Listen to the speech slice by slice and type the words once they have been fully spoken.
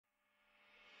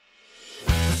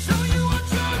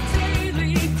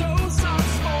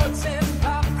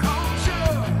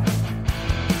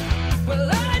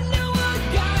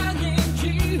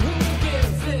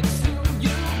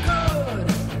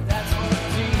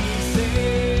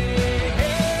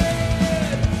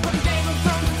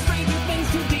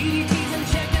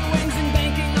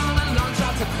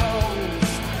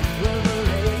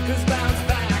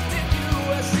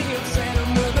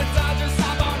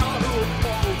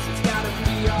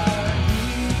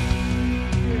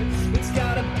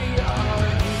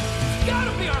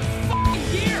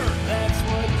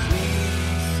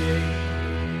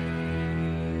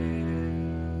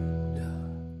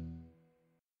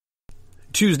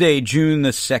Tuesday, June the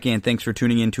 2nd. Thanks for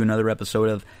tuning in to another episode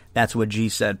of That's What G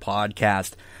Said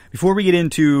podcast. Before we get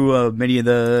into many of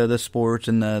the sports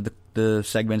and the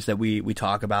segments that we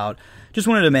talk about, just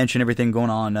wanted to mention everything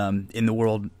going on in the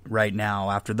world right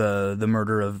now after the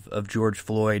murder of George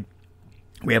Floyd.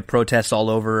 We have protests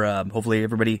all over. Hopefully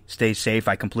everybody stays safe.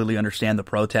 I completely understand the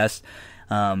protests.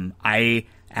 As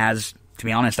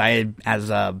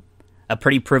a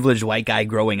pretty privileged white guy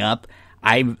growing up,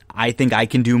 I think I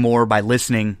can do more by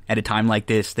listening at a time like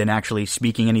this than actually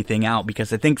speaking anything out,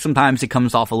 because I think sometimes it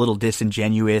comes off a little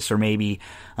disingenuous or maybe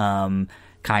kind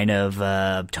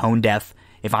of tone deaf.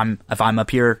 If I'm up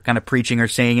here kind of preaching or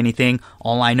saying anything,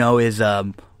 all I know is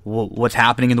what's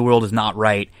happening in the world is not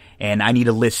right, and I need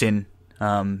to listen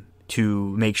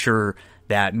to make sure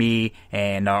that me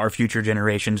and our future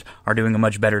generations are doing a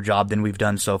much better job than we've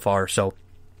done so far. So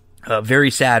very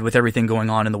sad with everything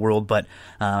going on in the world, but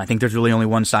I think there's really only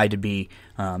one side to be,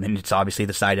 and it's obviously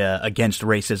the side against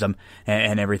racism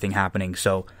and everything happening.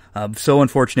 So so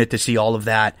unfortunate to see all of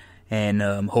that,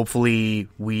 and hopefully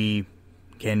we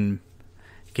can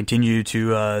continue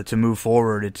to move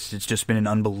forward. It's just been an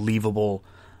unbelievable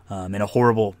and a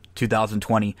horrible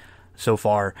 2020 so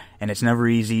far, and it's never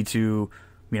easy to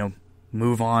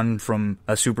move on from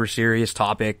a super serious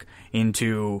topic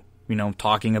into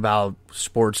talking about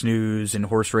sports news and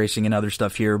horse racing and other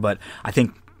stuff here. But I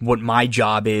think what my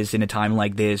job is in a time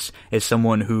like this is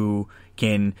someone who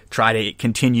can try to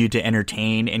continue to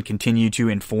entertain and continue to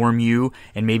inform you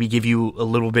and maybe give you a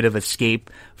little bit of escape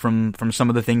from some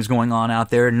of the things going on out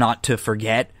there, not to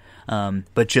forget,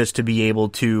 but just to be able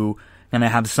to kind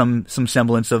of have some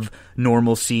semblance of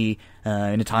normalcy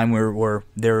in a time where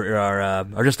there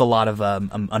are just a lot of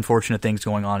unfortunate things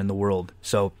going on in the world.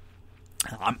 So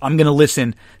I'm going to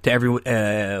listen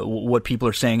to what people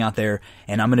are saying out there,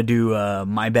 and I'm going to do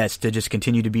my best to just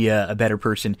continue to be a better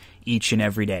person each and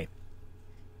every day.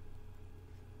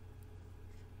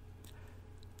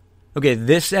 Okay,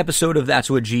 this episode of That's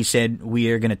What G Said,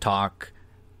 we are going to talk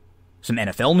some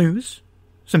NFL news,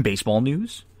 some baseball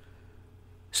news,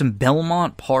 some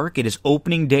Belmont Park. It is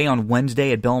opening day on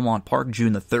Wednesday at Belmont Park,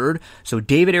 June the 3rd. So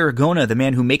David Aragona, the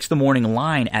man who makes the morning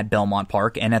line at Belmont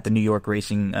Park and at the New York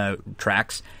racing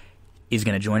tracks, is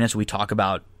going to join us. We talk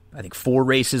about, I think, 4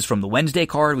 races from the Wednesday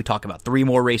card. We talk about 3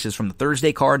 more races from the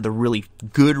Thursday card, the really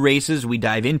good races we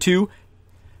dive into.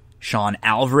 Sean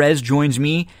Alvarez joins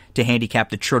me to handicap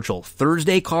the Churchill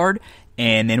Thursday card.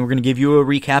 And then we're going to give you a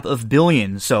recap of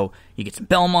Billions. So you get some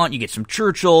Belmont, you get some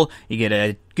Churchill, you get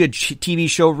a good TV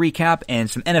show recap, and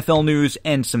some NFL news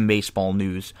and some baseball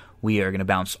news. We are going to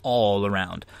bounce all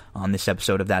around on this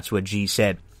episode of That's What G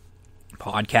Said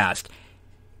podcast.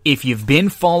 If you've been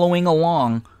following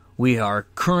along, we are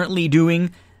currently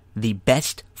doing the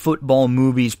Best Football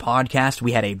Movies podcast.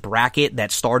 We had a bracket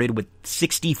that started with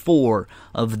 64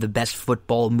 of the best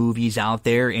football movies out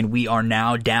there, and we are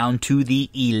now down to the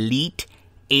Elite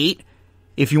 8.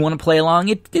 If you want to play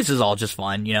along, this is all just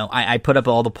fun. I put up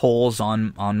all the polls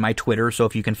on my Twitter, so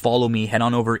if you can follow me, head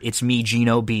on over. It's me,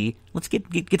 Gino B. Let's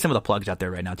get some of the plugs out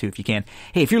there right now, too, if you can.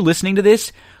 Hey, if you're listening to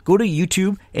this, go to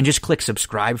YouTube and just click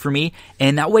subscribe for me,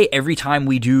 and that way every time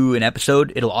we do an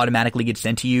episode, it'll automatically get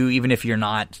sent to you, even if you're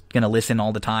not going to listen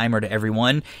all the time or to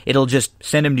everyone. It'll just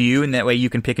send them to you, and that way you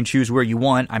can pick and choose where you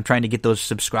want. I'm trying to get those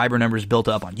subscriber numbers built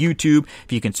up on YouTube.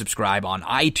 If you can subscribe on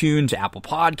iTunes, Apple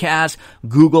Podcasts,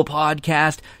 Google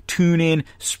Podcasts, TuneIn,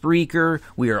 Spreaker,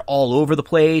 we are all over the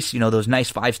place. Those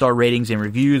nice 5-star ratings and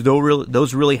reviews,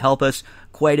 those really help us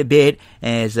quite a bit,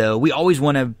 as we always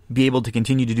want to be able to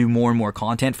continue to do more and more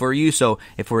content for you. So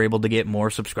if we're able to get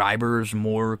more subscribers,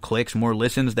 more clicks, more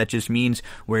listens, that just means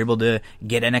we're able to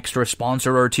get an extra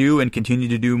sponsor or two and continue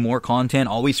to do more content,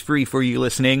 always free for you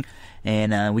listening.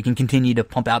 And we can continue to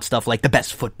pump out stuff like the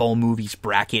Best Football Movies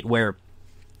bracket, where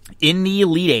in the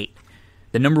Elite 8,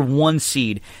 the number 1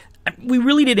 seed, we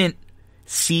really didn't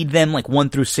seed them like 1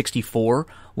 through 64.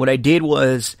 What I did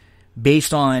was,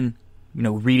 based on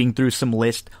reading through some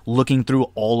list, looking through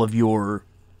all of your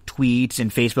tweets and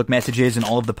Facebook messages and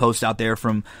all of the posts out there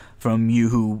from you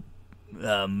who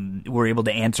were able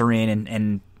to answer in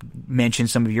and mention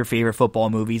some of your favorite football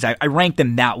movies. I ranked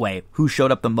them that way. Who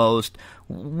showed up the most,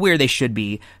 where they should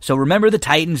be. So Remember the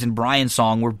Titans and Brian's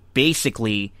Song were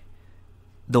basically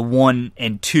the 1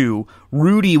 and 2.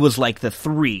 Rudy was like the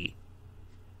 3.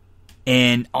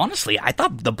 And honestly, I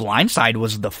thought The Blind Side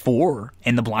was the 4,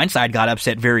 and The Blind Side got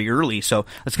upset very early. So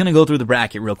let's going to go through the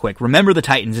bracket real quick. Remember the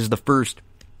Titans is the first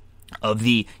of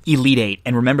the Elite 8,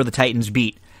 and Remember the Titans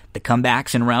beat the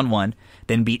Comebacks in round 1,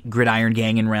 then beat Gridiron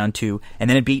Gang in round 2, and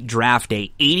then it beat Draft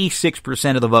Day,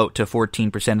 86% of the vote to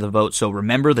 14% of the vote. So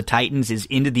remember, the Titans is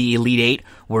into the Elite Eight,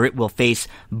 where it will face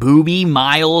Booby,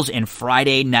 Miles, and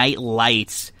Friday Night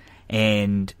Lights.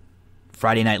 And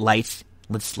Friday Night Lights,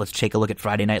 let's take a look at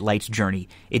Friday Night Lights' journey.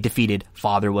 It defeated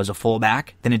Father Was a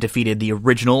Fullback, then it defeated the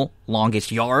original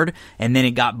Longest Yard, and then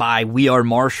it got by We Are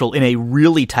Marshall in a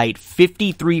really tight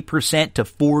 53% to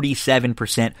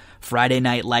 47%. Friday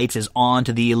Night Lights is on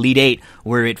to the Elite Eight,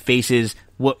 where it faces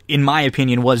what, in my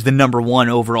opinion, was the number 1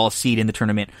 overall seed in the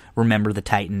tournament. Remember, the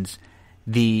Titans.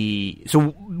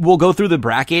 So we'll go through the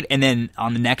bracket, and then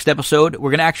on the next episode, we're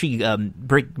going to actually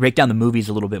break down the movies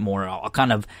a little bit more. I'll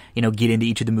kind of, get into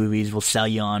each of the movies. We'll sell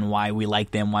you on why we like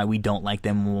them, why we don't like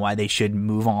them, why they should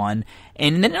move on.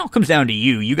 And then it all comes down to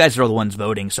you. You guys are the ones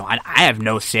voting, so I have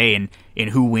no say in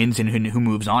who wins and who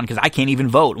moves on, because I can't even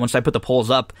vote. Once I put the polls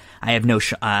up, I have no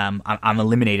I'm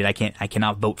eliminated. I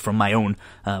cannot vote from my own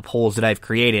polls that I've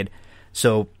created.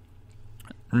 So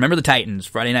remember, the Titans,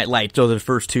 Friday Night Lights, those are the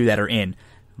first 2 that are in.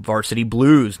 Varsity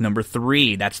Blues, number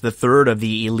 3. That's the third of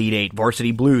the Elite Eight.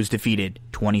 Varsity Blues defeated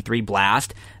 23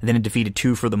 Blast, and then it defeated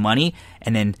 2 for the Money,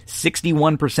 and then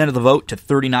 61% of the vote to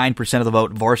 39% of the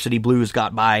vote. Varsity Blues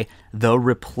got by The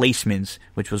Replacements,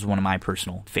 which was one of my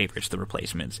personal favorites, The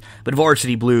Replacements. But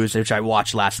Varsity Blues, which I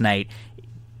watched last night,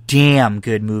 damn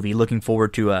good movie. Looking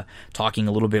forward to talking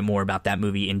a little bit more about that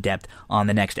movie in depth on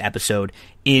the next episode.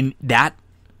 In that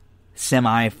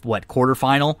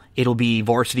quarterfinal, it'll be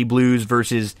Varsity Blues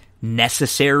versus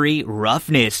Necessary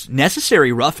Roughness.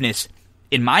 Necessary Roughness,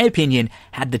 in my opinion,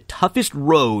 had the toughest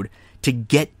road to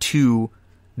get to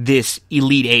this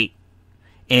Elite Eight.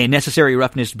 And Necessary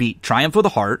Roughness beat Triumph of the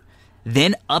Heart,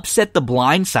 then upset the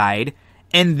Blind Side,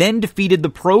 and then defeated the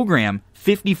Program,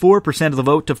 54% of the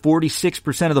vote to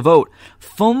 46% of the vote.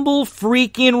 Fumble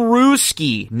freaking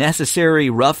Rooski,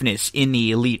 Necessary Roughness in the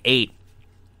Elite Eight.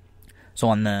 So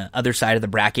on the other side of the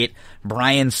bracket,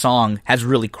 Brian Song has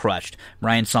really crushed.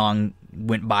 Brian Song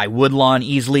went by Woodlawn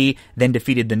easily, then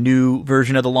defeated the new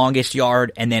version of the Longest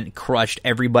Yard, and then crushed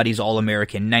everybody's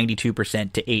All-American,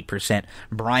 92% to 8%.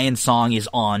 Brian Song is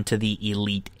on to the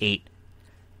Elite Eight.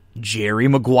 Jerry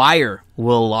Maguire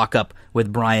will lock up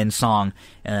with Brian Song.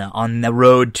 On the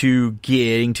road to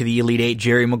getting to the Elite Eight,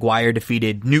 Jerry Maguire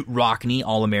defeated Newt Rockney,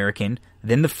 All-American,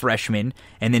 then the Freshman,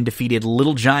 and then defeated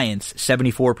Little Giants,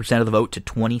 74% of the vote to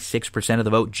 26% of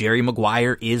the vote. Jerry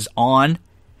Maguire is on.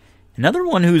 Another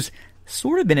one who's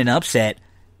sort of been an upset,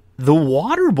 the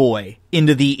Waterboy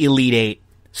into the Elite Eight.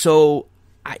 So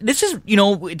this is,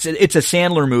 it's a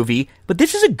Sandler movie, but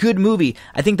this is a good movie.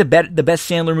 I think the best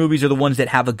Sandler movies are the ones that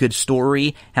have a good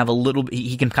story,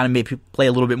 he can kind of maybe play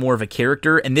a little bit more of a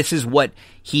character, and this is what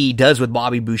he does with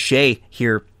Bobby Boucher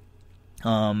here.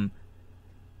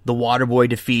 The Waterboy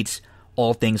defeats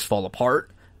All Things Fall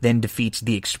Apart, then defeats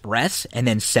The Express, and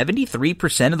then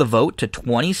 73% of the vote to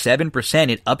 27%.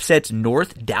 It upsets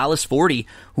North Dallas 40,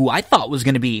 who I thought was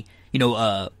going to be,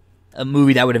 a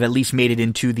movie that would have at least made it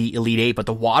into the Elite Eight, but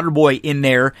the Waterboy in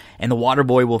there, and the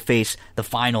Waterboy will face the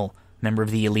final member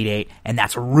of the Elite Eight, and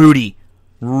that's Rudy.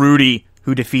 Rudy,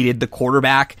 who defeated the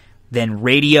Quarterback, then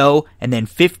Radio, and then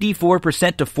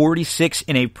 54% to 46%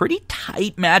 in a pretty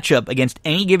tight matchup against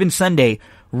Any Given Sunday.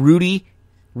 Rudy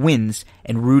wins,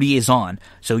 and Rudy is on.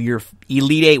 So your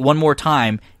Elite Eight, one more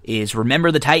time, is Remember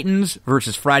the Titans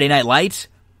versus Friday Night Lights.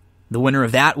 The winner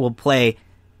of that will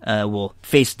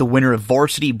face the winner of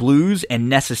Varsity Blues and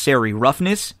Necessary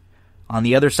Roughness. On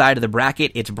the other side of the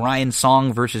bracket, it's Brian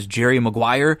Song versus Jerry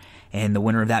Maguire, and the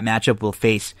winner of that matchup will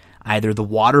face either the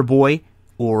Waterboy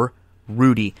or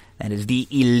Rudy. That is the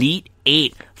Elite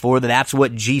Eight for the That's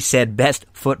What G Said Best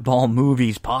Football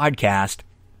Movies podcast.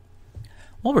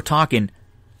 While we're talking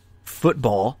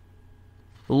football,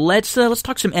 let's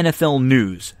talk some NFL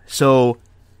news. So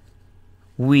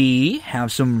we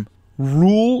have some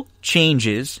rule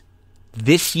changes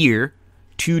this year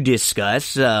to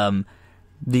discuss.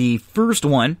 The first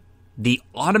one, the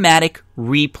automatic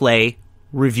replay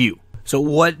review. So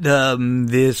what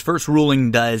this first ruling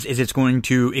does is it's going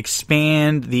to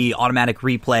expand the automatic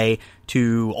replay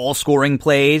to all scoring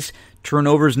plays,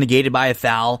 turnovers negated by a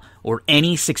foul, or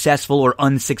any successful or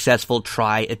unsuccessful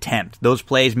try attempt. Those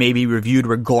plays may be reviewed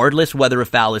regardless whether a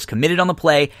foul is committed on the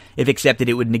play. If accepted,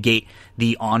 it would negate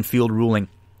the on-field ruling.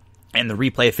 And the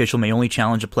replay official may only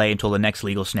challenge a play until the next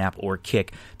legal snap or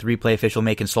kick. The replay official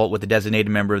may consult with the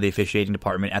designated member of the officiating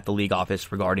department at the league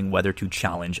office regarding whether to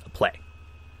challenge a play.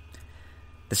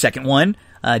 The second one,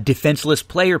 defenseless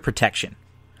player protection.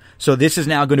 So this is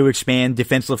now going to expand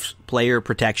defenseless player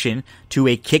protection to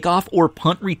a kickoff or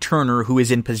punt returner who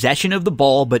is in possession of the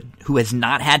ball but who has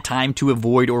not had time to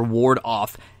avoid or ward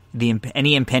off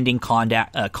any impending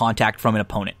contact from an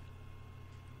opponent.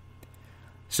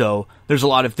 So there's a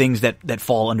lot of things that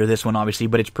fall under this one, obviously,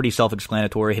 but it's pretty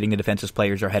self-explanatory. Hitting the defensive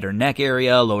player's head or neck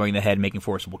area, lowering the head, making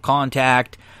forcible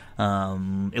contact,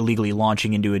 illegally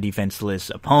launching into a defenseless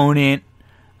opponent,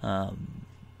 a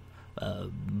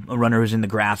runner who's in the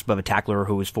grasp of a tackler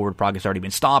whose forward progress has already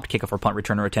been stopped, kickoff or punt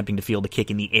returner attempting to field a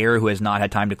kick in the air who has not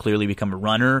had time to clearly become a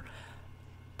runner,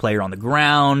 player on the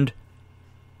ground.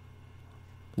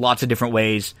 Lots of different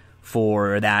ways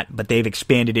for that, but they've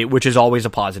expanded it, which is always a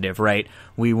positive, right?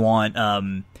 We want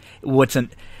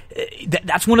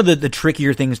that's one of the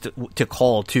trickier things to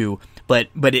call too. But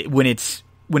when it's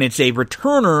a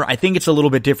returner, I think it's a little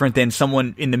bit different than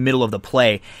someone in the middle of the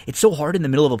play. It's so hard in the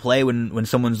middle of a play when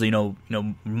someone's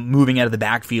moving out of the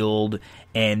backfield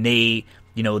and they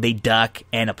duck,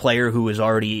 and a player who is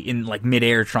already in like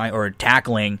midair trying or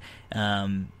tackling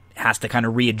has to kind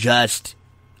of readjust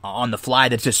on the fly.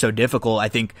 That's just so difficult. I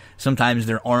think sometimes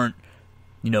there aren't,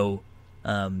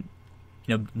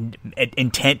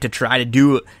 intent to try to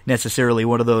do necessarily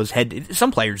one of those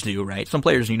some players do, right? Some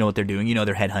players, what they're doing,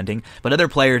 they're head hunting, but other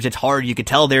players, it's hard. You could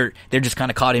tell they're just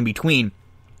kind of caught in between.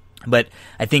 But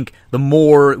I think the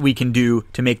more we can do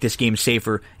to make this game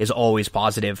safer is always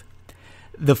positive.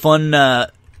 The fun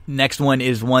next one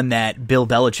is one that Bill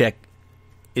Belichick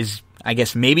is, I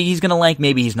guess, maybe he's going to like,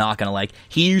 maybe he's not going to like.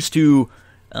 He used to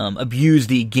abuse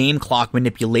the game clock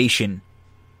manipulation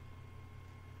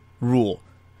rule.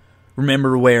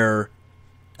 Remember where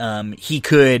he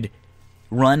could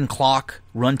run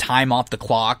time off the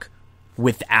clock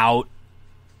without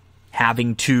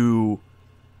having to,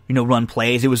 run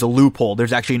plays. It was a loophole.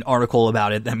 There's actually an article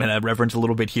about it that I'm going to reference a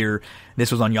little bit here.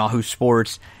 This was on Yahoo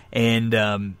Sports, and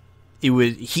it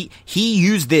was he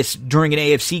used this during an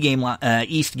AFC game,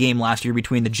 East game last year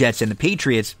between the Jets and the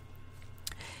Patriots.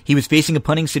 He was facing a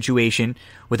punting situation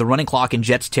with a running clock in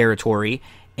Jets territory,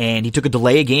 and he took a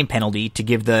delay of game penalty to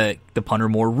give the punter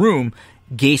more room.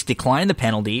 Gase declined the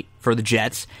penalty for the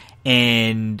Jets,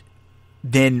 and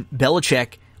then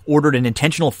Belichick ordered an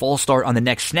intentional false start on the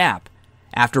next snap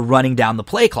after running down the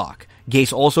play clock.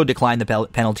 Gase also declined the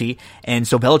penalty, and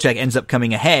so Belichick ends up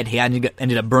coming ahead. He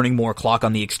ended up burning more clock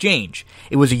on the exchange.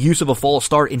 It was a use of a false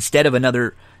start instead of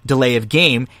another delay of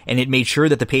game, and it made sure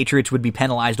that the Patriots would be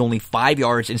penalized only 5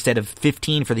 yards instead of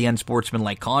 15 for the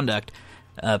unsportsmanlike conduct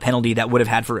penalty that would have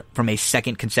had from a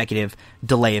second consecutive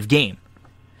delay of game.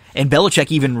 And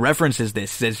Belichick even references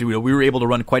this, says we were able to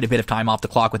run quite a bit of time off the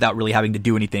clock without really having to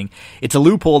do anything. It's a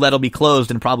loophole that'll be closed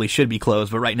and probably should be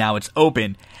closed, but right now it's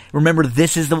open. Remember,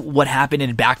 this is what happened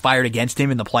and backfired against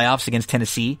him in the playoffs against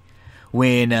Tennessee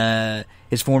when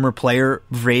his former player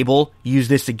Vrabel used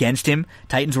this against him.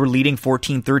 Titans were leading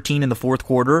 14-13 in the fourth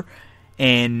quarter,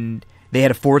 and they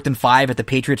had a 4th and 5 at the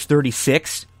Patriots'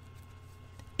 36,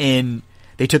 and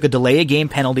they took a delay of game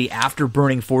penalty after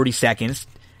burning 40 seconds.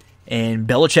 And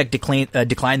Belichick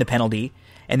declined the penalty,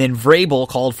 and then Vrabel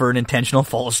called for an intentional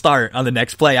false start on the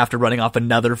next play after running off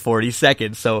another 40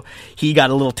 seconds. So he got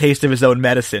a little taste of his own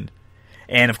medicine.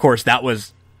 And, of course, that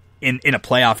was in a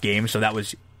playoff game, so that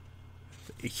was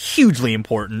hugely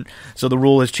important. So the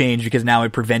rule has changed because now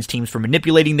it prevents teams from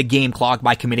manipulating the game clock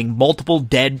by committing multiple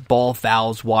dead ball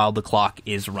fouls while the clock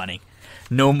is running.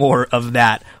 No more of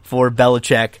that for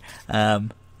Belichick,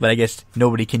 but I guess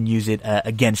nobody can use it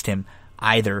against him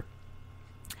either.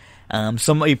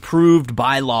 Some approved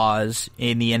bylaws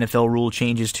in the NFL rule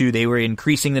changes too. They were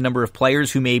increasing the number of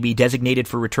players who may be designated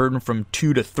for return from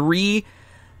 2 to 3.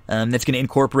 That's going to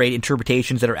incorporate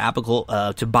interpretations that are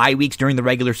applicable to bye weeks during the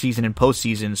regular season and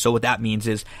postseason. So what that means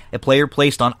is a player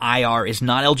placed on IR is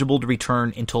not eligible to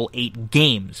return until 8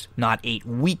 games, not 8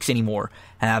 weeks anymore,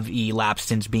 have elapsed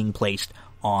since being placed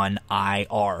on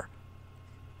IR.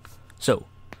 So,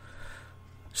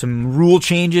 some rule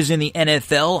changes in the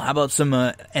NFL. How about some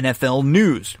NFL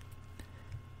news?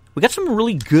 We got some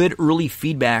really good early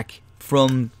feedback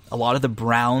from a lot of the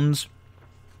Browns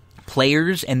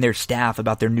players and their staff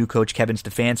about their new coach, Kevin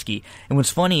Stefanski. And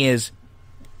what's funny is,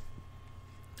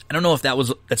 I don't know if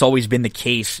that's always been the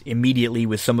case immediately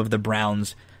with some of the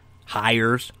Browns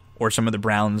hires or some of the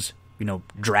Browns,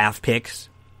 draft picks.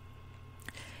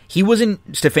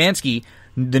 Stefanski,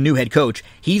 the new head coach,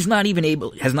 wasn't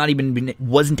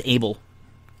able,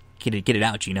 get it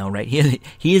out, right?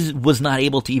 He was not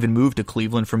able to even move to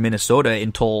Cleveland from Minnesota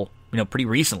until, pretty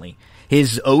recently.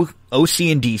 His OC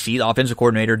in DC, the offensive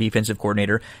coordinator, defensive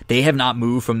coordinator, they have not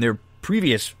moved from their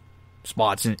previous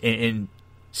spots in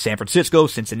San Francisco,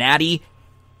 Cincinnati.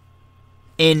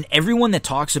 And everyone that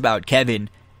talks about Kevin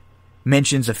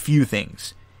mentions a few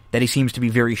things. That he seems to be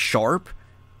very sharp,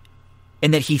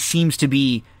 and that he seems to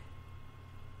be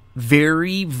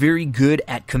very, very good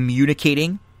at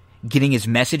communicating, getting his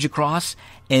message across.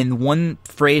 And one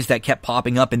phrase that kept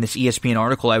popping up in this ESPN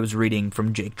article I was reading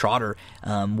from Jake Trotter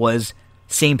was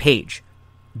same page.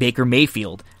 Baker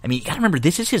Mayfield. I mean, you got to remember,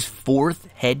 this is his 4th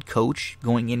head coach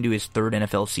going into his 3rd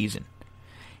NFL season.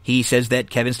 He says that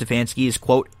Kevin Stefanski is,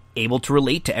 quote, able to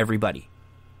relate to everybody.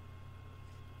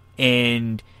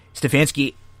 And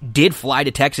Stefanski did fly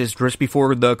to Texas just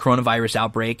before the coronavirus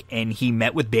outbreak, and he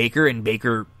met with Baker, and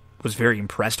Baker was very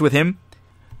impressed with him.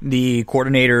 The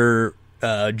coordinator,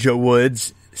 Joe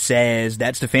Woods, says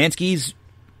that Stefanski's,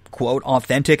 quote,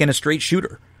 authentic and a straight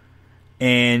shooter.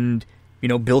 And,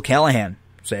 Bill Callahan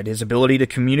said his ability to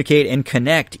communicate and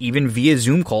connect, even via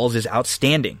Zoom calls, is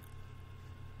outstanding.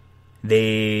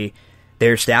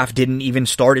 Their staff didn't even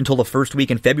start until the first week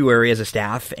in February as a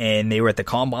staff, and they were at the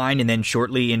Combine, and then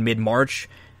shortly in mid-March,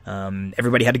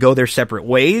 everybody had to go their separate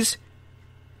ways.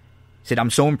 He said, I'm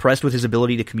so impressed with his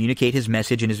ability to communicate his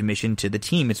message and his mission to the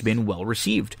team. It's been well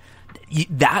received.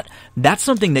 That's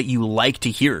something that you like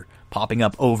to hear popping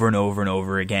up over and over and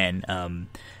over again.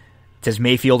 It says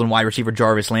Mayfield and wide receiver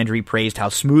Jarvis Landry praised how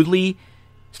smoothly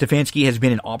Stefanski has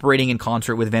been operating in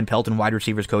concert with Van Pelt and wide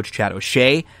receivers coach Chad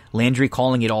O'Shea. Landry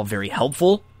calling it all very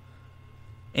helpful.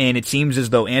 And it seems as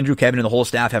though Andrew, Kevin, and the whole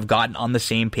staff have gotten on the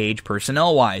same page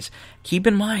personnel-wise. Keep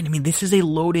in mind, this is a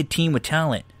loaded team with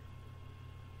talent.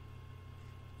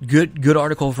 Good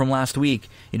article from last week,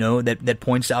 that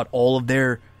points out all of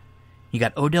their... You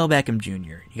got Odell Beckham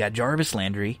Jr., you got Jarvis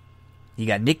Landry, you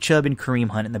got Nick Chubb and Kareem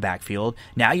Hunt in the backfield.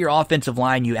 Now your offensive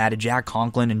line, you added Jack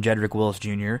Conklin and Jedrick Willis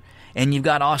Jr., and you've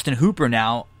got Austin Hooper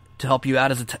now to help you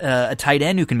out as a tight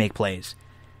end who can make plays.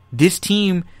 This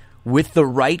team, with the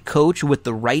right coach, with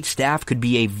the right staff, could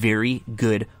be a very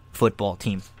good football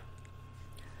team.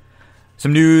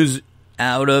 Some news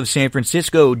out of San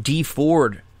Francisco. Dee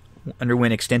Ford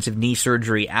underwent extensive knee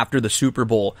surgery after the Super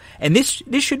Bowl. And this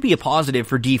should be a positive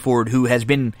for Dee Ford, who has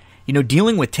been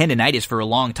dealing with tendonitis for a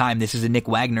long time. This is a Nick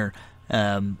Wagner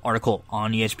article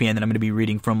on ESPN that I'm going to be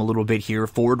reading from a little bit here.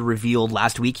 Ford revealed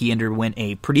last week he underwent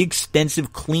a pretty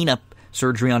extensive cleanup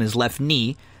surgery on his left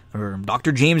knee.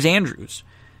 Dr. James Andrews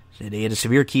said he had a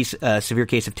severe case of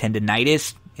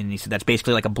tendonitis, and he said that's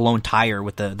basically like a blown tire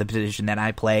with the position that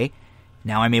I play.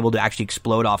 Now I'm able to actually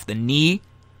explode off the knee.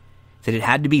 Said it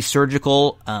had to be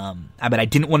surgical, but I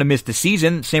didn't want to miss the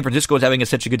season. San Francisco was having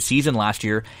such a good season last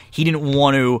year. He didn't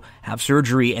want to have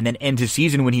surgery and then end his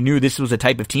season when he knew this was a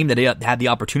type of team that had the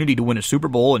opportunity to win a Super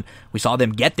Bowl, and we saw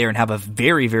them get there and have a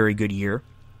very, very good year.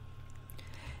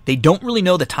 They don't really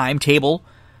know the timetable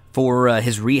for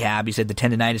his rehab. He said the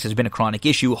tendonitis has been a chronic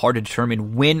issue, hard to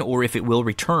determine when or if it will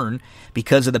return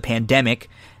because of the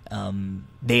pandemic.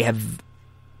 They have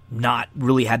not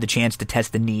really had the chance to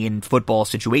test the knee in football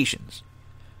situations.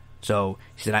 So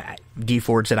he said, Dee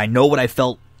Ford said, I know what I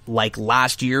felt like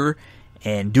last year,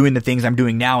 and doing the things I'm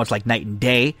doing now, it's like night and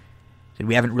day. He said,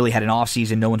 we haven't really had an off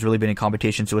season. No one's really been in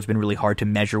competition, so it's been really hard to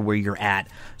measure where you're at.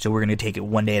 So we're going to take it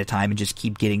one day at a time and just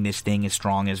keep getting this thing as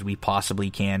strong as we possibly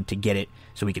can to get it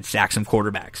so we can sack some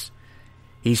quarterbacks.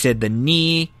 He said the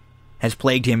knee has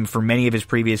plagued him for many of his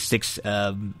previous 6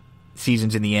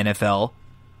 seasons in the NFL.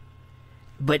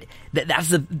 But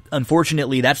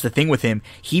unfortunately, that's the thing with him.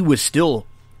 He was still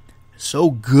so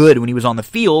good when he was on the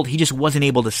field. He just wasn't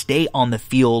able to stay on the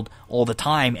field all the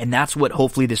time, and that's what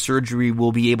hopefully the surgery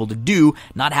will be able to do,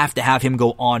 not have to have him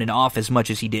go on and off as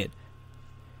much as he did.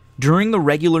 During the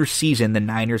regular season, the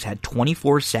Niners had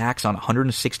 24 sacks on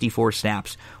 164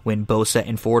 snaps when Bosa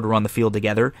and Ford were on the field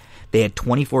together. They had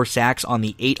 24 sacks on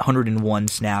the 801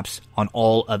 snaps on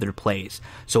all other plays.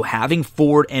 So having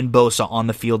Ford and Bosa on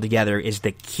the field together is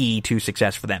the key to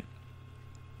success for them.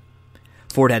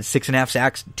 Ford had 6.5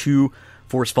 sacks, 2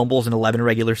 forced fumbles in 11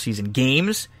 regular season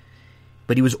games,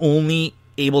 but he was only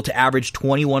able to average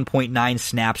 21.9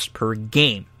 snaps per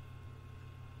game.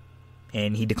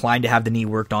 And he declined to have the knee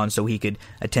worked on so he could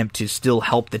attempt to still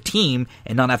help the team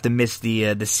and not have to miss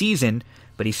the season.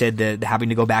 But he said that having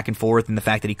to go back and forth and the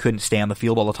fact that he couldn't stay on the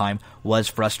field all the time was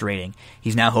frustrating.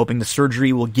 He's now hoping the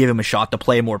surgery will give him a shot to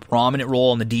play a more prominent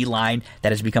role on the D-line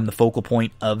that has become the focal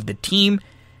point of the team.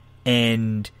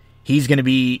 And he's going to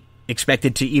be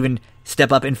expected to even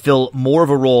step up and fill more of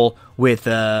a role with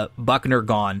Buckner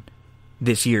gone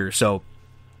this year. So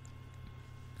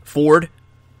Ford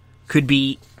could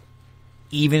be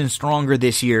even stronger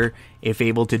this year if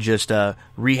able to just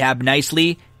rehab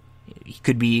nicely. He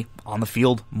could be on the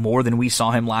field more than we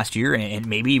saw him last year, and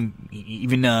maybe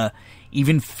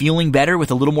even feeling better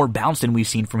with a little more bounce than we've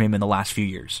seen from him in the last few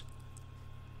years.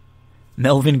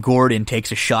 Melvin Gordon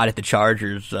takes a shot at the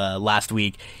Chargers last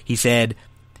week. He said,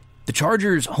 the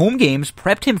Chargers' home games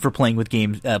prepped him for playing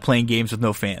games with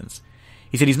no fans.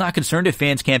 He said he's not concerned if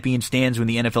fans can't be in stands when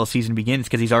the NFL season begins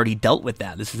because he's already dealt with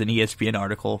that. This is an ESPN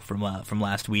article from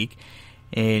last week.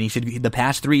 And he said the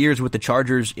past 3 years with the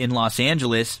Chargers in Los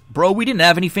Angeles, bro, we didn't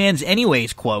have any fans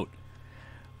anyways, quote.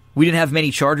 We didn't have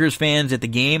many Chargers fans at the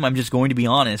game. I'm just going to be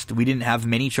honest. We didn't have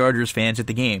many Chargers fans at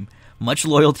the game. Much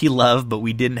loyalty, love, but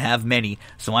we didn't have many,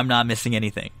 so I'm not missing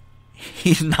anything.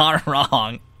 He's not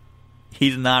wrong.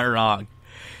 He's not wrong.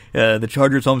 The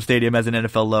Chargers home stadium has an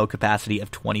NFL low capacity of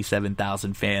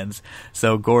 27,000 fans.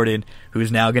 So Gordon,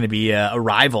 who's now going to be a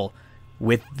rival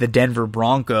with the Denver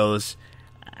Broncos,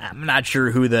 I'm not sure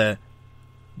who the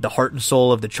heart and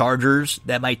soul of the Chargers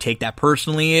that might take that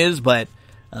personally is, but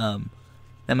that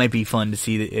might be fun to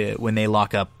see when they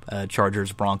lock up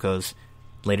Chargers Broncos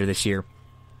later this year.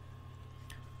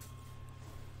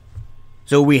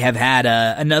 So we have had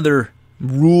another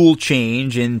rule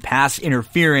change in pass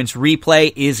interference.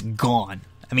 Replay is gone.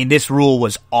 I mean, this rule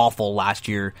was awful last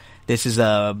year. This is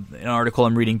an article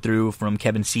I'm reading through from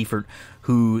Kevin Seifert,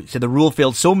 who said the rule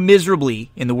failed so miserably,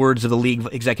 in the words of the league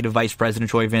executive vice president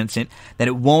Troy Vincent, that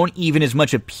it won't even as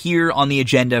much appear on the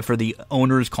agenda for the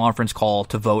owners' conference call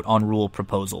to vote on rule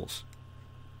proposals.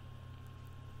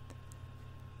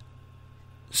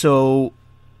 So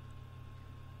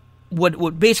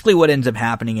what ends up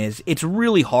happening is it's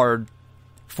really hard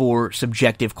for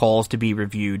subjective calls to be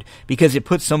reviewed because it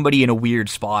puts somebody in a weird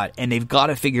spot, and they've got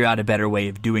to figure out a better way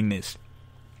of doing this.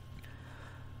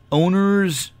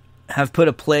 Owners have put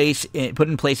in place a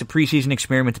preseason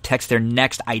experiment to test their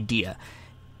next idea.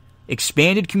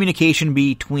 Expanded communication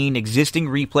between existing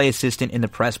replay assistant in the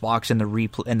press box and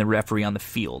the referee on the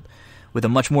field, with a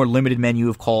much more limited menu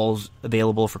of calls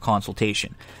available for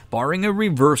consultation. Barring a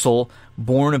reversal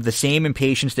born of the same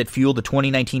impatience that fueled the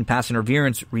 2019 pass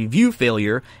interference review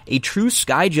failure, a true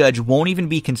sky judge won't even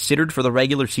be considered for the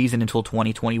regular season until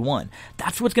 2021.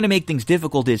 That's what's going to make things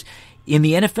difficult. Is in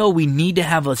the NFL, we need to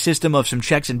have a system of some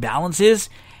checks and balances,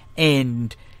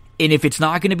 and if it's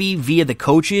not going to be via the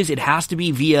coaches, it has to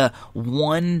be via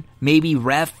one maybe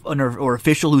ref or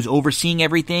official who's overseeing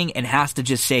everything and has to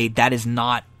just say that's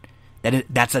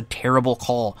a terrible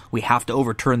call. We have to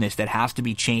overturn this. That has to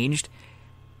be changed.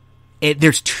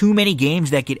 There's too many games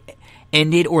that get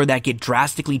ended or that get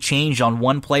drastically changed on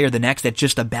one play or the next. That's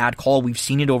just a bad call. We've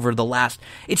seen it over the last...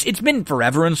 It's been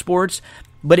forever in sports,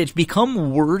 but it's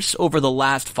become worse over the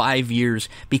last 5 years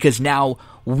because now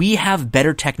we have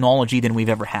better technology than we've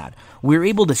ever had. We're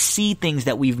able to see things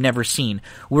that we've never seen.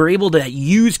 We're able to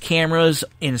use cameras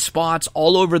in spots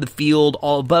all over the field,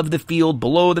 all above the field,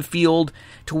 below the field,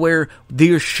 to where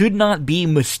there should not be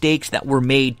mistakes that were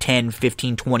made 10,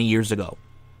 15, 20 years ago.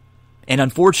 And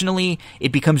unfortunately,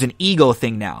 it becomes an ego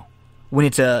thing now. When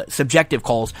it's a subjective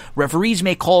calls, referees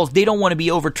make calls, they don't want to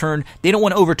be overturned, they don't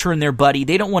want to overturn their buddy,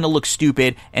 they don't want to look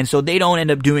stupid, and so they don't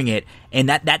end up doing it. And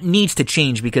that needs to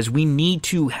change because we need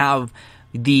to have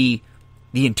the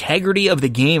integrity of the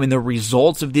game and the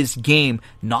results of this game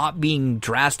not being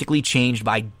drastically changed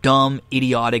by dumb,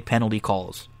 idiotic penalty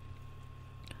calls.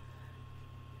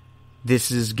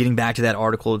 This is getting back to that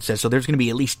article. It says, so there's going to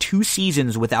be at least 2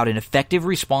 seasons without an effective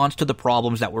response to the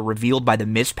problems that were revealed by the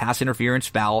missed pass interference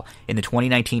foul in the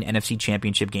 2019 NFC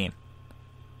Championship game.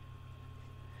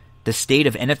 The state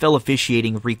of NFL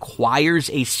officiating requires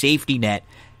a safety net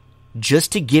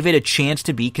just to give it a chance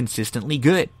to be consistently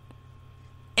good.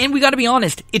 And we got to be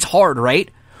honest, it's hard, right?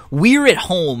 We're at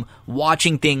home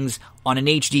watching things on an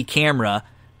HD camera.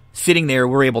 Sitting there,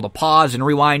 we're able to pause and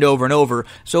rewind over and over.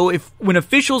 So when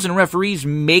officials and referees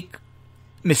make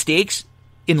mistakes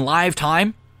in live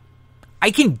time,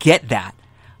 I can get that.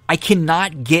 I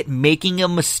cannot get making a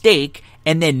mistake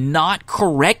and then not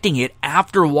correcting it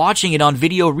after watching it on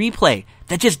video replay.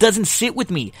 That just doesn't sit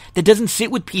with me. That doesn't sit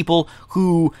with people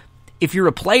who, if you're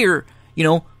a player,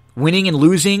 winning and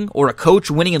losing, or a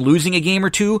coach winning and losing a game or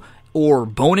two, or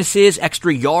bonuses,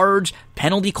 extra yards,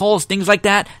 penalty calls, things like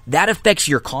that, that affects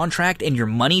your contract and your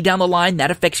money down the line.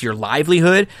 That affects your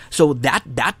livelihood. So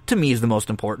that to me is the most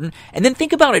important. And then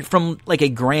think about it from like a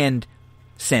grand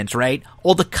sense, right?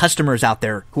 All the customers out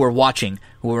there who are watching,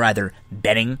 who are either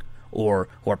betting or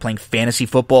who are playing fantasy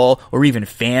football, or even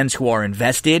fans who are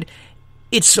invested.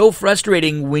 It's so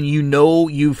frustrating when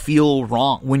you feel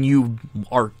wrong, when you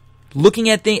are looking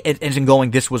at things and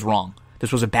going, this was wrong.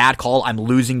 This was a bad call. I'm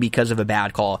losing because of a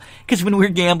bad call. Because when we're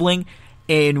gambling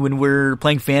and when we're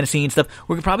playing fantasy and stuff,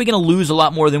 we're probably going to lose a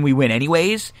lot more than we win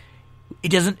anyways.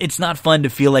 It's not fun to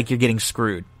feel like you're getting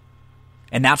screwed.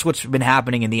 And that's what's been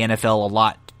happening in the NFL a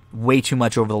lot, way too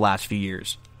much over the last few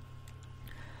years.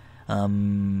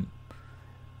 Let's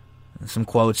Some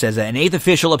quote says, an eighth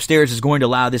official upstairs is going to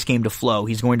allow this game to flow.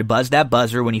 He's going to buzz that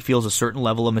buzzer when he feels a certain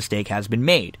level of mistake has been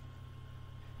made.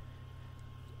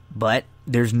 But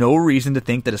there's no reason to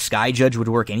think that a sky judge would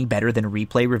work any better than a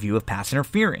replay review of pass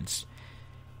interference.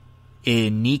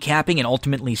 In kneecapping and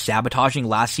ultimately sabotaging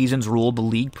last season's rule, the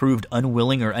league proved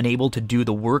unwilling or unable to do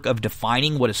the work of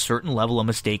defining what a certain level of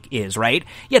mistake is, right?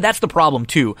 Yeah, that's the problem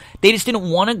too. They just didn't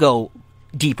want to go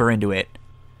deeper into it.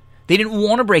 They didn't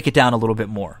want to break it down a little bit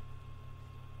more.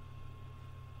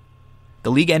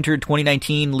 The league entered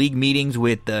 2019 league meetings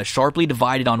with sharply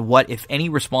divided on what, if any,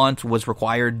 response was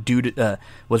required to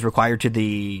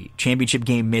the championship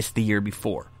game missed the year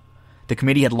before. The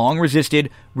committee had long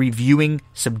resisted reviewing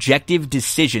subjective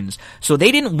decisions, so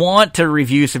they didn't want to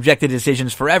review subjective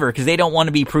decisions forever because they don't want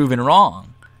to be proven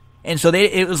wrong. And so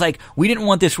it was like, we didn't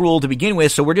want this rule to begin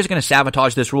with, so we're just going to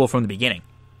sabotage this rule from the beginning.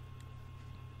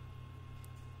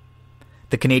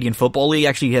 The Canadian Football League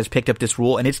actually has picked up this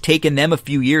rule, and it's taken them a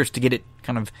few years to get it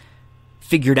kind of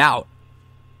figured out.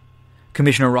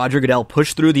 Commissioner Roger Goodell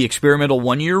pushed through the experimental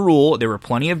one-year rule. There were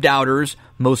plenty of doubters,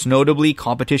 most notably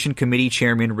Competition Committee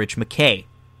Chairman Rich McKay.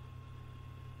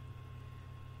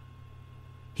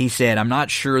 He said, I'm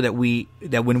not sure that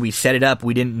when we set it up,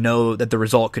 we didn't know that the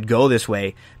result could go this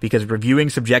way, because reviewing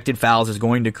subjected fouls is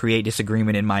going to create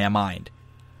disagreement in my mind.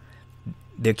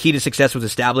 The key to success was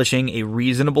establishing a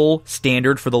reasonable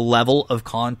standard for the level of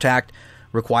contact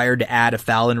required to add a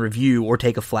foul in review or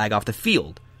take a flag off the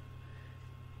field.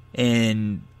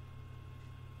 And,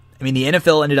 I mean, the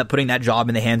NFL ended up putting that job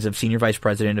in the hands of Senior Vice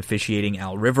President officiating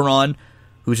Al Riveron,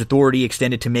 whose authority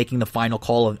extended to making the final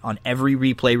call on every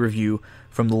replay review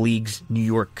from the league's New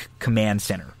York command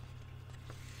center.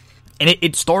 And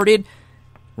it started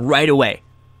right away.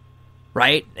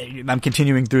 Right? I'm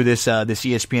continuing through this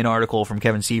ESPN article from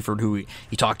Kevin Seifert, who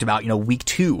he talked about, week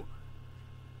 2.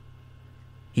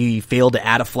 He failed to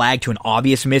add a flag to an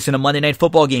obvious miss in a Monday Night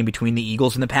Football game between the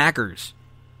Eagles and the Packers.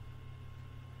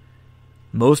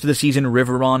 Most of the season,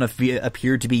 Riveron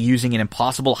appeared to be using an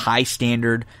impossible high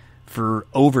standard for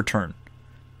overturn.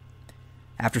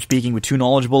 After speaking with 2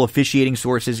 knowledgeable officiating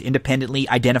sources, independently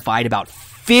identified about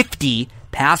 50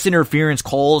 pass interference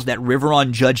calls that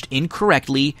Riveron judged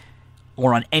incorrectly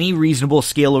or on any reasonable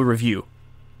scale of review.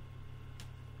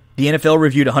 The NFL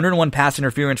reviewed 101 pass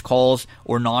interference calls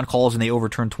or non-calls, and they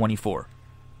overturned 24.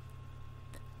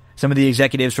 Some of the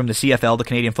executives from the CFL, the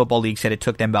Canadian Football League, said it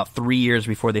took them about 3 years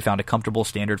before they found a comfortable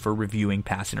standard for reviewing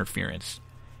pass interference.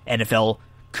 NFL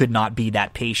could not be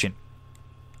that patient.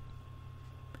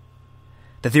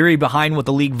 The theory behind what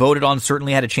the league voted on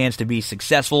certainly had a chance to be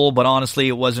successful, but honestly,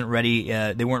 it wasn't ready.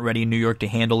 They weren't ready in New York to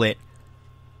handle it.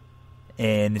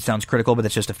 And it sounds critical, but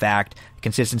that's just a fact.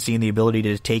 Consistency and the ability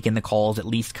to take in the calls, at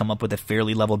least come up with a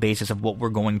fairly level basis of what we're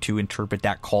going to interpret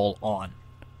that call on.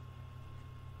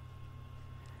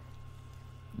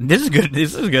 This is good.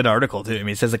 This is a good article too. I mean,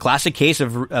 it says a classic case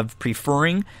of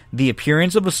preferring the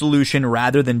appearance of a solution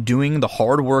rather than doing the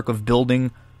hard work of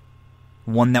building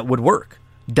one that would work.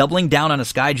 Doubling down on a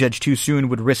sky judge too soon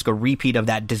would risk a repeat of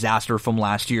that disaster from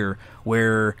last year,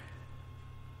 where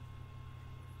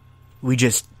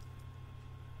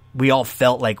we all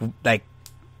felt like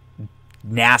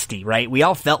nasty, right? We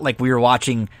all felt like we were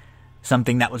watching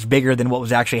something that was bigger than what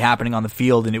was actually happening on the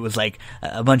field, and it was like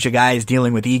a bunch of guys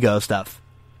dealing with ego stuff.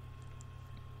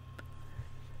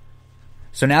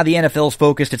 So now the NFL's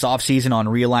focused its offseason on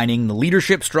realigning the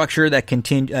leadership structure that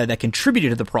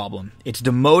contributed to the problem. It's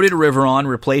demoted Riveron,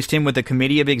 replaced him with a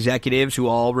committee of executives who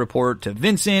all report to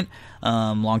Vincent.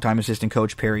 Longtime assistant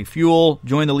coach Perry Fuel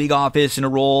joined the league office in a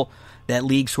role that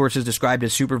league sources described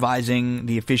as supervising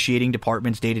the officiating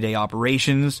department's day-to-day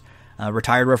operations.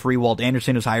 Retired referee Walt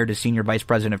Anderson was hired as Senior Vice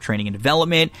President of Training and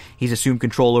Development. He's assumed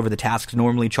control over the tasks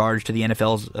normally charged to the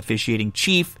NFL's officiating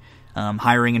chief,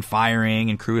 hiring and firing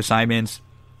and crew assignments.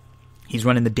 He's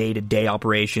running the day-to-day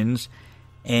operations,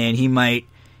 and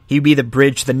he'd be the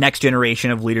bridge to the next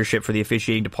generation of leadership for the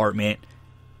officiating department.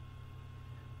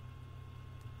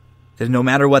 Says no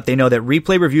matter what, they know that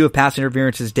replay review of pass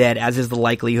interference is dead, as is the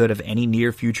likelihood of any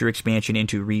near future expansion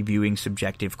into reviewing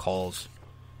subjective calls.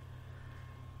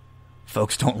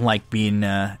 Folks don't like being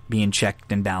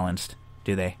checked and balanced,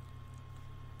 do they?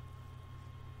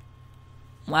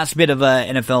 Last bit of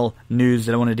NFL news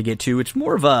that I wanted to get to. It's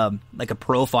more of a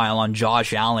profile on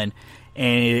Josh Allen,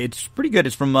 and it's pretty good.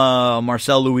 It's from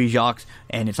Marcel Louis-Jacques,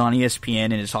 and it's on ESPN,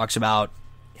 and it talks about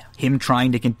him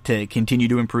trying to continue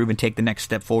to improve and take the next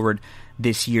step forward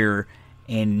this year.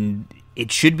 And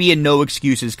it should be a no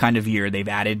excuses kind of year. They've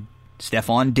added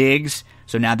Stephon Diggs,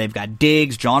 so now they've got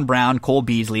Diggs, John Brown, Cole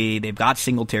Beasley. They've got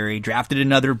Singletary, drafted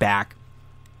another back.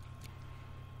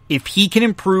 if he can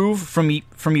improve from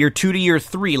year 2 to year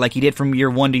 3 like he did from year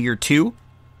 1 to year 2,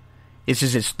 this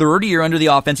is his third year under the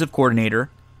offensive coordinator,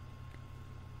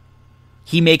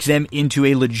 he makes them into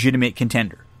a legitimate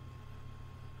contender.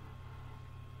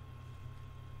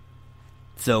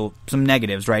 So, some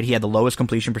negatives, right? He had the lowest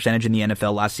completion percentage in the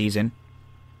NFL last season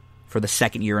for the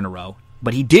second year in a row.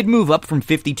 But he did move up from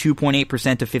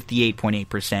 52.8% to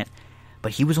 58.8%.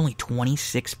 But he was only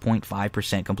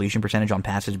 26.5% completion percentage on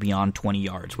passes beyond 20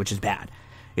 yards, which is bad.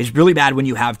 It's really bad when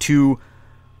you have two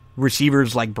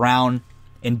receivers like Brown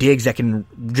and Diggs that can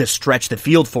just stretch the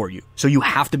field for you. So you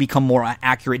have to become more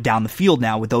accurate down the field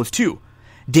now with those two.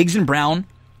 Diggs and Brown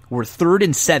were 3rd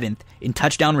and 7th in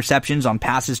touchdown receptions on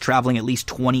passes traveling at least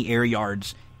 20 air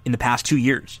yards in the past 2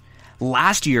 years.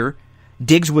 Last year,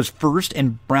 Diggs was 1st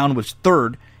and Brown was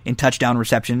 3rd in touchdown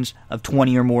receptions of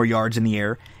 20 or more yards in the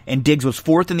air, and Diggs was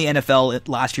 4th in the NFL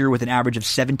last year with an average of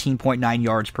 17.9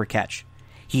 yards per catch.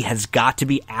 He has got to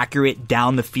be accurate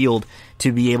down the field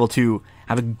to be able to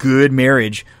have a good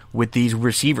marriage with these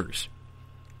receivers.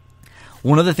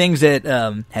 One of the things that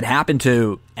had happened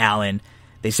to Allen,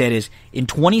 they said, is in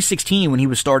 2016 when he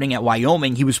was starting at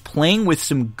Wyoming, he was playing with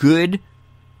some good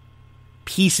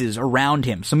pieces around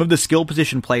him. Some of the skill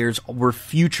position players were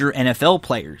future NFL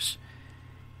players.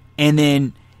 And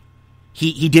then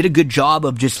he did a good job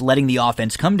of just letting the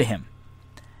offense come to him.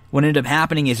 What ended up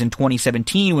happening is in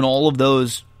 2017, when all of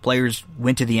those players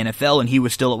went to the NFL and he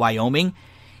was still at Wyoming,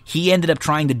 he ended up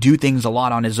trying to do things a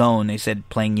lot on his own. They said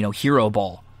playing, hero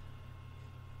ball.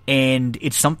 And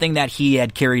it's something that he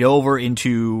had carried over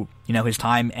into, his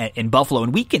time in Buffalo.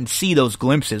 And we can see those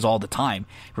glimpses all the time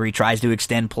where he tries to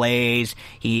extend plays.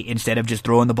 He, instead of just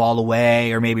throwing the ball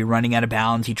away or maybe running out of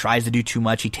bounds, he tries to do too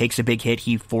much. He takes a big hit.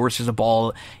 He forces a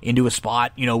ball into a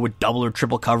spot, with double or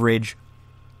triple coverage.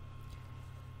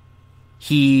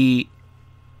 He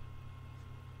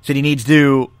said he needs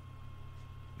to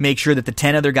make sure that the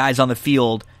 10 other guys on the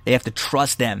field, they have to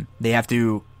trust them. They have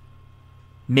to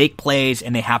make plays,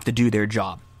 and they have to do their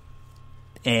job.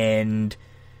 And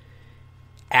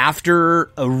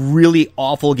after a really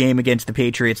awful game against the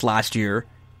Patriots last year,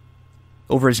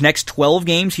 over his next 12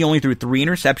 games, he only threw 3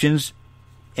 interceptions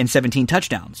and 17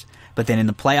 touchdowns. But then in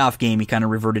the playoff game, he kind of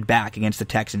reverted back against the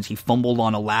Texans. He fumbled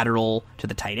on a lateral to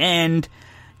the tight end.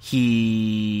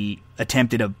 He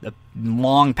attempted a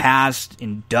long pass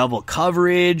in double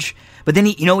coverage. But then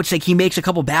it's like he makes a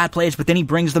couple bad plays, but then he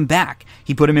brings them back.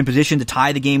 He put him in position to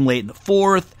tie the game late in the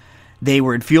 4th. They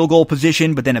were in field goal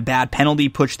position, but then a bad penalty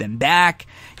pushed them back.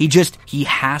 He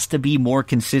has to be more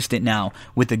consistent now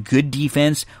with a good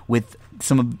defense, with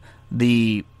some of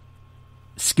the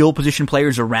skill position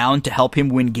players around to help him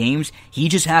win games. He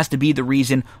just has to be the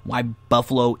reason why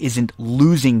Buffalo isn't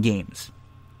losing games.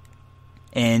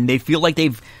 And they feel like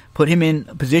they've put him in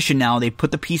a position now. They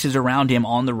put the pieces around him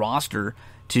on the roster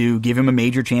to give him a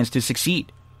major chance to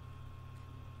succeed.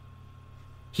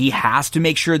 He has to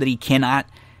make sure that he cannot,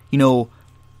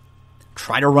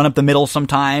 try to run up the middle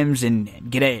sometimes and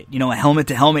get a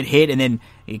helmet-to-helmet hit and then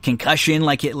a concussion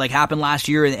like happened last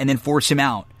year and then force him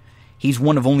out. He's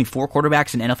one of only 4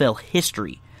 quarterbacks in NFL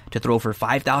history to throw for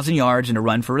 5,000 yards and to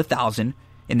run for 1,000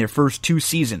 in their first 2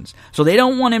 seasons. So they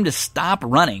don't want him to stop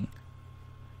running.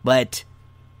 But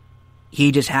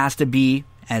he just has to be,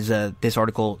 as this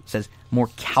article says, more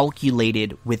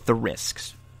calculated with the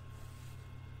risks.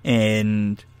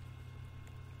 And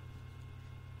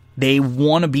they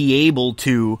want to be able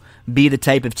to be the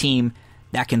type of team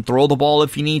that can throw the ball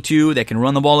if you need to, that can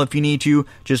run the ball if you need to,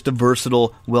 just a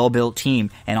versatile, well-built team.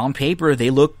 And on paper,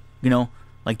 they look,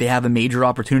 like they have a major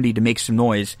opportunity to make some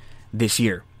noise this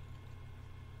year.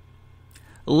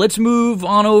 Let's move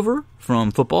on over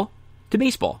from football to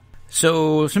baseball.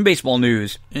 So, some baseball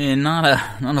news, and not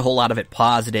a whole lot of it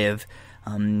positive.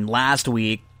 Last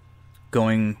week,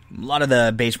 a lot of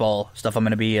the baseball stuff I'm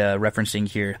going to be referencing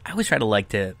here, I always try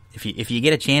to if you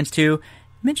get a chance to,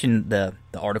 mention the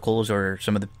articles or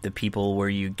some of the people where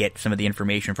you get some of the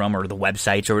information from, or the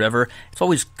websites or whatever. It's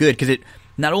always good, because it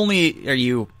not only are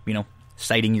you,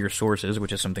 citing your sources,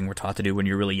 which is something we're taught to do when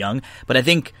you're really young, but I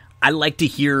think I like to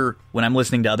hear, when I'm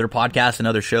listening to other podcasts and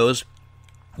other shows,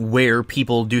 where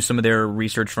people do some of their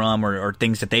research from, or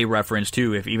things that they reference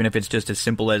too, even if it's just as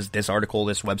simple as this article,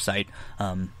 this website,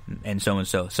 and so and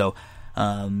so. So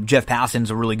Jeff Passan's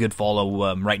a really good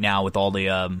follow right now with all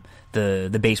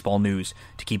the baseball news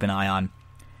to keep an eye on.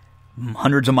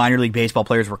 Hundreds of minor league baseball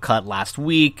players were cut last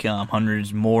week.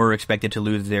 Hundreds more expected to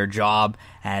lose their job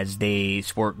as the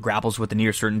sport grapples with the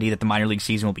near certainty that the minor league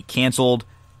season will be canceled.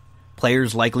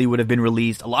 Players likely would have been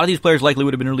released. A lot of these players likely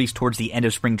would have been released towards the end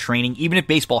of spring training, even if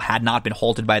baseball had not been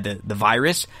halted by the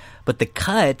virus. But the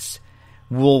cuts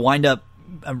will wind up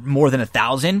more than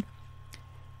 1,000,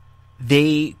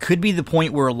 they could be the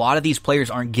point where a lot of these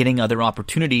players aren't getting other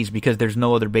opportunities because there's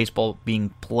no other baseball being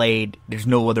played. There's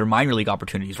no other minor league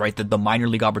opportunities, right? The minor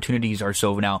league opportunities are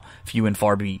so now few and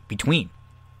far between.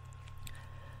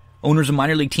 Owners of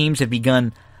minor league teams have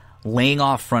begun laying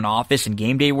off front office and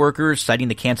game day workers, citing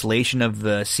the cancellation of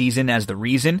the season as the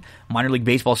reason. Minor league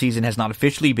baseball season has not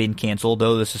officially been canceled,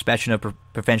 though the suspension of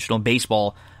professional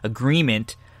baseball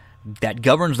agreement that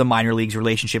governs the minor league's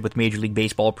relationship with Major League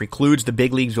Baseball precludes the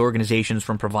big leagues organizations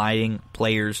from providing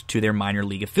players to their minor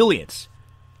league affiliates.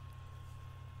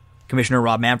 Commissioner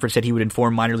Rob Manfred said he would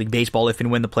inform minor league baseball if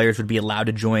and when the players would be allowed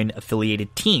to join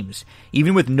affiliated teams.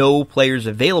 Even with no players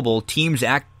available, teams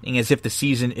acting as if the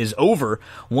season is over.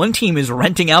 One team is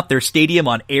renting out their stadium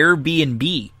on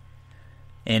Airbnb.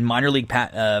 And minor league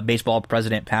baseball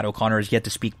president Pat O'Connor has yet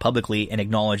to speak publicly and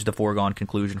acknowledge the foregone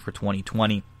conclusion for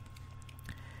 2020.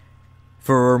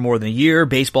 For more than a year,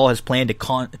 baseball has planned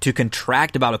to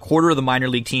contract about a quarter of the minor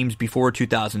league teams before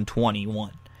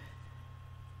 2021.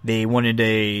 They wanted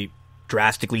a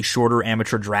drastically shorter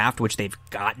amateur draft, which they've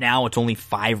got now. It's only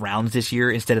 5 rounds this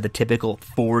year instead of the typical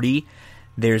 40.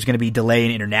 There's going to be delay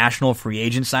in international free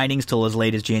agent signings till as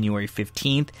late as January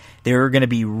 15th. There are going to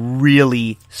be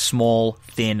really small,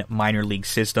 thin minor league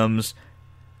systems.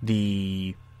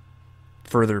 The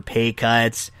further pay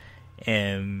cuts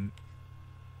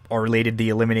are related to the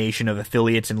elimination of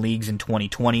affiliates and leagues in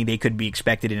 2020. They could be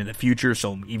expected in the future,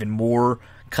 so even more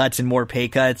cuts and more pay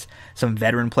cuts. Some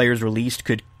veteran players released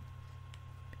could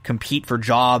compete for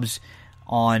jobs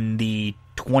on the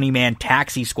 20-man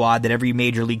taxi squad that every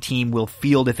major league team will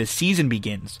field if a season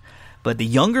begins. But the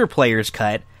younger players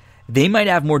cut, they might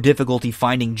have more difficulty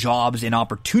finding jobs and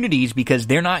opportunities because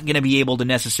they're not going to be able to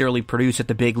necessarily produce at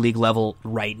the big league level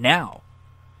right now.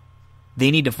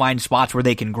 They need to find spots where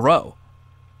they can grow.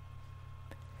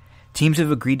 Teams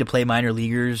have agreed to pay minor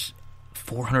leaguers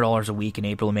 $400 a week in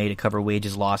April and May to cover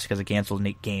wages lost because of canceled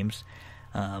games.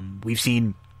 We've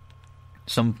seen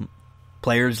some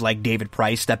players like David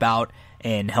Price step out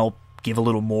and help give a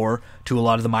little more to a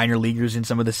lot of the minor leaguers in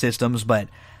some of the systems, but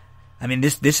I mean,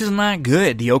 this is not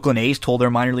good. The Oakland A's told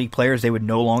their minor league players they would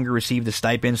no longer receive the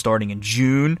stipend starting in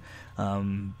June.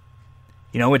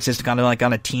 It's just kind of like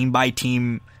on a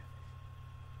team-by-team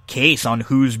case on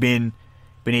who's been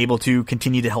able to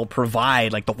continue to help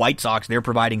provide. Like the White Sox, they're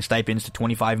providing stipends to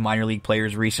 25 minor league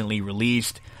players recently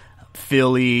released.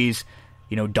 Phillies,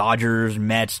 Dodgers,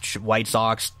 Mets, White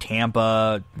Sox,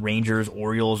 Tampa, Rangers,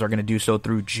 Orioles are going to do so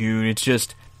through June.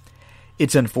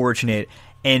 It's unfortunate.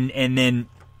 And then,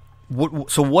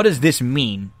 what does this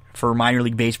mean for minor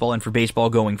league baseball and for baseball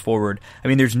going forward? I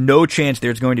mean, there's no chance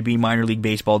there's going to be minor league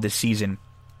baseball this season.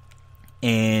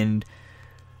 And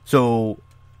so,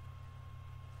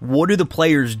 what do the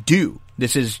players do?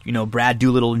 This is, Brad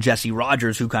Doolittle and Jesse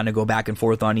Rogers who kind of go back and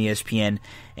forth on ESPN,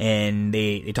 and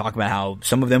they talk about how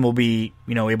some of them will be,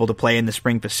 able to play in the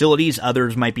spring facilities.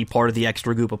 Others might be part of the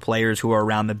extra group of players who are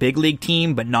around the big league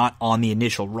team, but not on the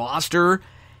initial roster.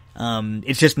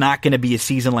 It's just not going to be a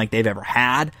season like they've ever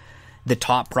had. The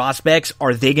top prospects,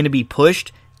 are they going to be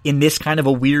pushed in this kind of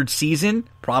a weird season?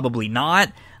 Probably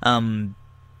not. And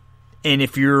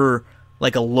if you're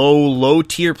like a low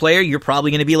tier player, you're probably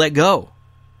going to be let go.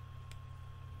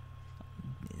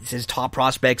 It says top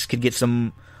prospects could get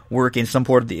some work in some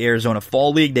part of the Arizona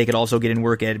Fall League. They could also get in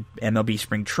work at MLB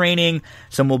Spring Training.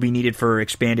 Some will be needed for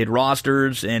expanded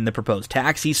rosters and the proposed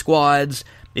taxi squads.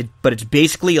 But it's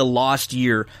basically a lost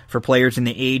year for players in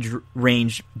the age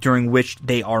range during which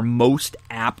they are most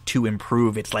apt to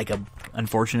improve. It's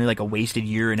unfortunately like a wasted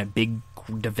year and a big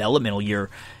developmental year,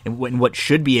 and what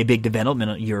should be a big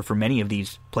developmental year for many of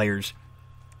these players.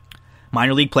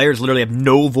 Minor league players literally have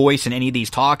no voice in any of these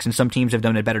talks, and some teams have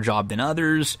done a better job than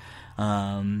others.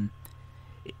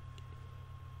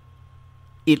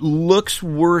 It looks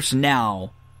worse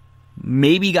now.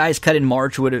 Maybe guys cut in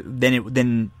March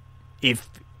than if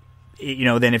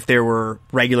there were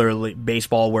regular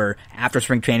baseball where after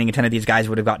spring training a ton of these guys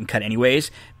would have gotten cut anyways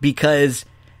because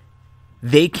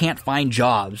they can't find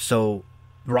jobs. So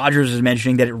Rogers is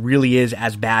mentioning that it really is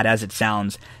as bad as it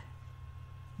sounds.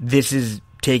 This is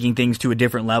taking things to a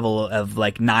different level of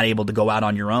not able to go out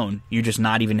on your own. You're just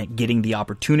not even getting the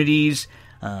opportunities.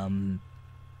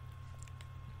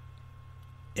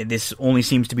 This only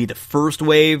seems to be the first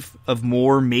wave of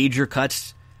more major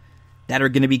cuts that are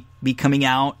going to be coming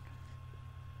out.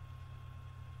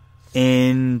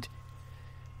 And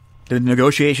the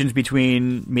negotiations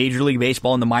between Major League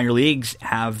Baseball and the minor leagues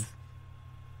have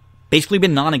basically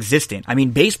been non-existent. I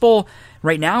mean, baseball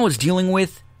right now is dealing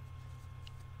with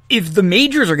if the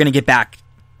majors are going to get back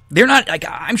they're not, like,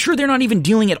 I'm sure they're not even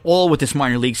dealing at all with this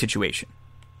minor league situation.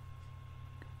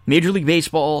 Major League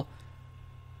Baseball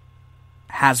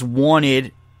has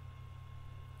wanted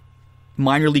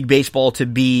minor league baseball to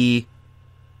be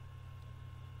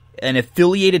an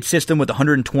affiliated system with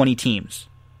 120 teams.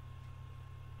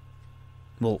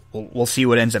 We'll see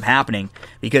what ends up happening,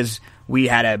 because we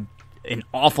had an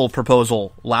awful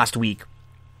proposal last week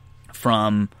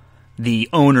from the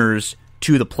owners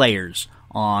to the players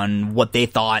on what they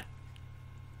thought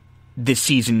this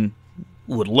season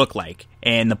would look like.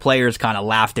 And the players kind of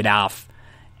laughed it off.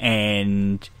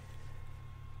 And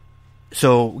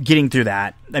so getting through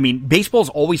that, I mean, baseball's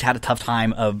always had a tough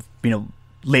time of,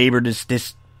 labor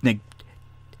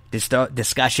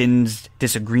discussions,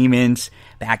 disagreements,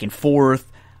 back and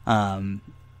forth.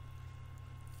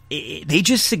 They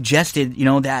just suggested,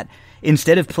 that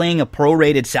instead of playing a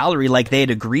prorated salary like they had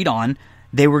agreed on,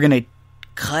 they were going to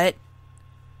cut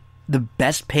the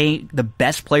best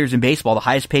players in baseball, the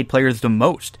highest paid players the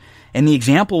most. And the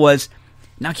example was,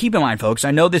 now keep in mind, folks,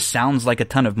 I know this sounds like a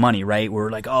ton of money, right? We're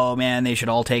like, oh man, they should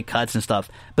all take cuts and stuff.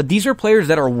 But these are players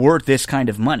that are worth this kind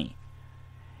of money.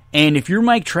 And if you're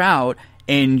Mike Trout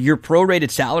and your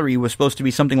prorated salary was supposed to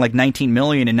be something like $19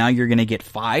 million and now you're going to get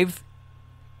 $5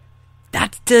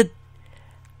 million,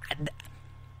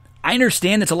 I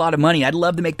understand it's a lot of money. I'd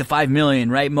love to make the $5 million,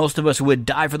 right? Most of us would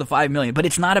die for the $5 million, but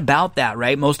it's not about that,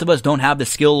 right? Most of us don't have the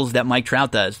skills that Mike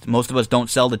Trout does. Most of us don't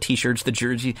sell the t-shirts, the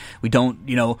jersey. We don't,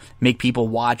 make people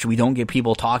watch. We don't get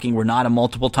people talking. We're not a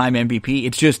multiple-time MVP.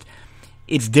 It's just,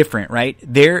 it's different, right?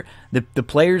 The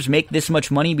players make this much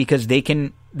money because they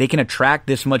can attract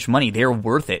this much money. They're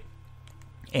worth it.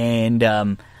 And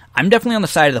I'm definitely on the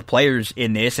side of the players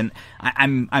in this, and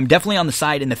I'm definitely on the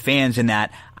side in the fans in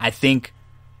that I think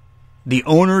the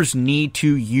owners need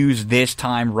to use this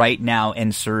time right now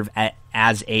and serve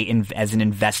as an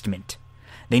investment.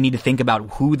 They need to think about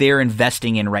who they're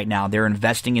investing in right now. They're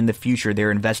investing in the future.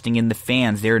 They're investing in the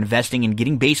fans. They're investing in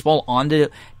getting baseball onto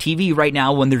TV right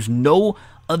now when there's no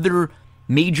other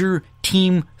major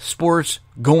team sports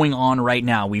going on right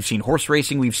now. We've seen horse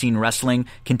racing. We've seen wrestling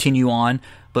continue on.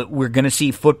 But we're going to see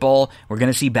football. We're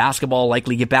going to see basketball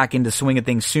likely get back into the swing of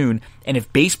things soon. And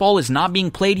if baseball is not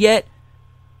being played yet,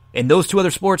 and those two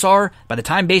other sports are, by the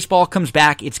time baseball comes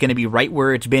back, it's going to be right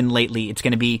where it's been lately. It's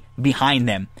going to be behind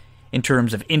them in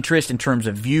terms of interest, in terms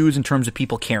of views, in terms of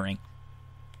people caring.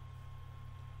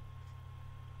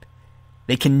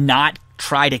 They cannot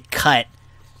try to cut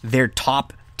their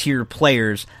top-tier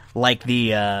players like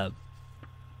the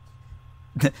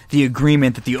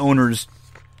agreement that the owners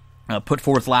put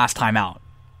forth last time out.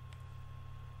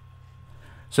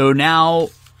 So now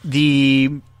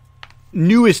the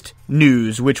newest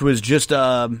news, which was just,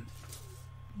 I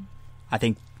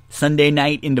think, Sunday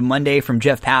night into Monday from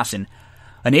Jeff Passan,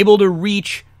 unable to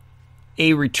reach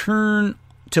a return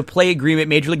to play agreement,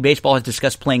 Major League Baseball has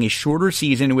discussed playing a shorter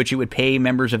season in which it would pay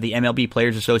members of the MLB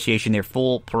Players Association their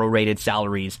full prorated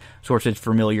salaries, sources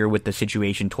familiar with the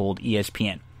situation told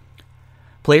ESPN.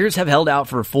 Players have held out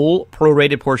for a full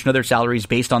prorated portion of their salaries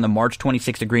based on the March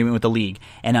 26th agreement with the league,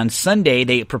 and on Sunday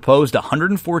they proposed a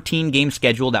 114-game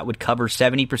schedule that would cover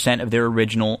 70% of their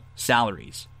original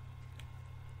salaries.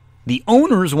 The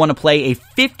owners want to play a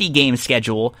 50-game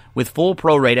schedule with full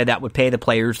prorata that would pay the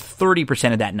players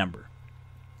 30% of that number.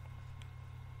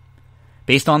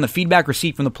 Based on the feedback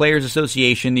received from the Players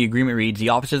Association, the agreement reads, the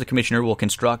Office of the Commissioner will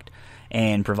construct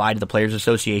and provide the Players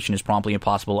Association as promptly as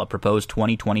possible a proposed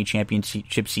 2020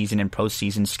 championship season and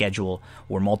postseason schedule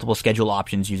or multiple schedule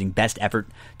options using best effort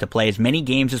to play as many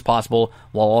games as possible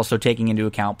while also taking into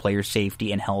account player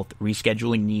safety and health,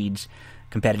 rescheduling needs,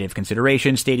 competitive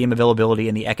considerations, stadium availability,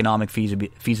 and the economic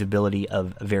feasibility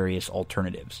of various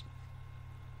alternatives.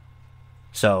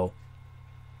 So,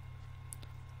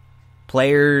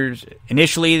 players,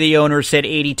 initially the owners said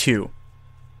 82.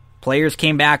 Players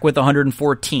came back with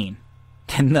 114.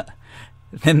 Then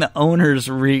the owners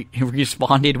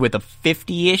responded with a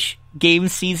 50-ish game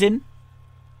season,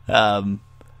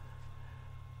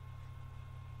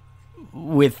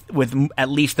 with at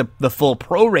least the full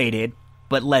prorated,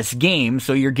 but less games.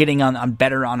 So you're getting on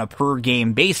better on a per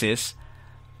game basis.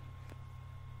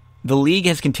 The league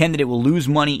has contended it will lose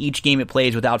money each game it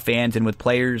plays without fans, and with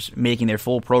players making their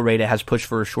full prorata has pushed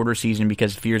for a shorter season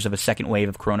because fears of a second wave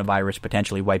of coronavirus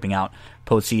potentially wiping out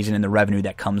postseason and the revenue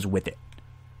that comes with it.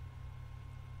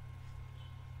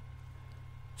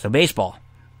 So baseball,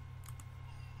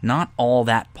 not all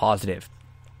that positive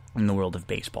in the world of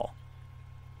baseball.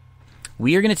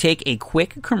 We are going to take a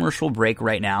quick commercial break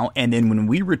right now, and then when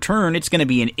we return, it's going to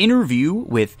be an interview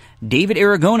with David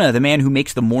Aragona, the man who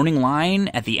makes the morning line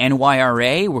at the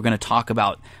NYRA. We're going to talk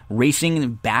about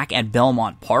racing back at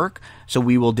Belmont Park. So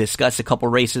we will discuss a couple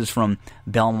races from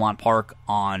Belmont Park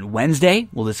on Wednesday.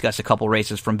 We'll discuss a couple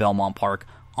races from Belmont Park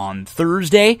on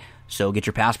Thursday. So get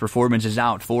your past performances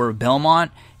out for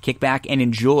Belmont. Kick back and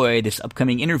enjoy this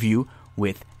upcoming interview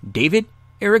with David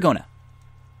Aragona.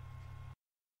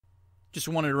 Just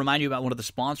wanted to remind you about one of the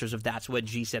sponsors of That's What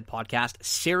G Said podcast,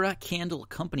 Sarah Candle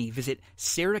Company. Visit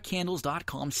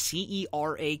sarahcandles.com,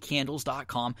 C-E-R-A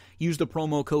candles.com. Use the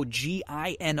promo code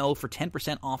GINO for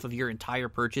 10% off of your entire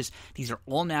purchase. These are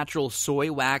all-natural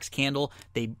soy wax candles.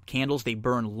 They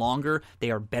burn longer.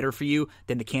 They are better for you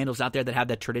than the candles out there that have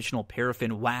that traditional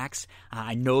paraffin wax.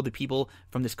 I know the people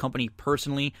from this company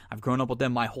personally. I've grown up with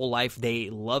them my whole life. They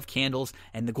love candles,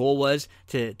 and the goal was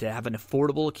to have an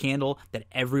affordable candle that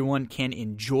everyone can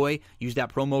enjoy. Use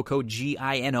that promo code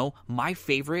GINO. My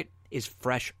favorite is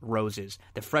Fresh Roses.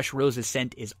 The Fresh Roses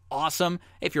scent is awesome.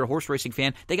 If you're a horse racing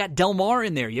fan, they got Del Mar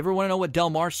in there. You ever want to know what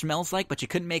Del Mar smells like, but you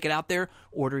couldn't make it out there?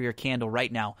 Order your candle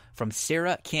right now from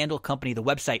Sarah Candle Company. The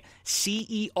website,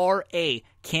 CERA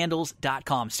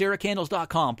candles.com.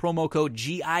 sarahcandles.com. Promo code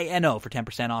GINO for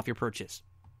 10% off your purchase.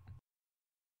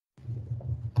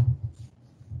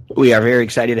 We are very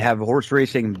excited to have horse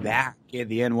racing back at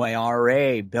the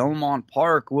NYRA. Belmont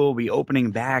Park will be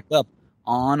opening back up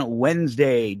on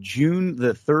Wednesday, June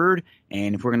the 3rd.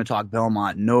 And if we're going to talk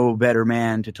Belmont, no better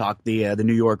man to talk the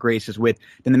New York races with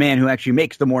than the man who actually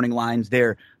makes the morning lines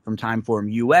there from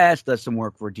Timeform US, does some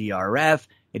work for DRF.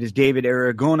 It is David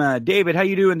Aragona. David, how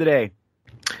you doing today?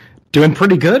 Doing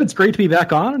pretty good. It's great to be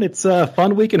back on, and it's a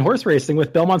fun week in horse racing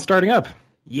with Belmont starting up.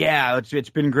 Yeah, it's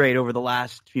been great over the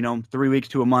last 3 weeks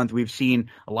to a month. We've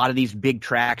seen a lot of these big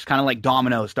tracks, kind of like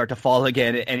dominoes, start to fall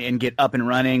again and get up and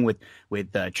running with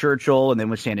Churchill and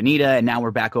then with Santa Anita, and now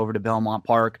we're back over to Belmont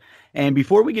Park. And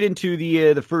before we get into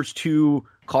the first two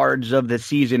cards of the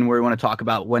season, where we want to talk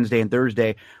about Wednesday and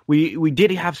Thursday, we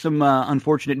did have some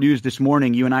unfortunate news this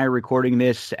morning. You and I are recording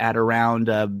this at around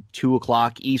 2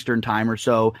 o'clock Eastern time or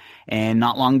so, and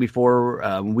not long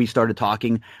before we started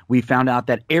talking, we found out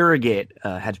that Aragona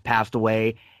has passed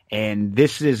away. And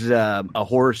this is a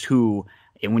horse who,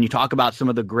 and when you talk about some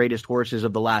of the greatest horses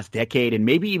of the last decade, and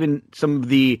maybe even some of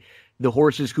the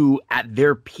horses who at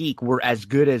their peak were as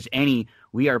good as any,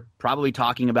 we are probably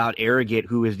talking about Aragona,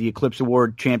 who is the Eclipse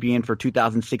Award champion for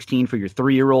 2016 for your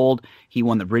 3-year-old. He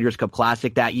won the Breeders' Cup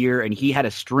Classic that year, and he had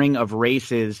a string of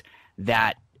races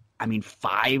that,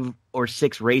 5 or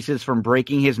 6 races from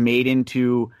breaking his maiden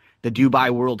to the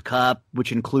Dubai World Cup,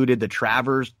 which included the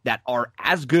Travers, that are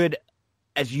as good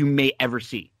as you may ever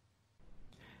see.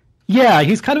 Yeah,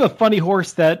 he's kind of a funny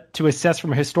horse that to assess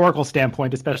from a historical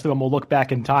standpoint, especially when we'll look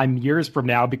back in time years from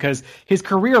now, because his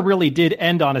career really did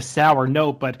end on a sour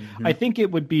note. But I think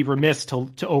it would be remiss to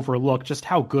overlook just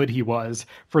how good he was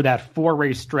for that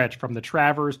 4-race stretch from the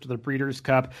Travers to the Breeders'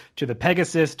 Cup to the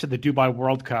Pegasus to the Dubai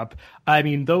World Cup.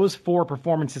 Those 4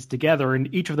 performances together,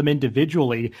 and each of them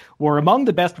individually, were among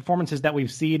the best performances that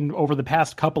we've seen over the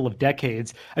past couple of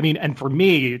decades. And for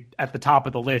me, at the top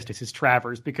of the list is his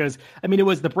Travers, because, it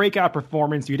was the breakout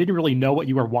performance. You didn't really know what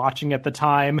you were watching at the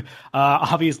time.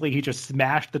 Obviously, he just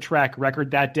smashed the track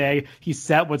record that day. He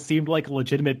set what seemed like a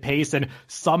legitimate pace and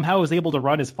somehow was able to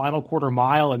run his final quarter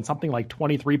mile in something like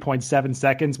 23.7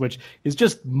 seconds, which is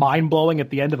just mind-blowing at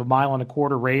the end of a mile and a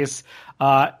quarter race.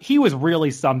 He was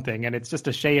really something, and it's just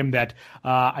a shame that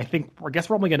I guess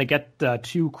we're only going to get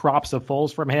 2 crops of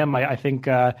foals from him. I think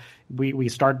we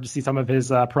started to see some of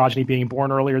his progeny being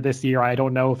born earlier this year. I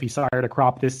don't know if he sired a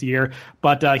crop this year,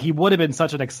 but he would have been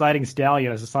such an exciting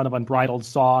stallion as a son of Unbridled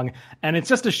Song, and it's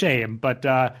just a shame, but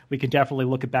we can definitely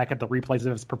look back at the replays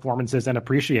of his performances and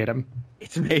appreciate him.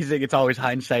 It's amazing. It's always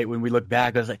hindsight when we look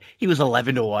back. I was like, he was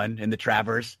 11-1 in the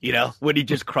Travers, when he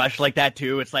just crushed like that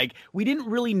too. It's like, we didn't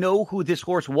really know who this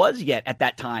horse was yet at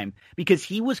that time, because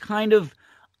he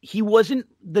wasn't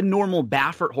the normal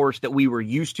Baffert horse that we were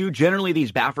used to. Generally,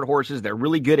 these Baffert horses, they're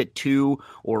really good at 2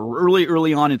 or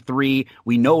early on in 3.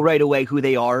 We know right away who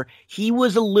they are. He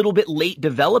was a little bit late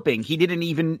developing. He didn't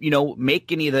even,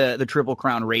 make any of the Triple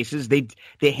Crown races. They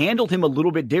handled him a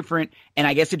little bit different, and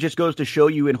I guess it just goes to show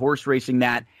you in horse racing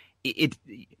that it's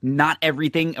not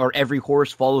everything or every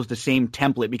horse follows the same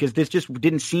template, because this just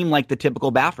didn't seem like the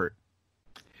typical Baffert.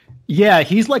 Yeah,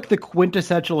 he's like the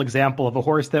quintessential example of a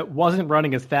horse that wasn't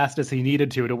running as fast as he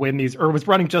needed to win these, or was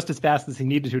running just as fast as he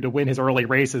needed to win his early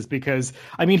races. Because,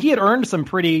 I mean, he had earned some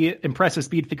pretty impressive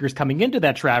speed figures coming into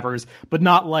that Travers, but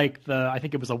not like I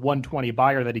think it was a 120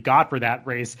 buyer that he got for that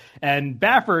race. And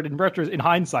Baffert, in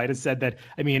hindsight, has said that,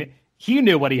 I mean, he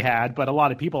knew what he had, but a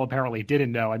lot of people apparently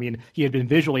didn't know. I mean, he had been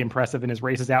visually impressive in his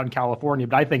races out in California,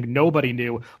 but I think nobody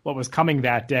knew what was coming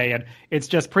that day. And it's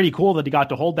just pretty cool that he got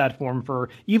to hold that form for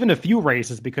even a few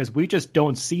races, because we just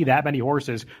don't see that many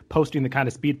horses posting the kind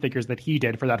of speed figures that he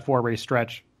did for that 4-race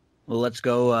stretch. Well, let's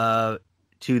go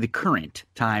to the current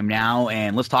time now,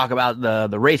 and let's talk about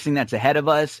the racing that's ahead of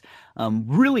us.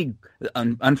 Really,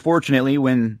 unfortunately,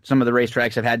 when some of the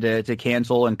racetracks have had to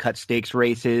cancel and cut stakes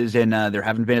races, and there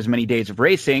haven't been as many days of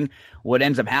racing, what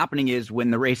ends up happening is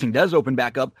when the racing does open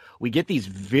back up, we get these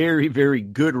very, very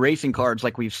good racing cards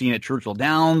like we've seen at Churchill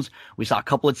Downs. We saw a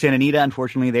couple at Santa Anita.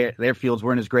 Unfortunately, their fields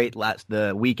weren't as great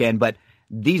the weekend, but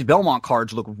these Belmont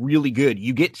cards look really good.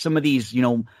 You get some of these,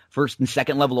 first and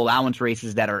second level allowance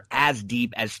races that are as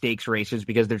deep as stakes races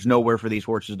because there's nowhere for these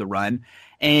horses to run.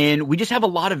 And we just have a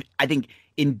lot of, I think,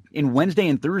 in Wednesday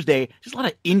and Thursday, just a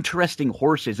lot of interesting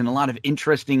horses and a lot of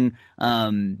interesting,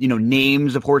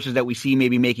 names of horses that we see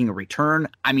maybe making a return.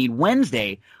 I mean,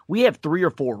 Wednesday, we have 3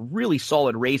 or 4 really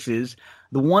solid races.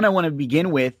 The one I want to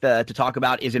begin with to talk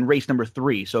about is in race number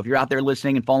 3. So if you're out there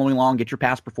listening and following along, get your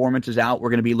past performances out. We're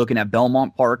going to be looking at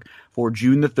Belmont Park for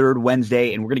June the 3rd,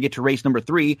 Wednesday, and we're going to get to race number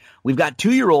 3. We've got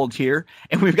 2-year-olds here,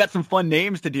 and we've got some fun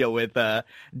names to deal with,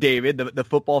 David. The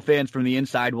football fans from the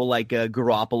inside will like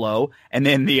Garoppolo, and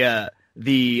then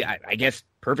I guess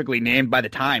perfectly named by the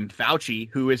time, Fauci,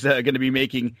 who is going to be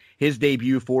making his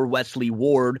debut for Wesley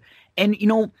Ward. And,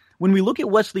 when we look at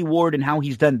Wesley Ward and how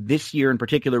he's done this year in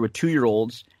particular with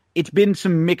 2-year-olds, it's been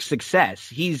some mixed success.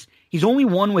 He's only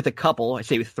won with a couple. I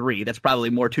say with 3. That's probably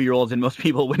more 2-year-olds than most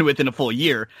people win with in a full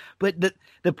year. But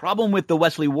the problem with the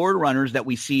Wesley Ward runners that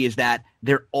we see is that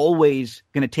they're always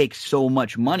going to take so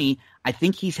much money. I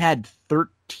think he's had 12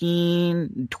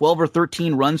 or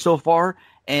 13 runs so far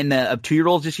and of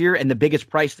 2-year-olds this year, and the biggest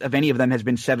price of any of them has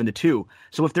been 7-2.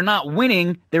 So if they're not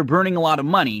winning, they're burning a lot of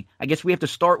money. I guess we have to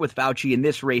start with Fauci in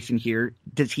this race in here.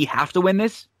 Does he have to win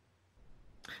this?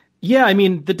 Yeah, I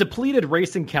mean, the depleted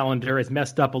racing calendar has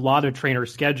messed up a lot of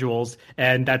trainers' schedules,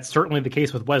 and that's certainly the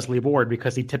case with Wesley Ward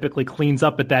because he typically cleans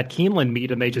up at that Keeneland meet,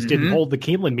 and they just didn't hold the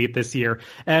Keeneland meet this year.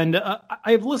 And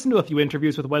I've listened to a few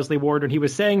interviews with Wesley Ward, and he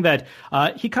was saying that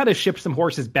he kind of shipped some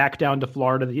horses back down to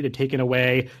Florida that he had taken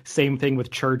away. Same thing with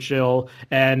Churchill,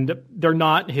 and they're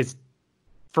not his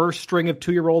first string of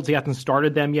 2-year-olds. He hasn't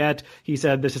started them yet. He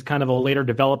said this is kind of a later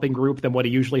developing group than what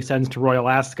he usually sends to Royal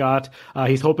Ascot.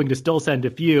 He's hoping to still send a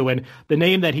few. And the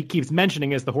name that he keeps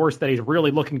mentioning as the horse that he's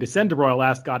really looking to send to Royal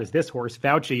Ascot is this horse,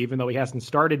 Fauci, even though he hasn't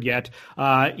started yet.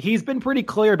 He's been pretty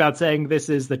clear about saying this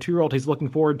is the 2-year-old he's looking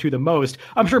forward to the most.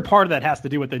 I'm sure part of that has to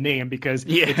do with the name because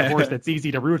it's a horse that's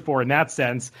easy to root for in that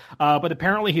sense. But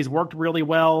apparently he's worked really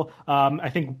well. I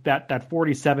think that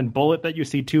 47 Bullet that you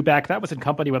see 2-back, that was in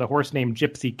company with a horse named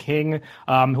Gypsy King,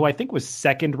 who I think was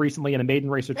second recently in a maiden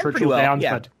race at Churchill Downs,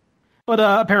 yeah. But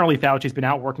apparently Fauci's been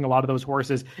out working a lot of those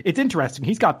horses. It's interesting.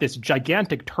 He's got this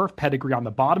gigantic turf pedigree on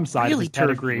the bottom side of his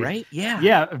pedigree. Right? Yeah.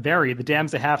 Yeah, very. The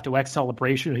Dam's a Half to X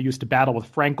Celebration, who used to battle with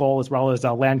Frankel, as well as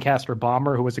Lancaster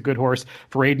Bomber, who was a good horse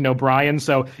for Aidan O'Brien.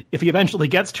 So if he eventually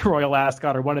gets to Royal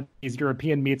Ascot or one of these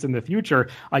European meets in the future,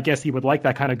 I guess he would like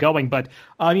that kind of going. But,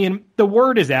 I mean, the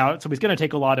word is out, so he's going to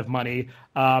take a lot of money.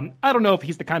 I don't know if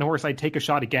he's the kind of horse I'd take a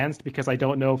shot against because I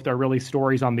don't know if there are really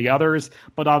stories on the others.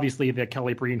 But obviously the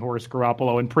Kelly Breen horse,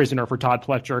 Garoppolo, and Prisoner for Todd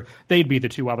Pletcher, they'd be the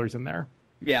 2 others in there.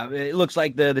 Yeah, it looks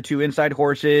like the 2 inside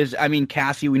horses. I mean,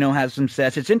 Cassie, we know, has some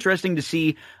sets. It's interesting to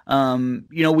see,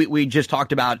 we just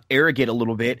talked about Arrogate a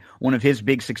little bit. One of his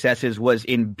big successes was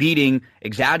in beating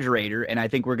Exaggerator, and I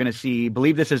think we're going to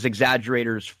believe this is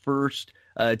Exaggerator's first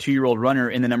 2-year-old runner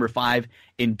in the number 5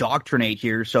 Indoctrinate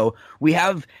here. So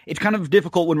it's kind of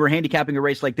difficult when we're handicapping a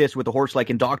race like this with a horse like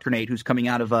Indoctrinate, who's coming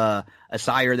out of a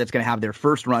sire that's going to have their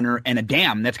first runner and a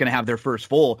dam that's going to have their first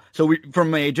foal. So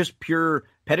from a just pure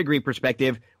pedigree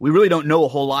perspective, we really don't know a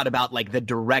whole lot about like the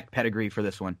direct pedigree for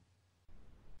this one.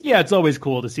 Yeah, it's always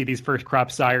cool to see these first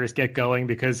crop sires get going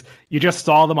because you just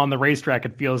saw them on the racetrack,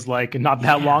 it feels like, not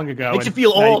that long ago. Makes you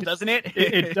feel old, doesn't it?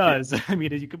 It does. I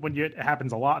mean, it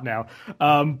happens a lot now. It's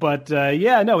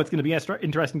going to be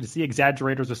interesting to see.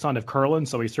 Exaggerator's a son of Curlin,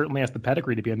 so he certainly has the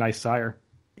pedigree to be a nice sire.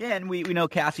 Yeah, and we know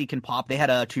Cassie can pop. They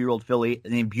had a 2-year-old filly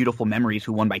named Beautiful Memories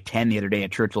who won by 10 the other day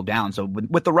at Churchill Downs. So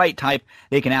with the right type,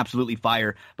 they can absolutely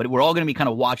fire. But we're all going to be kind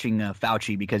of watching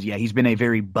Fauci because, he's been a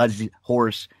very buzzy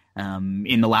horse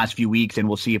in the last few weeks, and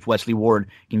we'll see if Wesley Ward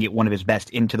can get one of his best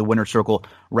into the winner's circle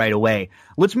right away.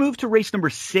 Let's move to race number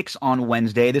 6 on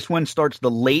Wednesday. This one starts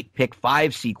the late pick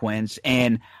 5 sequence,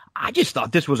 and I just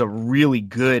thought this was a really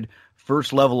good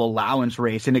first level allowance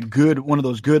race and one of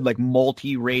those good like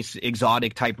multi-race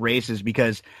exotic type races,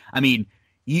 because I mean,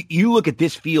 you look at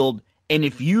this field, and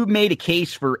if you made a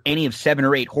case for any of 7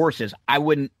 or 8 horses, I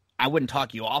wouldn't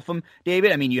talk you off them,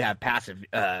 David. I mean, you have passive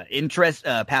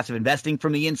passive investing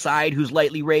from the inside, who's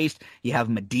lightly raced. You have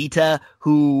Medita,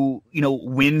 who,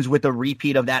 wins with a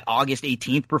repeat of that August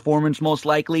 18th performance, most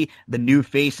likely. The new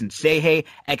face in Sehe,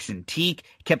 Exantique,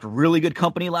 kept really good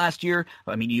company last year.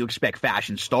 I mean, you expect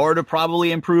Fashion Star to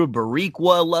probably improve.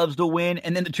 Bariqua loves to win.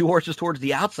 And then the 2 horses towards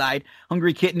the outside,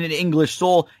 Hungry Kitten and English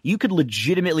Soul. You could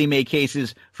legitimately make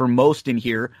cases for most in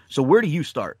here. So where do you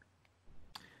start?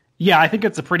 Yeah, I think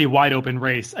it's a pretty wide open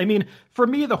race. I mean, for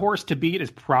me, the horse to beat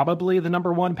is probably the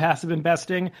number 1 passive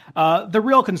investing. The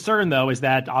real concern, though, is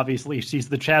that obviously she's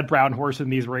the Chad Brown horse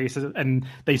in these races, and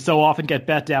they so often get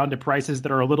bet down to prices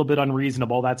that are a little bit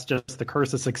unreasonable. That's just the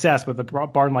curse of success with a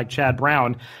barn like Chad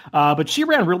Brown. But she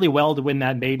ran really well to win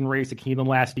that maiden race at Keeneland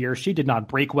last year. She did not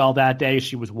break well that day.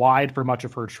 She was wide for much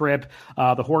of her trip.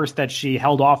 The horse that she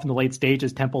held off in the late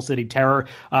stages, Temple City Terror,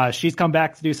 she's come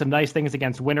back to do some nice things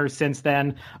against winners since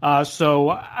then. So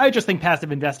I just think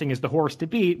passive investing is the horse to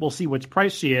beat. We'll see which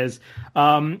price she is.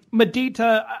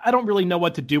 Medita, I don't really know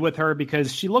what to do with her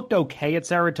because she looked okay at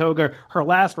Saratoga. Her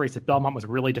last race at Belmont was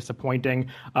really disappointing,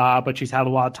 but she's had a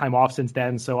lot of time off since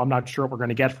then, so I'm not sure what we're going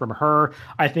to get from her.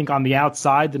 I think on the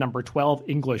outside, the number 12,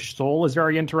 English Soul, is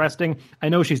very interesting. I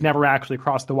know she's never actually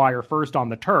crossed the wire first on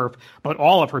the turf, but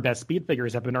all of her best speed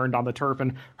figures have been earned on the turf,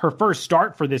 and her first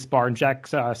start for this barn, Jack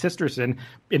Sisterson,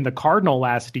 in the Cardinal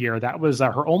last year, that was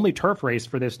her only turf race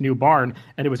for this new barn,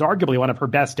 and it was arguably one of her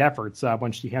best efforts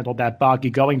when she handled that boggy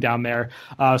going down there.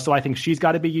 So I think she's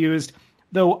got to be used.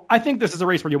 Though I think this is a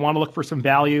race where you want to look for some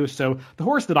value. So the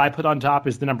horse that I put on top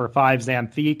is the number 5,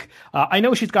 Xanthique. I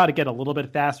know she's got to get a little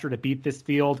bit faster to beat this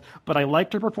field, but I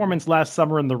liked her performance last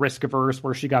summer in the Risk Averse,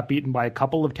 where she got beaten by a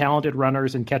couple of talented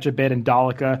runners in Catch a Bit and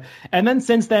Dolica. And then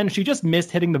since then, she just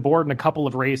missed hitting the board in a couple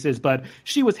of races, but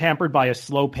she was hampered by a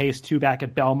slow pace 2 back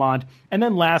at Belmont. And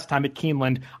then last time at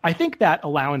Keeneland, I think that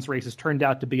allowance race has turned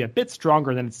out to be a bit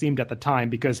stronger than it seemed at the time,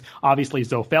 because obviously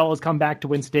Zofel has come back to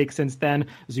win stakes since then.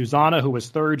 Zuzana, who was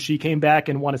 3rd, she came back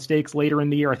and won a stakes later in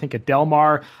the year, I think at Del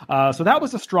Mar. So that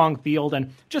was a strong field,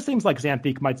 and just seems like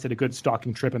Xanthique might set a good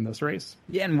stalking trip in this race.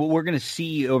 Yeah, and what we're going to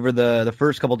see over the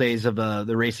first couple days of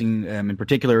the racing in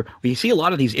particular, we see a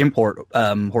lot of these import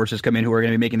horses come in who are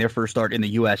going to be making their first start in the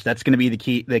U.S. That's going to be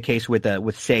the case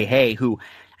with Say Hey, who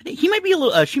he might be a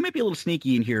little. She might be a little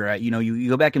sneaky in here. You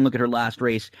go back and look at her last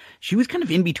race. She was kind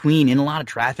of in between, in a lot of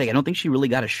traffic. I don't think she really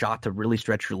got a shot to really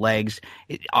stretch her legs.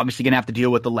 Obviously, going to have to deal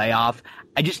with the layoff.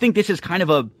 I just think this is kind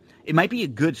of it might be a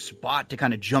good spot to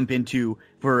kind of jump into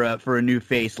for a new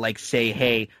face like Say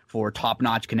Hey for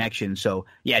top-notch connection. So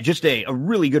yeah, just a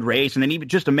really good race. And then even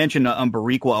just to mention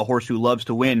Bariqua, a horse who loves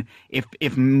to win. If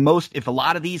a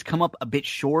lot of these come up a bit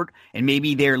short and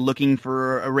maybe they're looking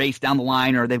for a race down the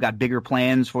line or they've got bigger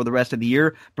plans for the rest of the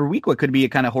year, Bariqua could be a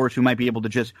kind of horse who might be able to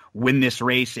just win this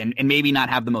race and maybe not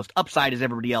have the most upside as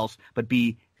everybody else, but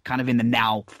be kind of in the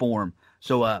now form.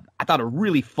 So I thought a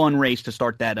really fun race to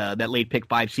start that late pick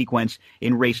 5 sequence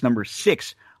in race number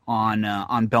 6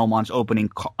 on Belmont's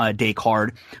opening day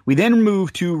card. We then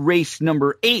move to race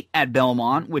number 8 at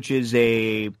Belmont, which is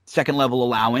a second level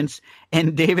allowance.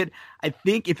 And David, I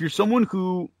think if you're someone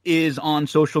who is on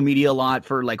social media a lot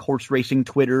for like horse racing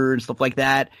Twitter and stuff like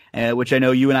that, which I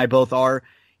know you and I both are,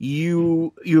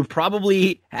 you've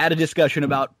probably had a discussion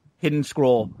about Hidden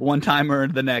Scroll one time or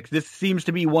the next. This seems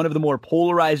to be one of the more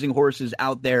polarizing horses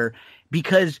out there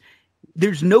because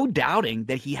there's no doubting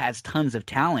that he has tons of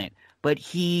talent, but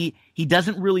he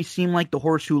doesn't really seem like the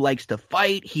horse who likes to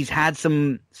fight. He's had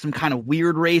some kind of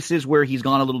weird races where he's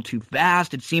gone a little too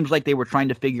fast. It seems like they were trying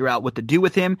to figure out what to do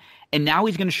with him, and now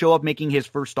he's going to show up making his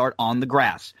first start on the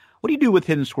grass. What do you do with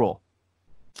Hidden Scroll?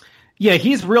 Yeah,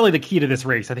 he's really the key to this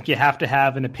race. I think you have to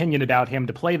have an opinion about him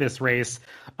to play this race.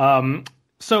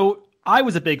 So I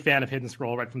was a big fan of Hidden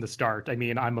Scroll right from the start. I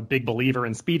mean, I'm a big believer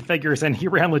in speed figures, and he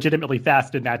ran legitimately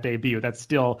fast in that debut. That's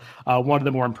still one of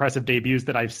the more impressive debuts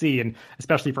that I've seen,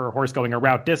 especially for a horse going a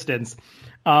route distance.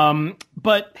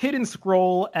 But Hidden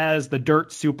Scroll as the dirt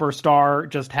superstar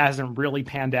just hasn't really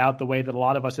panned out the way that a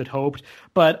lot of us had hoped.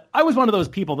 But I was one of those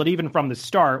people that even from the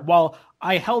start, while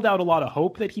I held out a lot of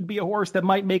hope that he'd be a horse that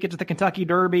might make it to the Kentucky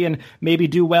Derby and maybe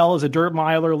do well as a dirt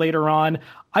miler later on.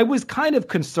 I was kind of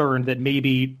concerned that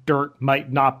maybe dirt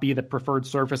might not be the preferred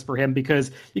surface for him,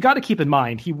 because you got to keep in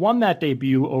mind, he won that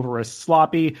debut over a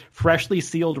sloppy, freshly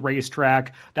sealed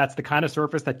racetrack. That's the kind of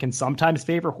surface that can sometimes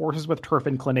favor horses with turf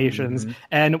inclinations. Mm-hmm.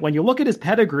 And when you look at his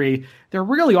pedigree, there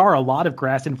really are a lot of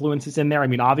grass influences in there. I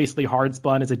mean, obviously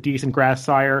Hardspun is a decent grass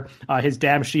sire. His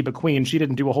dam Sheba Queen, she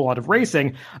didn't do a whole lot of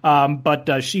racing,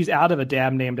 but she's out of a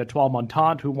dam named Etoile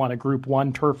Montante, who won a Group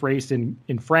 1 turf race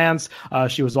in France.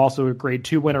 She was also a Grade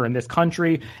 2 winner in this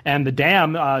country. And the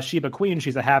dam, Sheba Queen,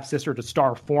 she's a half-sister to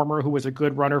Star Former, who was a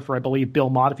good runner for, I believe,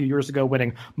 Belmont a few years ago,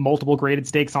 winning multiple graded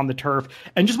stakes on the turf.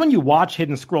 And just when you watch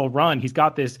Hidden Scroll run, he's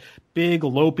got this big,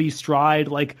 lopey stride,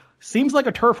 seems like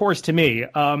a turf horse to me.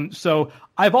 So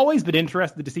I've always been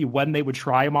interested to see when they would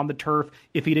try him on the turf.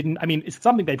 If he didn't, I mean, it's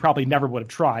something they probably never would have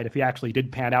tried if he actually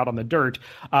did pan out on the dirt.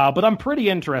 But I'm pretty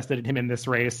interested in him in this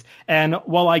race. And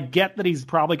while I get that he's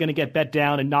probably going to get bet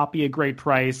down and not be a great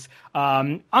price,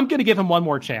 I'm going to give him one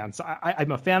more chance.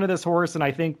 I'm a fan of this horse, and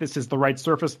I think this is the right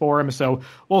surface for him. So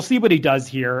we'll see what he does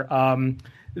here.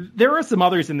 There are some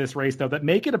others in this race, though, that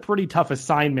make it a pretty tough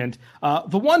assignment.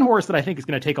 The one horse that I think is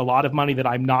going to take a lot of money that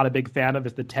I'm not a big fan of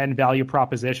is the 10 value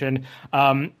proposition.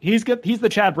 He's the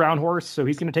Chad Brown horse, so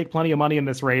he's going to take plenty of money in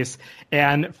this race.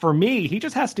 And for me, he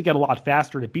just has to get a lot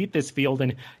faster to beat this field.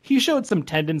 And he showed some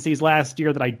tendencies last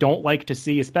year that I don't like to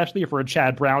see, especially for a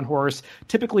Chad Brown horse.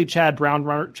 Typically, Chad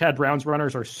Brown's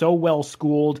runners are so well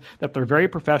schooled that they're very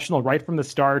professional right from the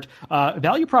start.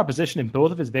 Value proposition in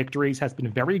both of his victories has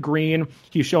been very green.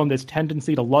 He's shown this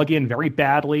tendency to lug in very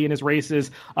badly in his races.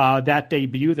 That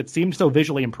debut that seemed so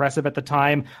visually impressive at the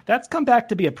time, that's come back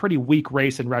to be a pretty weak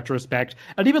race in retrospect.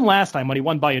 And even last time when he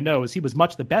won by a nose, he was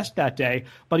much the best that day,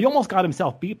 but he almost got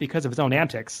himself beat because of his own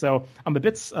antics. So I'm a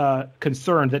bit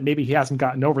concerned that maybe he hasn't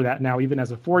gotten over that now, even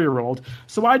as a 4-year-old.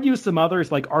 So I'd use some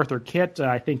others like Arthur Kitt.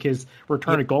 I think his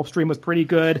return at Gulfstream was pretty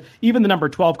good. Even the number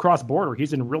 12 Cross Border,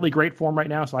 he's in really great form right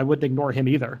now, so I wouldn't ignore him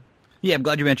either. Yeah, I'm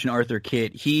glad you mentioned Arthur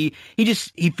Kitt. He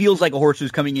feels like a horse who's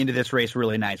coming into this race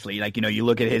really nicely. You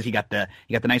look at his, he got the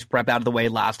nice prep out of the way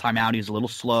last time out. He was a little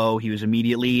slow. He was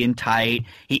immediately in tight.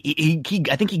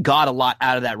 I think he got a lot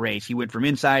out of that race. He went from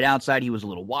inside, outside. He was a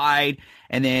little wide.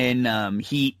 And then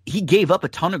he gave up a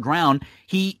ton of ground.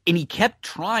 He kept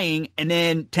trying, and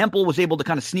then Temple was able to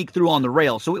kind of sneak through on the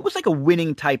rail. So it was like a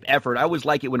winning type effort. I always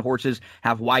like it when horses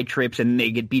have wide trips and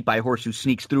they get beat by a horse who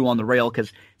sneaks through on the rail, because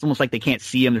it's almost like they can't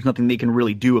see him. There's nothing they can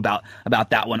really do about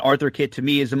that one. Arthur Kitt to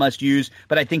me is a must use,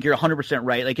 but I think you're 100%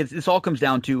 right. This all comes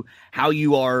down to how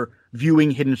you are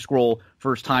viewing Hidden Scroll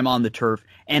first time on the turf.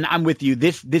 And I'm with you.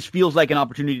 This feels like an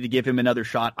opportunity to give him another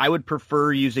shot. I would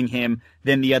prefer using him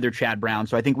than the other Chad Brown.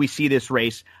 So I think we see this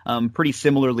race pretty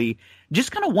similarly.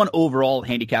 Just kind of one overall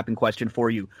handicapping question for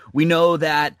you. We know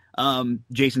that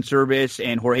Jason Service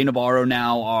and Jorge Navarro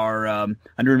now are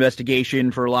under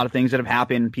investigation for a lot of things that have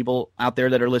happened. People out there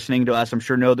that are listening to us, I'm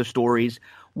sure, know the stories.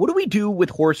 What do we do with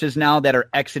horses now that are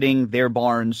exiting their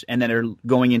barns and that are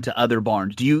going into other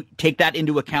barns? Do you take that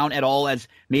into account at all as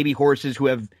maybe horses who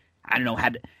have, I don't know,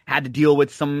 had to deal with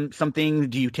something?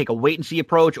 Do you take a wait and see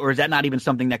approach, or is that not even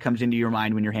something that comes into your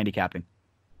mind when you're handicapping?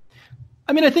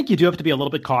 I mean, I think you do have to be a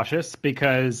little bit cautious,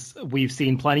 because we've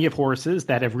seen plenty of horses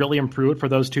that have really improved for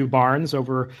those two barns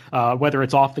over whether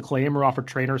it's off the claim or off a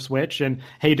trainer switch. And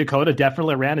Hey Dakota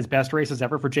definitely ran his best races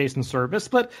ever for Jason Service.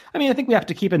 But I mean, I think we have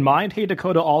to keep in mind, Hey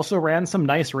Dakota also ran some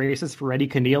nice races for Eddie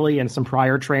Keneally and some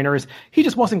prior trainers. He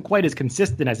just wasn't quite as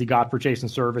consistent as he got for Jason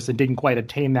Service and didn't quite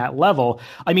attain that level.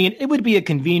 I mean, it would be a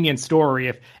convenient story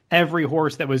if every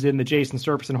horse that was in the Jason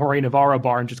Service and Jorge Navarro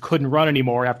barn just couldn't run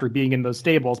anymore after being in those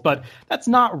stables. But that's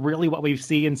not really what we've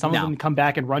seen. Some of them come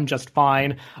back and run just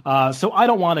fine. So I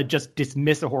don't want to just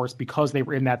dismiss a horse because they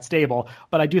were in that stable,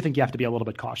 but I do think you have to be a little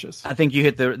bit cautious. I think you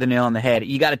hit the nail on the head.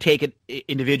 You got to take it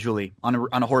individually on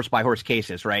a horse by horse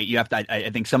cases, right? You have to. I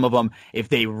think some of them, if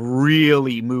they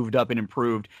really moved up and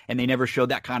improved and they never showed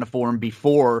that kind of form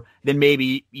before, then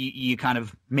maybe you kind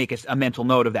of make a mental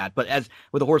note of that. But as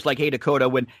with a horse like Hey Dakota,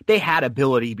 when they had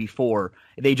ability before,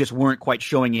 they just weren't quite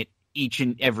showing it each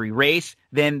and every race,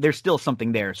 then there's still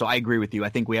something there. So I agree with you. I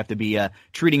think we have to be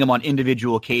treating them on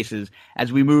individual cases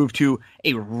as we move to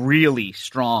a really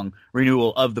strong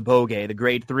renewal of the Beaugay, the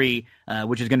Grade 3,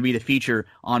 which is going to be the feature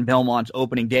on Belmont's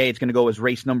opening day. It's going to go as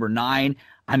race number 9.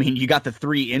 I mean, you got the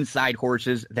 3 inside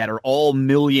horses that are all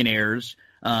millionaires.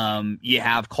 You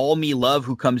have Call Me Love,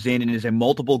 who comes in and is a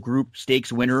multiple group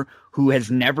stakes winner who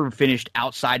has never finished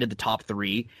outside of the top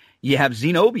 3. You have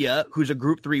Zenobia, who's a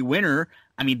Group 3 winner.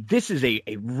 I mean, this is a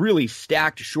really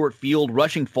stacked short field.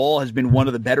 Rushing Fall has been one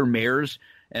of the better mares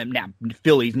now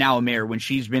Philly's now a mare when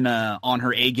she's been on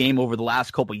her A game over the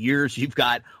last couple years. You've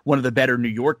got one of the better New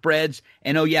York breds,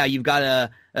 and you've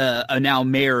got a now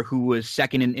mare who was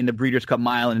second in the Breeders' Cup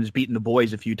Mile and has beaten the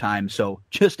boys a few times. So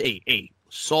just a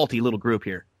salty little group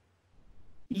here.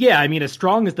 Yeah, I mean, as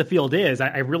strong as the field is,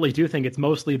 I really do think it's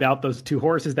mostly about those two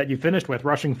horses that you finished with,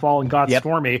 Rushing Fall and Got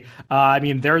Stormy. I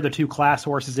mean, they're the two class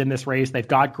horses in this race. They've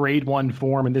got grade 1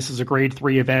 form, and this is a grade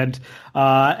 3 event.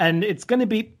 And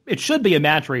it should be a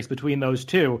match race between those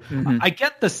two. Mm-hmm. I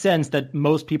get the sense that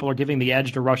most people are giving the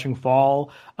edge to Rushing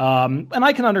Fall. And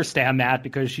I can understand that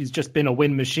because she's just been a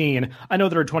win machine. I know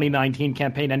that her 2019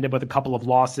 campaign ended with a couple of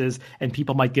losses, and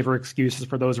people might give her excuses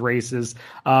for those races.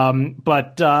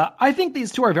 But I think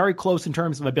these two are very close in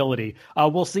terms of ability.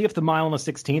 We'll see if the mile on the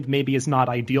 16th maybe is not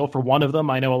ideal for one of them.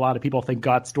 I know a lot of people think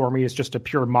Got Stormy is just a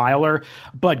pure miler,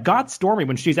 but Got Stormy,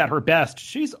 when she's at her best,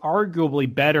 she's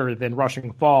arguably better than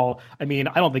Rushing Fall. I mean,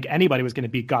 I don't think anybody was going to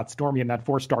beat Got Stormy in that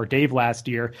 4-star Dave last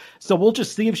year. So we'll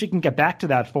just see if she can get back to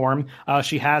that form.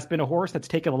 She has been a horse that's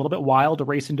taken a little bit while to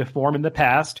race into form in the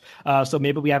past. So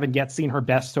maybe we haven't yet seen her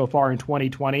best so far in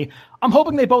 2020. I'm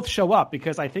hoping they both show up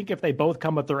because I think if they both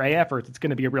come with their A efforts, it's going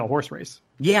to be a real horse race.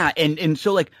 Yeah, and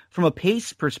so like from a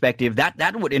pace perspective,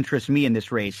 that would interest me in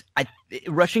this race.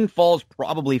 Rushing Fall's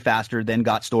probably faster than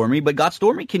Got Stormy, but Got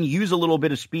Stormy can use a little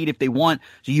bit of speed if they want.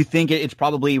 So you think it's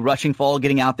probably Rushing Fall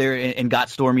getting out there and Got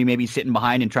Stormy maybe sitting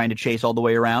behind and trying to chase all the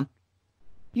way around?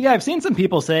 Yeah, I've seen some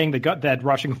people saying that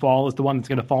Rushing Fall is the one that's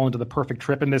going to fall into the perfect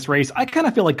trip in this race. I kind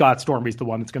of feel like Got Stormy is the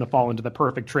one that's going to fall into the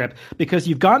perfect trip because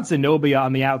you've got Zenobia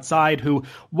on the outside who,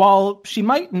 while she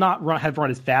might not have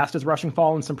run as fast as Rushing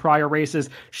Fall in some prior races,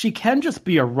 she can just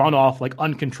be a runoff, like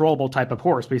uncontrollable type of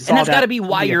horse. And that's got to be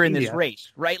why you're in this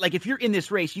race, right? Like if you're in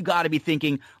this race, you got to be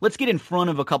thinking, let's get in front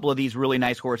of a couple of these really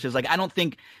nice horses. Like I don't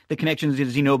think the connections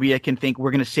to Zenobia can think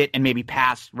we're going to sit and maybe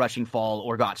pass Rushing Fall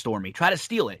or Got Stormy. Try to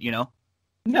steal it, you know?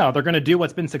 No, they're going to do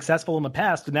what's been successful in the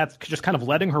past, and that's just kind of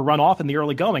letting her run off in the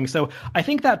early going. So I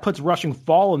think that puts Rushing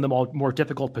Fall in the more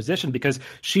difficult position because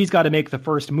she's got to make the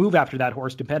first move after that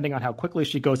horse, depending on how quickly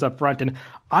she goes up front. And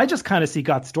I just kind of see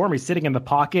Got Stormy sitting in the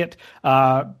pocket,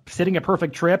 sitting a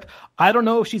perfect trip. I don't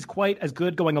know if she's quite as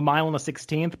good going a mile on the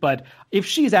 16th, but if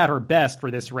she's at her best for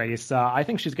this race, I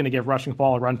think she's going to give Rushing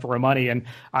Fall a run for her money. And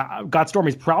Got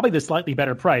Stormy's probably the slightly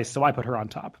better price, so I put her on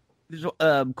top.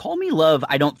 Call Me Love,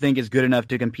 I don't think is good enough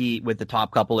to compete with the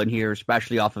top couple in here,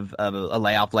 especially off of a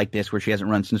layoff like this where she hasn't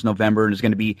run since November and is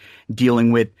going to be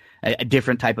dealing with a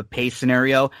different type of pace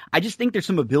scenario. I just think there's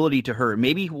some ability to her.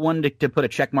 Maybe one to put a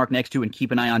check mark next to and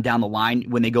keep an eye on down the line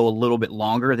when they go a little bit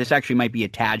longer. This actually might be a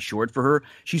tad short for her.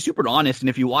 She's super honest, and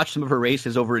if you watch some of her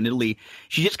races over in Italy,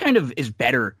 she just kind of is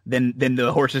better than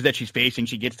the horses that she's facing.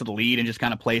 She gets to the lead and just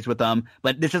kind of plays with them.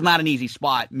 But this is not an easy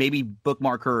spot. Maybe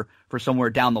bookmark her for somewhere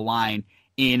down the line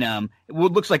in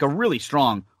what looks like a really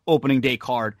strong opening day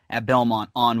card at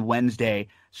Belmont on Wednesday.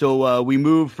 So we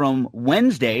move from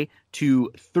Wednesday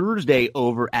to Thursday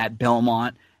over at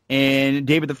Belmont. And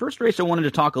David, the first race I wanted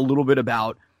to talk a little bit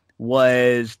about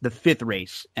was the 5th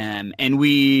race. And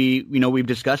we've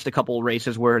discussed a couple of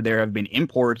races where there have been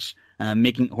imports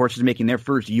horses making their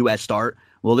first U.S. start.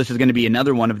 Well, this is going to be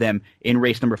another one of them. In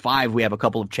race number 5, we have a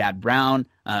couple of Chad Brown.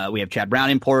 We have Chad Brown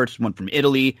imports, one from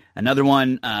Italy, another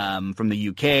one from the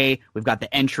UK. We've got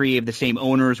the entry of the same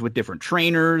owners with different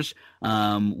trainers.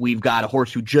 We've got a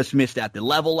horse who just missed at the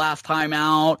level last time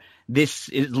out.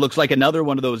 Looks like another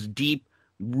one of those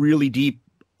really deep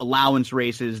allowance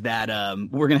races that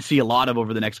we're going to see a lot of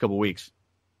over the next couple of weeks.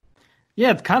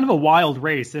 Yeah, it's kind of a wild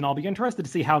race, and I'll be interested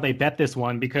to see how they bet this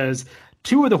one because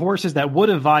two of the horses that would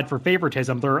have vied for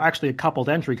favoritism, they're actually a coupled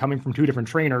entry coming from two different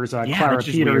trainers, Clara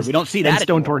Peters we don't see that and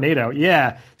Stone Tornado.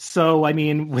 Yeah. So, I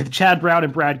mean, with Chad Brown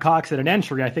and Brad Cox at an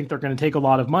entry, I think they're going to take a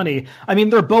lot of money. I mean,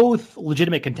 they're both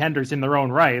legitimate contenders in their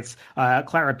own rights.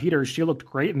 Clara Peters, she looked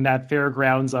great in that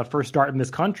Fairgrounds first start in this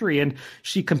country, and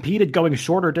she competed going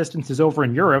shorter distances over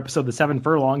in Europe, so the 7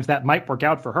 furlongs, that might work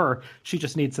out for her. She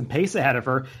just needs some pace ahead of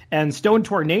her. And Stone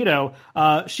Tornado,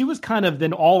 she was kind of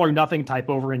an all or nothing type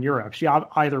over in Europe. She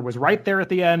either was right there at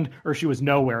the end or she was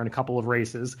nowhere in a couple of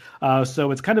races.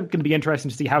 So it's kind of going to be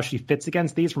interesting to see how she fits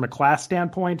against these from a class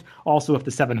standpoint. Also, if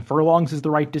the 7 furlongs is the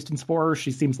right distance for her,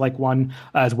 she seems like one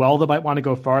as well that might want to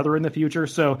go farther in the future.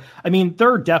 So, I mean,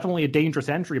 they're definitely a dangerous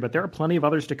entry, but there are plenty of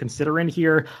others to consider in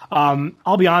here.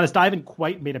 I'll be honest, I haven't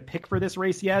quite made a pick for this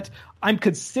race yet. I'm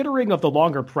considering of the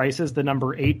longer prices, the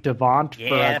number 8 Devant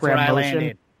for Grand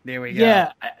Motion. There we go.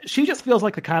 Yeah, she just feels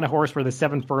like the kind of horse where the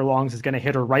 7 furlongs is going to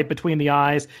hit her right between the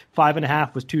eyes.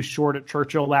 5.5 was too short at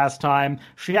Churchill last time.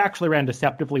 She actually ran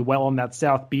deceptively well on that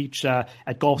South Beach at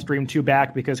Gulfstream 2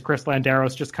 back because Chris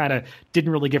Landeros just kind of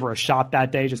didn't really give her a shot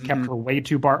that day, just kept her way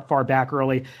too far back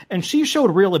early. And she showed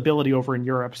real ability over in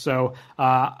Europe. So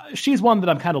she's one that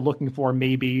I'm kind of looking for,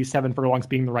 maybe 7 furlongs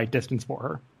being the right distance for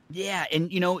her. Yeah,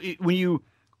 and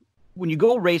when you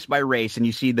go race by race and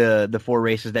you see the 4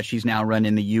 races that she's now run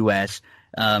in the U.S.,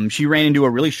 she ran into a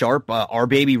really sharp Our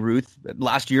Baby Ruth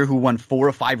last year, who won 4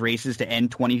 of 5 races to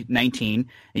end 2019.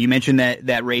 And you mentioned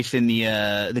that race in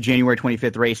the January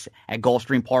 25th race at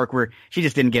Gulfstream Park where she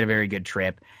just didn't get a very good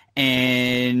trip.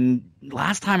 And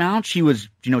last time out, she was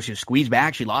squeezed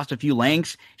back. She lost a few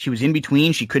lengths. She was in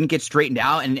between. She couldn't get straightened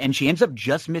out, and she ends up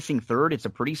just missing third. It's a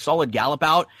pretty solid gallop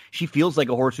out. She feels like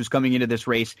a horse who's coming into this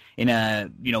race in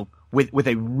with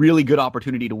a really good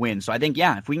opportunity to win. So I think,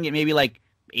 if we can get maybe like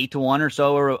 8-1 or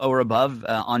so or above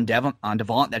on Devant,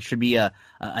 that should be a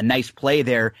nice play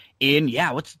there.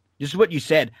 Just what you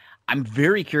said. I'm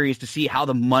very curious to see how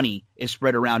the money is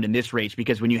spread around in this race,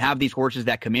 because when you have these horses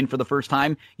that come in for the first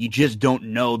time, you just don't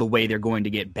know the way they're going to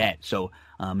get bet. So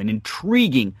an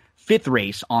intriguing 5th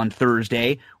race on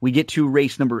Thursday. We get to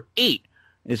race number 8.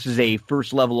 This is a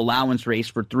first level allowance race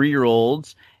for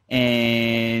 3-year-olds.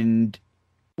 And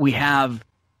we have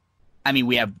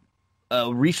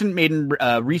a recent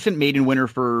maiden winner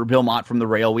for Belmont from the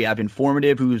rail. We have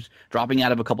Informative, who's dropping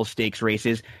out of a couple stakes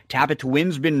races. Tap It to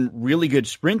Win's been really good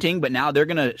sprinting, but now they're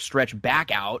going to stretch back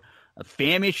out.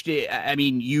 Famished,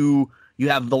 you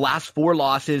have the last 4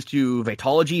 losses to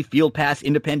Vitology, Field Pass,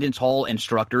 Independence Hall,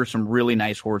 Instructor, some really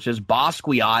nice horses.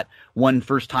 Basquiat won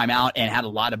first time out and had a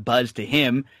lot of buzz to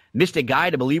him. Mystic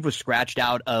Guide, I believe, was scratched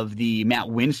out of the Matt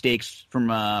Wynn Stakes from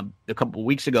a couple of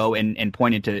weeks ago and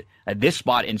pointed to this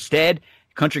spot instead.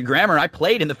 Country Grammar, I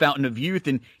played in the Fountain of Youth,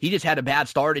 and he just had a bad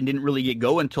start and didn't really get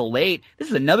going until late. This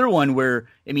is another one where,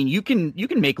 you can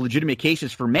make legitimate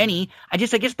cases for many. I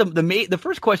guess the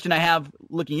first question I have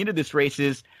looking into this race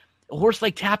is, a horse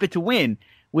like Tap It to Win,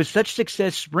 with such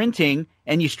success sprinting,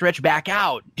 and you stretch back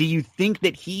out, do you think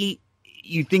that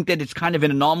it's kind of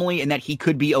an anomaly and that he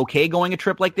could be okay going a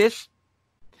trip like this?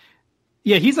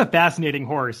 Yeah, he's a fascinating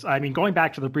horse. Going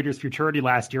back to the Breeders' Futurity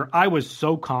last year, I was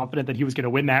so confident that he was going to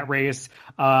win that race.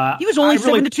 He was only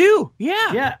 7-2.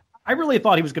 Yeah. Yeah. I really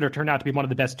thought he was going to turn out to be one of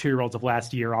the best 2-year-olds of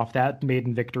last year off that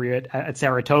maiden victory at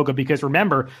Saratoga, because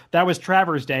remember, that was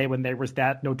Travers Day when there was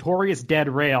that notorious dead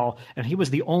rail, and he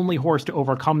was the only horse to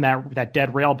overcome that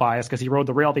dead rail bias because he rode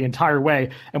the rail the entire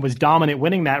way and was dominant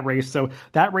winning that race. So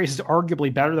that race is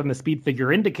arguably better than the speed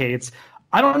figure indicates.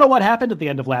 I don't know what happened at the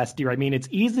end of last year. It's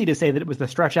easy to say that it was the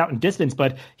stretch out in distance,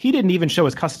 but he didn't even show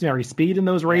his customary speed in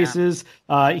those races.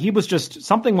 Yeah. He was just,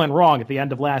 something went wrong at the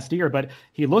end of last year, but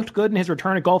he looked good in his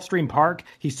return at Gulfstream Park.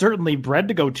 He certainly bred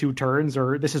to go 2 turns,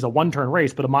 or this is a 1-turn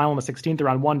race, but a mile and a 16th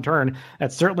around 1 turn.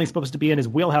 That's certainly supposed to be in his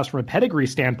wheelhouse from a pedigree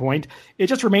standpoint. It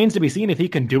just remains to be seen if he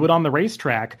can do it on the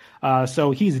racetrack.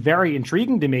 So he's very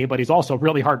intriguing to me, but he's also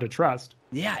really hard to trust.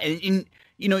 Yeah,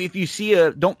 if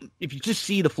you just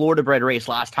see the Florida bred race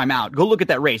last time out, go look at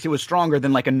that race. It was stronger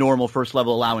than like a normal first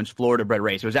level allowance Florida bred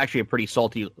race. It was actually a pretty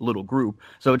salty little group.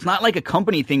 So it's not like a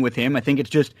company thing with him. I think it's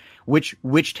just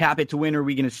which Tap It to Win are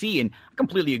we going to see? And I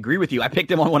completely agree with you. I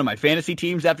picked him on one of my fantasy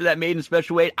teams after that maiden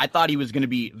special weight. I thought he was going to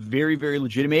be very, very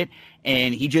legitimate,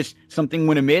 and something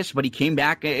went amiss, but he came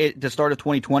back at the start of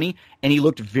 2020 and he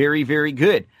looked very, very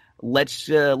good. Let's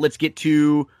get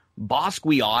to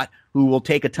Basquiat, who will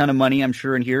take a ton of money, I'm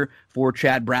sure, in here for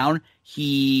Chad Brown.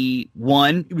 He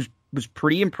won. It was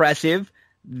pretty impressive.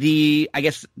 The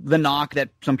knock that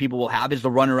some people will have is the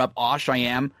runner-up, Osh I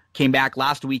Am, came back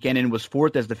last weekend and was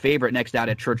 4th as the favorite next out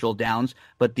at Churchill Downs.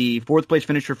 But the 4th-place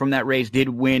finisher from that race did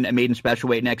win a maiden special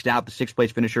weight next out. The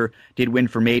 6th-place finisher did win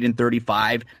for maiden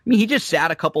 35. He just sat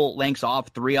a couple lengths off,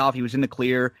 3 off. He was in the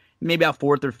clear, maybe out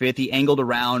 4th or 5th. He angled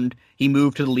around. He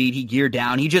moved to the lead. He geared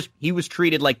down. He was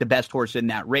treated like the best horse in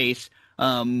that race.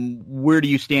 Where do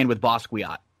you stand with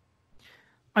Basquiat?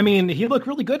 He looked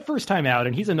really good first time out,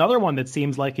 and he's another one that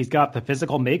seems like he's got the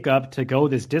physical makeup to go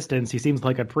this distance. He seems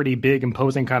like a pretty big,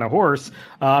 imposing kind of horse,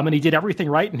 and he did everything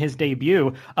right in his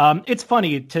debut. It's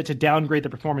funny to downgrade the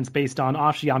performance based on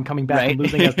Ashiam coming back and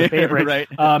losing as the favorite. Right.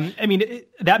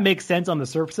 That makes sense on the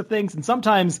surface of things, and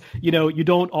sometimes, you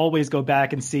don't always go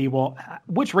back and see, well,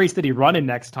 which race did he run in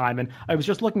next time? And I was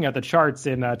just looking at the charts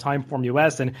in Timeform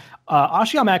US, and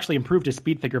Ashiam actually improved his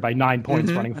speed figure by 9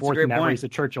 points, running 4th in that race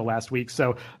at Churchill last week.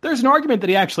 So there's an argument that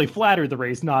he actually flattered the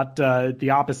race, not the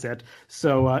opposite.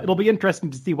 So it'll be interesting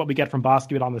to see what we get from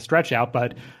Basquiat on the stretch out.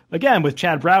 But again, with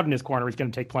Chad Brown in his corner, he's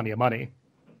going to take plenty of money.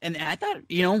 And I thought,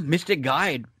 Mystic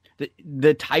Guide,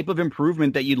 the type of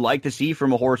improvement that you'd like to see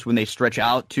from a horse when they stretch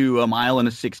out to a mile and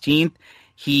a 16th.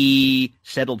 He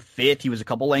settled fifth. He was a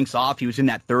couple lengths off. He was in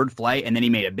that third flight, and then he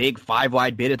made a big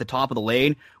 5-wide bid at the top of the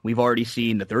lane. We've already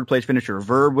seen the third-place finisher,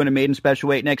 Verb, win a maiden special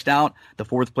weight next out. The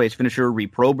fourth-place finisher,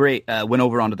 Reprobrate, went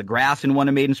over onto the grass and won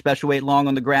a maiden special weight long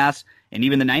on the grass. And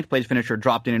even the ninth-place finisher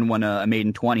dropped in and won a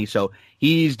maiden 20. So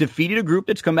he's defeated a group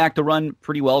that's come back to run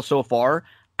pretty well so far.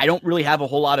 I don't really have a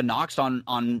whole lot of knocks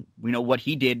on what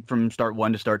he did from start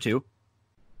 1 to start 2.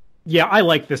 Yeah, I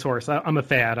like this horse. I'm a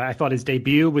fan. I thought his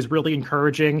debut was really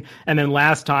encouraging. And then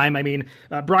last time,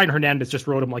 Brian Hernandez just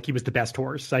rode him like he was the best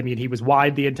horse. He was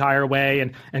wide the entire way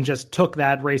and just took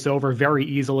that race over very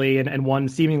easily and won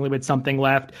seemingly with something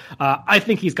left. I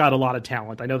think he's got a lot of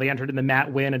talent. I know they entered in the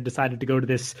Matt win and decided to go to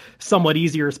this somewhat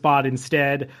easier spot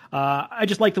instead. I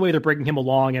just like the way they're bringing him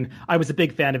along. And I was a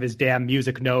big fan of his damn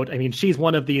music note. She's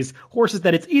one of these horses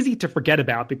that it's easy to forget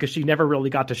about because she never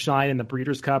really got to shine in the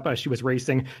Breeders' Cup. She was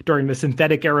racing during the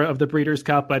synthetic era of the Breeders'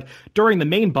 Cup, but during the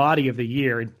main body of the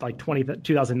year, like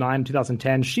 2009,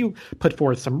 2010, she put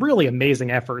forth some really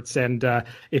amazing efforts, and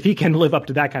if he can live up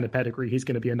to that kind of pedigree, he's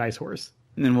going to be a nice horse.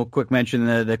 And then we'll quick mention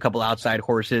the couple outside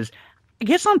horses. I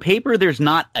guess on paper, there's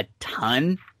not a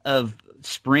ton of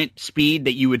sprint speed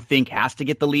that you would think has to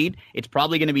get the lead. It's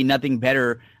probably going to be nothing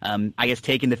better,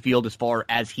 taking the field as far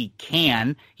as he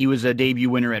can. He was a debut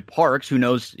winner at Parks. Who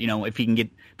knows, if he can get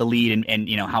the lead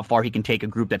and how far he can take a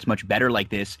group that's much better like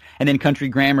this. And then Country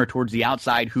Grammar towards the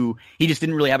outside, who he just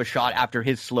didn't really have a shot after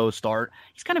his slow start.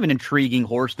 He's kind of an intriguing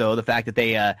horse, though. The fact that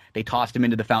they tossed him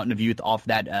into the Fountain of Youth off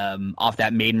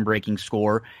that maiden breaking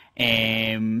score.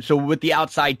 And so with the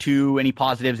outside too, any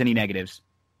positives, any negatives?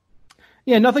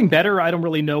 Yeah, nothing better. I don't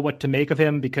really know what to make of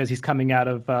him because he's coming out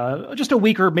of just a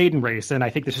weaker maiden race, and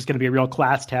I think this is going to be a real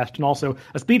class test and also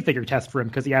a speed figure test for him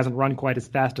because he hasn't run quite as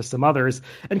fast as some others.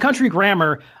 And Country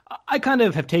Grammar, I kind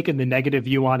of have taken the negative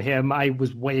view on him. I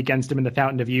was way against him in the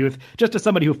Fountain of Youth. Just as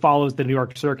somebody who follows the New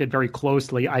York circuit very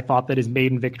closely, I thought that his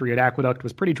maiden victory at Aqueduct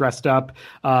was pretty dressed up.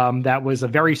 That was a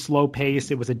very slow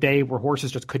pace. It was a day where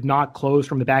horses just could not close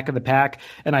from the back of the pack,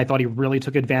 and I thought he really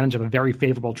took advantage of a very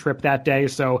favorable trip that day.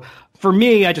 So for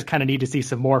me, I just kind of need to see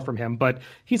some more from him, but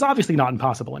he's obviously not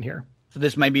impossible in here. So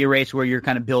this might be a race where you're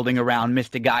kind of building around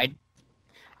Mystic Guide?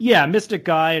 Yeah, Mystic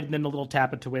Guide, and then a little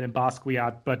Tapit to win in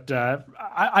Basquiat, but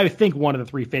I think one of the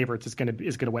three favorites is going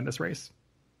to win this race.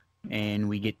 And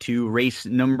we get to race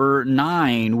number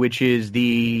 9, which is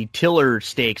the Tiller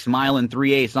Stakes, mile and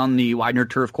 3/8 on the Widener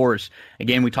Turf Course.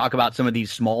 Again, we talk about some of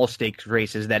these small stakes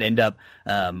races that end up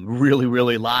really,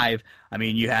 really live.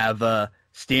 You have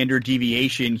Standard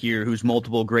Deviation here, who's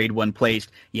multiple grade 1 placed.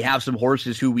 You have some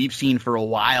horses who we've seen for a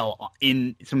while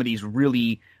in some of these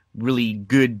really, really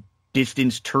good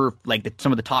distance turf, like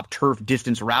some of the top turf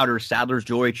distance routers, Sadler's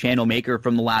Joy, Channel Maker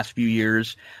from the last few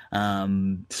years.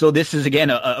 So this is, again,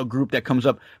 a group that comes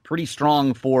up pretty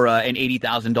strong for an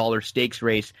 $80,000 stakes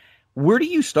race. Where do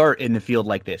you start in the field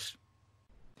like this?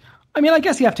 I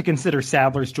guess you have to consider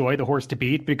Sadler's Joy the horse to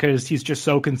beat because he's just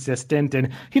so consistent, and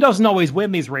he doesn't always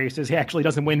win these races. He actually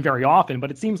doesn't win very often, but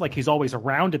it seems like he's always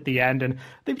around at the end, and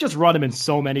they've just run him in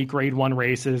so many grade 1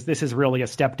 races. This is really a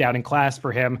step down in class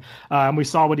for him. We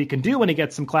saw what he can do when he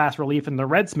gets some class relief in the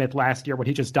Red Smith last year when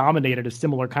he just dominated a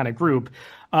similar kind of group.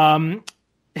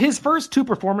 His first 2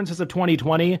 performances of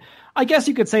 2020, I guess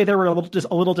you could say they were a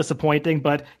little disappointing,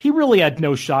 but he really had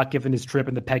no shot given his trip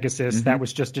in the Pegasus. Mm-hmm. That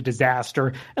was just a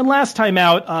disaster. And last time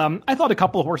out, I thought a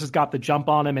couple of horses got the jump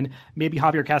on him, and maybe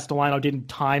Javier Castellano didn't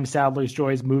time Sadler's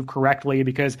Joy's move correctly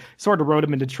because sort of rode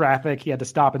him into traffic. He had to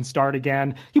stop and start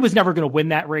again. He was never going to win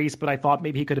that race, but I thought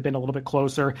maybe he could have been a little bit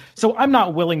closer. So I'm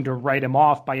not willing to write him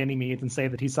off by any means and say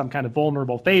that he's some kind of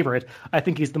vulnerable favorite. I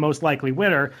think he's the most likely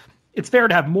winner. It's fair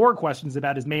to have more questions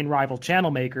about his main rival,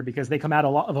 Channel Maker, because they come out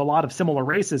of a lot of similar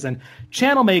races. And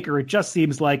Channel Maker, it just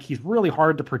seems like he's really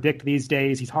hard to predict these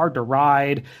days. He's hard to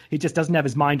ride. He just doesn't have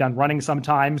his mind on running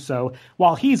sometimes. So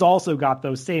while he's also got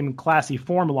those same classy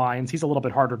form lines, he's a little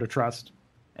bit harder to trust.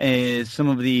 Some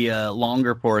of the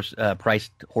longer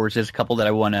priced horses, a couple that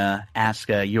I want to ask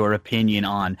your opinion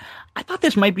on. I thought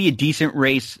this might be a decent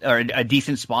race or a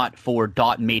decent spot for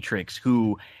Dot Matrix,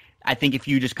 who I think if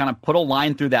you just kind of put a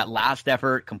line through that last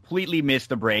effort, completely missed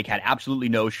the break, had absolutely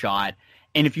no shot.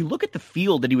 And if you look at the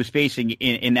field that he was facing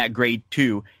in that grade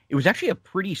 2, it was actually a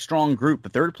pretty strong group. The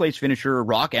third place finisher,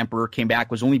 Rock Emperor, came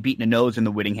back, was only beaten a nose in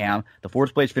the Whittingham. The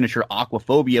fourth place finisher,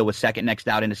 Aquaphobia, was second next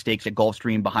out in the stakes at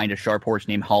Gulfstream behind a sharp horse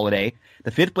named Holiday.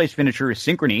 The fifth place finisher is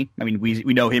Synchrony. I mean,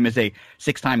 we know him as a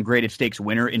 6-time graded stakes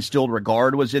winner. Instilled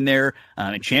Regard was in there,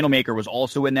 and Channelmaker was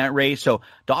also in that race. So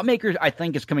Dotmaker, I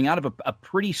think, is coming out of a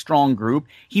pretty strong group.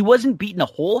 He wasn't beaten a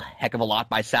whole heck of a lot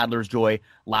by Sadler's Joy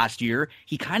last year.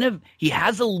 He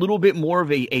has a little bit more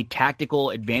of a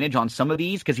tactical advantage on some of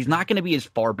these because he's not going to be as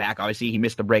far back. Obviously, he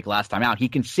missed the break last time out. He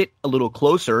can sit a little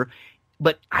closer,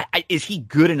 but is he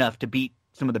good enough to beat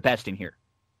some of the best in here?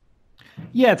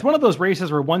 Yeah, it's one of those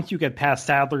races where once you get past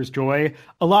Sadler's Joy,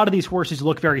 a lot of these horses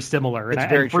look very similar.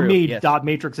 And for me, yes. Dot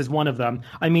Matrix is one of them.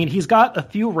 I mean, he's got a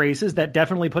few races that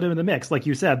definitely put him in the mix. Like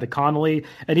you said, the Connolly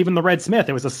and even the Red Smith.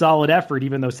 It was a solid effort,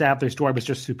 even though Sadler's Joy was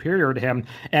just superior to him.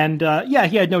 And yeah,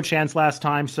 he had no chance last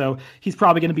time, so he's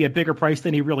probably going to be a bigger price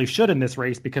than he really should in this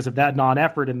race because of that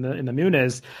non-effort in the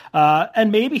Muniz.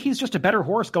 And maybe he's just a better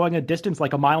horse going a distance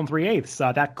like 1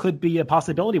 3/8. That could be a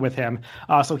possibility with him.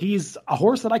 So he's a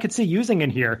horse that I could see using in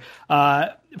here.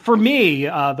 For me,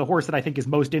 the horse that I think is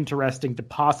most interesting to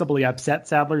possibly upset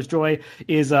Sadler's Joy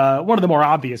is one of the more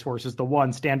obvious horses, the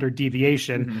one Standard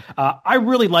Deviation. Mm-hmm. I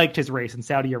really liked his race in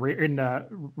Saudi Arabia,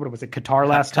 what was it, Qatar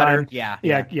last time? Yeah.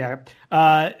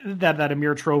 That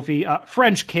Emir Trophy.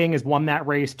 French King has won that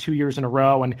race 2 years in a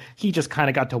row, and he just kind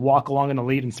of got to walk along in the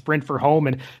lead and sprint for home.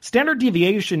 And Standard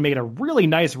Deviation made a really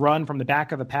nice run from the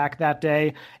back of the pack that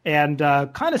day, and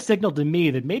kind of signaled to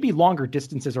me that maybe longer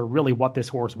distances are really what this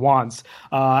horse wants.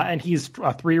 And he's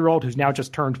a 3-year-old who's now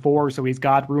just turned 4, so he's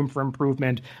got room for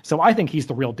improvement. So I think he's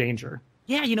the real danger.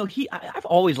 Yeah, I've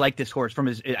always liked this horse from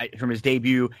his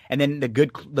debut, and then the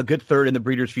good third in the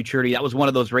Breeders' Futurity. That was one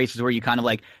of those races where you kind of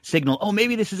like signal, oh,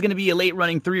 maybe this is going to be a late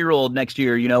running 3-year-old next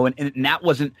year, and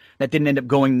that didn't end up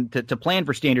going to plan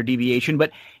for Standard Deviation.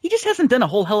 But he just hasn't done a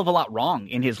whole hell of a lot wrong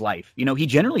in his life. He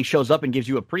generally shows up and gives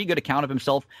you a pretty good account of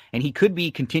himself, and he could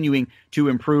be continuing to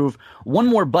improve. One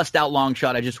more bust out long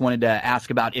shot I just wanted to ask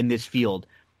about in this field.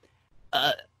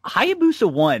 Hayabusa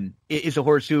 1 is a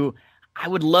horse who I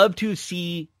would love to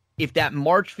see. If that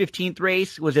March 15th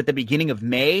race was at the beginning of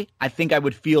May, I think I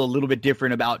would feel a little bit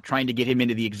different about trying to get him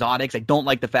into the exotics. I don't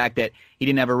like the fact that he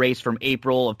didn't have a race from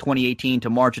April of 2018 to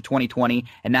March of 2020,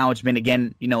 and now it's been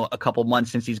again, a couple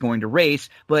months since he's going to race.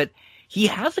 But he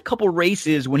has a couple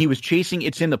races when he was chasing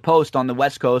It's in the Post on the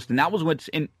West Coast, and that was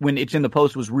when It's in the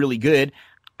Post was really good.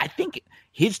 I think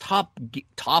his top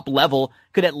level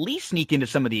could at least sneak into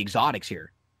some of the exotics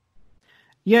here.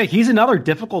 Yeah, he's another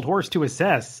difficult horse to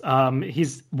assess.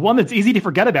 He's one that's easy to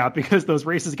forget about because those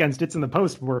races against It's in the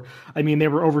Post they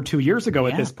were over 2 years ago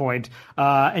at this point.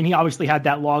 And he obviously had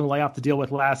that long layoff to deal with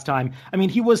last time. I mean,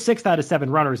 he was 6th out of 7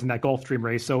 runners in that Gulfstream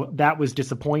race, so that was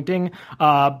disappointing.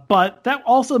 But that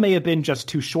also may have been just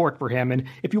too short for him. And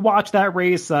if you watch that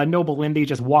race, Noble Indy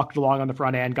just walked along on the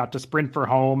front end, got to sprint for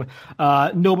home.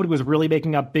 Nobody was really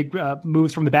making up big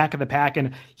moves from the back of the pack,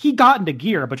 and he got into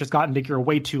gear, but just got into gear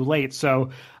way too late. So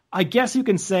I guess you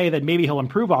can say that maybe he'll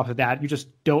improve off of that. You just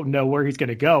don't know where he's going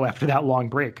to go after that long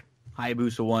break.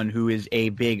 Hayabusa 1, who is a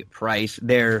big price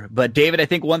there. But David, I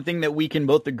think one thing that we can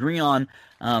both agree on,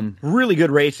 really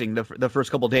good racing the first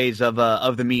couple days of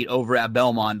the meet over at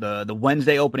Belmont. The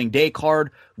Wednesday opening day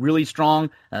card, really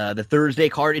strong. The Thursday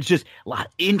card, it's just a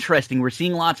lot interesting. We're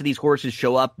seeing lots of these horses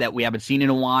show up that we haven't seen in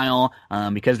a while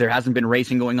because there hasn't been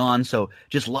racing going on. So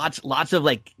just lots of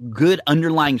like good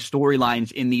underlying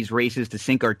storylines in these races to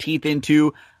sink our teeth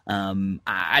into.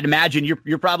 I'd imagine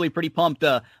you're probably pretty pumped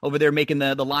over there making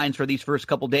the lines for these first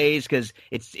couple days because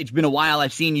it's been a while.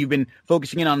 I've seen you've been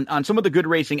focusing in on some of the good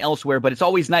racing elsewhere, but it's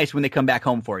always nice when they come back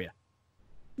home for you.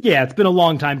 Yeah, it's been a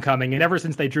long time coming, and ever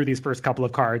since they drew these first couple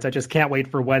of cards, I just can't wait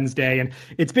for Wednesday, and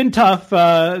it's been tough.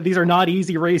 These are not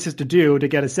easy races to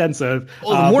get a sense of.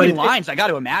 Well, the morning lines, I got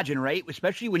to imagine, right?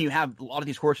 Especially when you have a lot of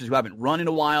these horses who haven't run in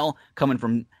a while, coming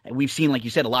from, we've seen, like you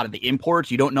said, a lot of the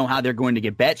imports. You don't know how they're going to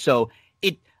get bet, so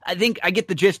I think I get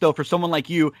the gist, though, for someone like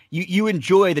you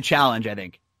enjoy the challenge, I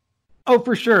think. Oh,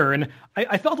 for sure. And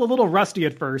I felt a little rusty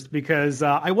at first because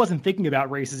I wasn't thinking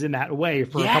about races in that way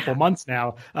for a couple months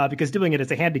now because doing it as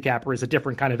a handicapper is a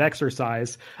different kind of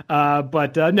exercise.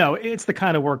 But no, it's the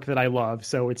kind of work that I love.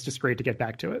 So it's just great to get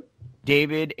back to it.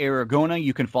 David Aragona,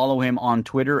 you can follow him on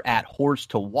Twitter at Horse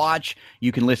to Watch.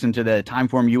 You can listen to the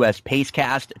Timeform US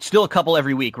Pacecast. It's still a couple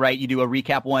every week, right? You do a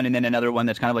recap one and then another one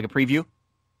that's kind of like a preview.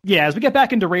 Yeah, as we get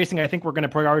back into racing, I think we're going to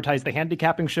prioritize the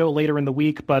handicapping show later in the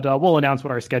week, but we'll announce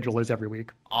what our schedule is every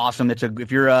week. Awesome.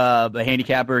 If you're a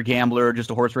handicapper, a gambler,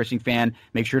 just a horse racing fan,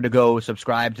 make sure to go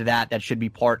subscribe to that. That should be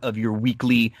part of your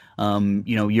weekly,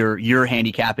 your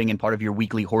handicapping and part of your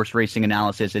weekly horse racing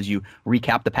analysis as you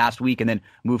recap the past week and then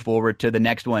move forward to the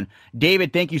next one.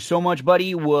 David, thank you so much,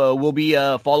 buddy. We'll be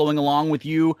following along with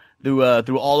you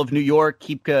through all of New York.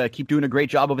 Keep doing a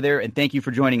great job over there, and thank you for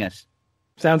joining us.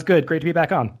 Sounds good. Great to be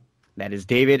back on. That is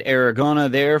David Aragona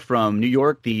there from New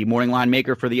York, the morning line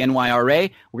maker for the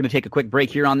NYRA. We're going to take a quick break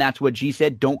here on That's What G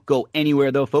Said. Don't go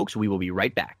anywhere, though, folks. We will be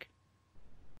right back.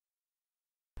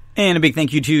 And a big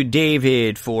thank you to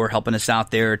David for helping us out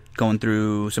there going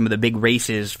through some of the big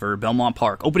races for Belmont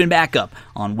Park, opening back up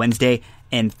on Wednesday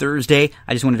and Thursday.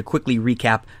 I just wanted to quickly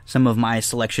recap some of my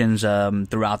selections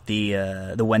throughout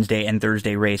the Wednesday and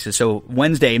Thursday races. So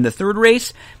Wednesday, in the third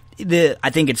race, I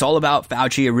think it's all about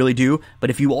Fauci, I really do. But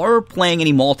if you are playing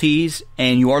any Maltese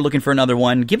and you are looking for another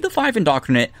one, give the 5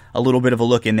 Indoctrinate a little bit of a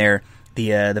look in there,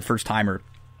 the first timer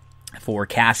for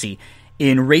Cassie.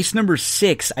 In race number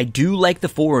 6, I do like the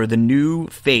 4, the new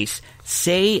face,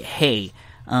 Say Hey.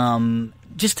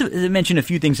 Just to mention a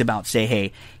few things about Say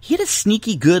Hey, he had a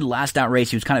sneaky good last out race.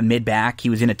 He was kind of mid-back. He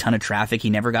was in a ton of traffic. He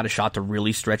never got a shot to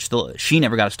really stretch she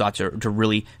never got a shot to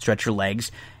really stretch her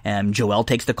legs. Joelle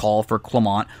takes the call for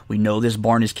Clement. We know this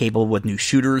barn is capable with new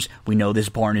shooters. We know this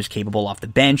barn is capable off the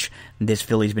bench. This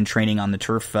filly's been training on the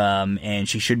turf, and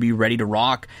she should be ready to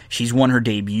rock. She's won her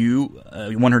debut,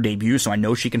 so I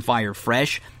know she can fire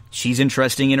fresh. She's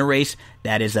interesting in a race.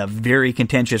 That is a very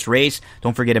contentious race.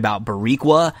 Don't forget about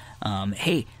Bariqua.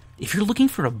 Hey, if you're looking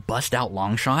for a bust-out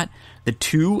long shot, the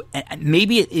 2,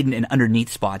 maybe in underneath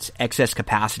spots, excess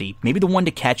capacity, maybe the one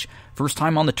to catch, first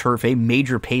time on the turf, a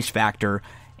major pace factor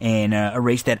in a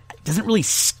race that doesn't really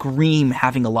scream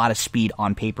having a lot of speed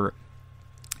on paper.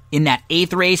 In that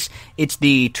 8th race, it's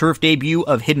the turf debut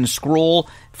of Hidden Scroll.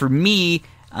 For me,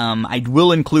 I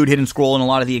will include Hidden Scroll in a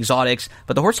lot of the exotics,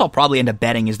 but the horse I'll probably end up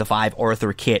betting is the 5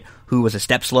 Arthur Kitt, who was a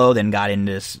step slow, then got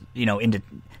into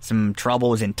some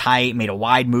trouble, was in tight, made a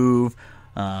wide move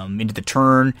into the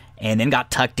turn, and then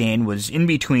got tucked in, was in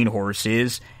between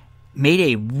horses, made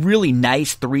a really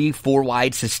nice 3-4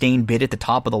 wide sustained bid at the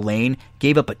top of the lane,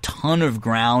 gave up a ton of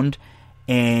ground,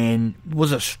 and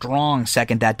was a strong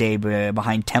second that day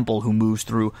behind Temple, who moves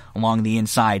through along the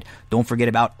inside. Don't forget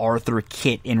about Arthur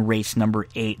Kitt in race number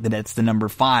 8. That's the number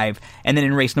 5. And then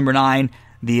in race number 9,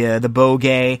 the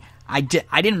Bogey. I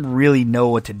didn't really know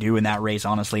what to do in that race,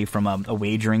 honestly, from a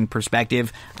wagering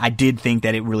perspective. I did think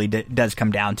that it really does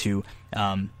come down to,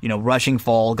 rushing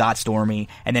fall, got stormy.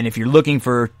 And then if you're looking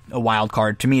for a wild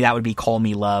card, to me, that would be Call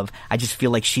Me Love. I just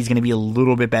feel like she's going to be a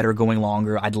little bit better going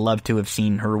longer. I'd love to have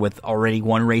seen her with already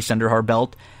one race under her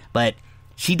belt. But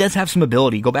she does have some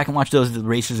ability. Go back and watch those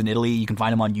races in Italy. You can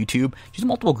find them on YouTube. She's a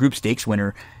multiple group stakes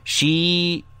winner.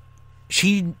 She's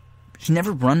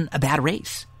never run a bad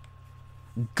race.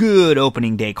 Good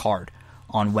opening day card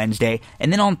on Wednesday.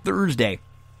 And then on Thursday,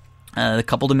 the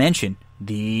couple to mention,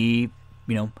 the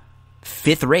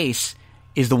 5th race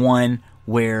is the one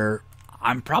where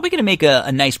I'm probably going to make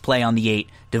a nice play on the 8,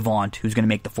 Devant, who's going to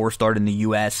make the 4 start in the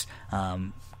U.S.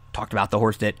 Talked about the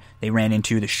horse that they ran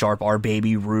into, the Sharp R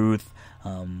Baby Ruth.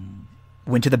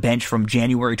 Went to the bench from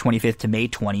January 25th to May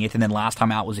 20th, and then last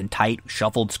time out was in tight,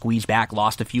 shuffled, squeezed back,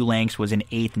 lost a few lengths, was in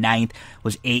 8th, 9th,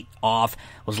 was 8 off,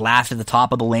 was last at the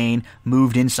top of the lane,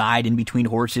 moved inside in between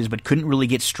horses, but couldn't really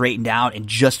get straightened out and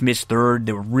just missed 3rd.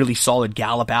 They were really solid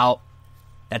gallop out.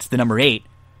 That's the number 8,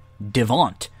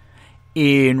 Devant.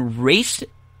 In race,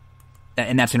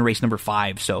 and that's in race number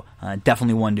 5, so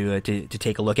definitely one to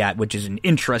take a look at, which is an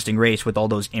interesting race with all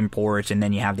those imports, and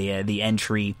then you have the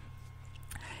entry.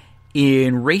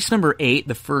 In race number 8,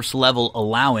 the first level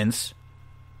allowance,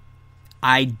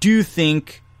 I do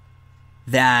think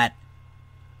that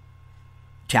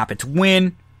Tapit's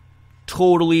win,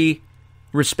 totally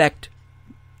respect.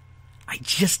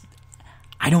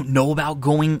 I don't know about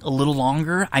going a little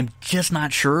longer. I'm just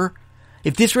not sure.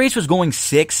 If this race was going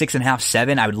 6, 6.5,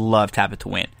 7, I would love Tapit to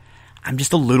win. I'm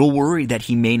just a little worried that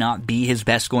he may not be his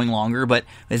best going longer, but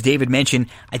as David mentioned,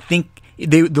 I think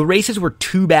the races were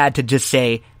too bad to just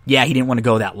say, yeah, he didn't want to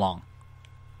go that long.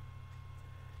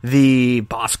 The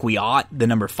Basquiat, the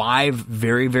number 5,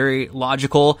 very, very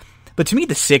logical. But to me,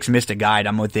 the 6 missed a guide.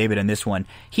 I'm with David on this one.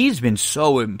 He's been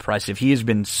so impressive. He has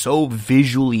been so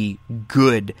visually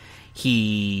good.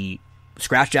 He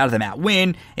scratched out of the Matt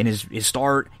Win in his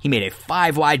start. He made a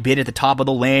 5 wide bid at the top of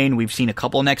the lane. We've seen a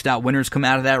couple next out winners come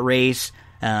out of that race.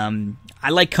 I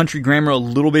like Country Grammar a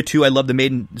little bit too. I love the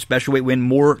maiden special weight win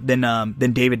more than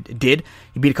David did.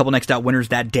 He beat a couple next out winners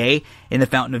that day in the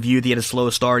Fountain of Youth. He had a slow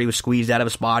start. He was squeezed out of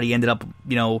a spot. He ended up,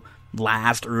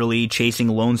 last early, chasing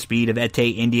Lone Speed of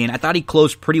Ete Indian. I thought he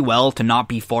closed pretty well to not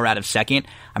be far out of second.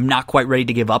 I'm not quite ready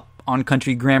to give up on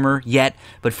Country Grammar yet,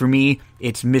 but for me,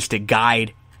 it's Mystic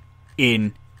Guide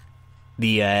in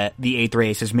the eighth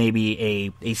race as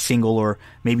maybe a single or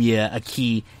maybe a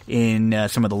key in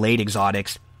some of the late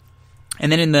exotics.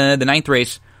 And then in the ninth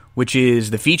race, which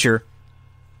is the feature,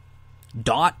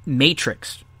 Dot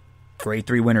Matrix. Grade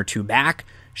 3 winner 2 back.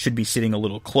 Should be sitting a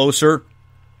little closer.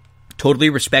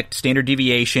 Totally respect standard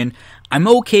deviation. I'm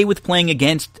okay with playing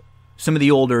against some of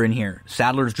the older in here.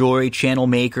 Saddler's Joy, Channel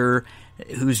Maker,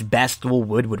 whose best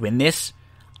would win this.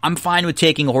 I'm fine with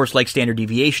taking a horse like Standard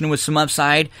Deviation with some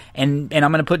upside, and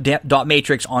I'm going to put Dot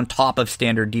Matrix on top of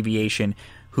Standard Deviation,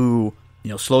 who,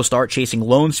 slow start chasing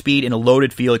Lone Speed in a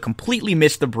loaded field, completely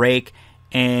missed the break,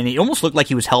 and it almost looked like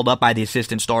he was held up by the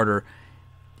assistant starter.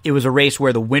 It was a race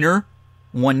where the winner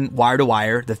won wire to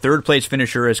wire. The third place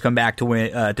finisher has come back to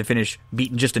win to finish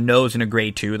beaten just a nose in a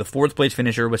grade 2. The fourth place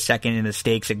finisher was second in the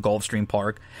stakes at Gulfstream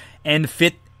Park, and the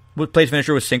fifth place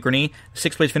finisher was Synchrony. The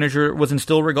sixth place finisher was in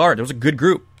Still Regard. It was a good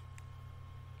group.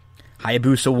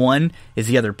 Hayabusa 1 is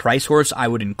the other price horse I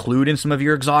would include in some of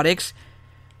your exotics.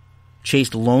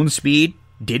 Chased Lone Speed,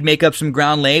 did make up some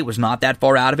ground late, was not that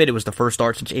far out of it. It was the first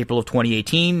start since April of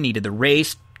 2018, needed the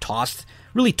race,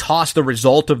 really tossed the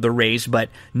result of the race, but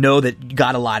know that you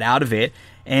got a lot out of it.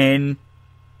 And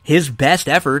his best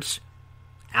efforts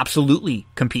absolutely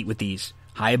compete with these.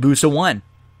 Hayabusa 1.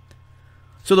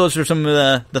 So those are some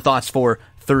of the thoughts for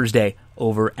Thursday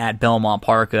over at Belmont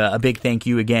Park. A big thank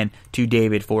you again to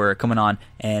David for coming on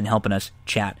and helping us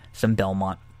chat some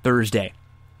Belmont Thursday.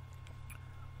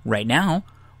 Right now,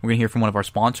 we're going to hear from one of our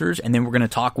sponsors, and then we're going to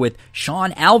talk with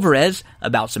Sean Alvarez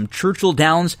about some Churchill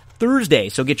Downs Thursday.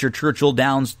 So get your Churchill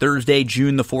Downs Thursday,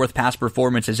 June the 4th past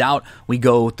performances out. We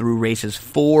go through races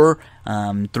 4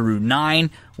 through 9.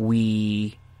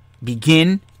 We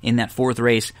begin in that fourth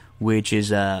race, which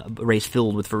is a race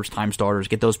filled with first-time starters.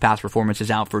 Get those past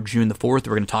performances out for June the 4th.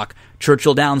 We're going to talk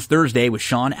Churchill Downs Thursday with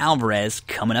Sean Alvarez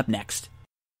coming up next.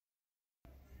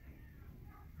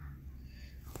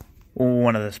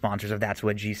 One of the sponsors of That's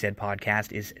What G Said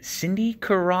podcast is Cindy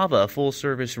Carava,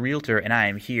 full-service realtor, and I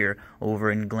am here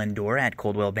over in Glendora at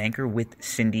Coldwell Banker with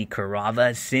Cindy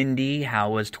Carava. Cindy,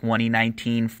 how was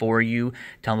 2019 for you?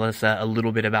 Tell us a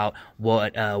little bit about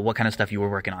what kind of stuff you were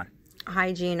working on.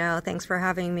 Hi, Gino. Thanks for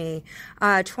having me.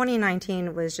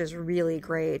 2019 was just really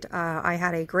great. I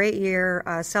had a great year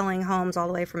selling homes all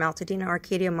the way from Altadena,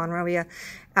 Arcadia, Monrovia,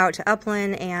 out to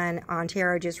Upland and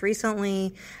Ontario just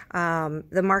recently.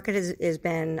 The market has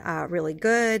been really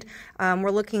good.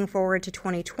 We're looking forward to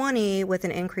 2020 with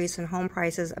an increase in home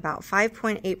prices about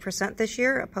 5.8% this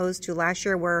year, opposed to last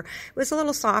year where it was a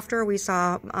little softer. We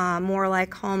saw more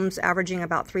like homes averaging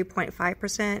about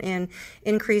 3.5% in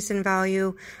increase in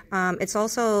value. It's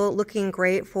also looking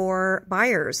great for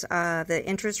buyers. The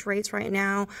interest rates right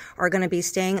now are going to be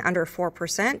staying under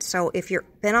 4%. So if you've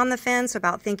been on the fence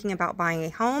about thinking about buying a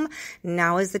home,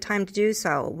 now is the time to do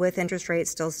so with interest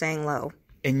rates still staying low.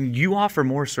 And you offer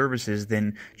more services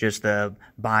than just the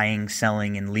buying,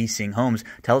 selling, and leasing homes.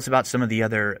 Tell us about some of the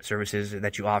other services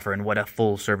that you offer and what a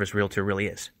full-service realtor really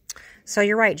is. So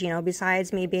you're right, Gino.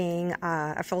 Besides me being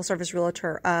a full-service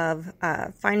realtor of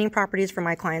finding properties for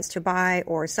my clients to buy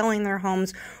or selling their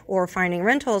homes or finding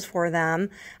rentals for them,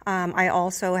 I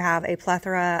also have a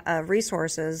plethora of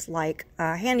resources like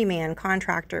handyman,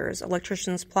 contractors,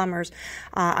 electricians, plumbers.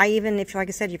 Like I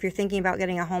said, if you're thinking about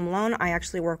getting a home loan, I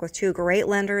actually work with 2 great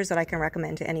lenders that I can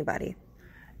recommend to anybody.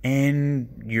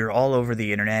 And you're all over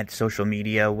the internet, social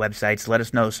media, websites. Let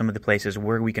us know some of the places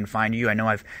where we can find you. I know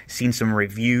I've seen some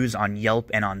reviews on Yelp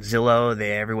and on Zillow.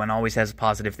 Everyone always has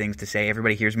positive things to say.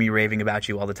 Everybody hears me raving about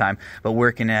you all the time. But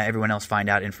where can everyone else find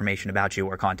out information about you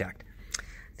or contact?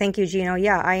 Thank you, Gino.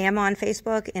 Yeah, I am on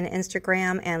Facebook and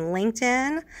Instagram and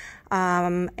LinkedIn.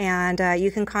 And you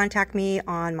can contact me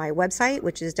on my website,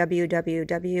 which is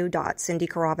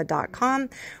www.cindycarava.com,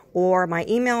 or my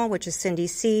email, which is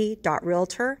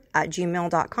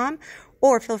cindyc.realtor@gmail.com,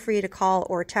 or feel free to call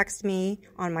or text me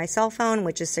on my cell phone,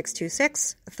 which is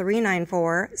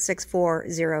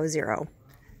 626-394-6400.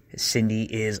 Cindy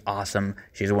is awesome.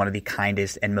 She's one of the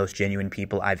kindest and most genuine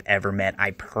people I've ever met.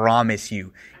 I promise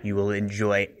you, you will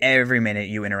enjoy every minute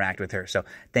you interact with her. So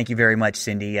thank you very much,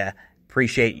 Cindy.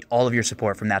 Appreciate all of your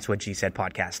support from That's What G Said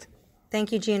podcast.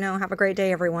 Thank you, Gino. Have a great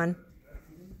day, everyone.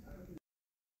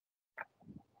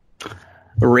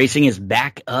 Racing is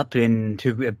back up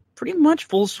into pretty much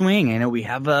full swing. I know we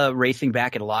have racing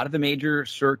back at a lot of the major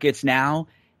circuits now,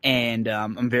 and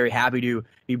I'm very happy to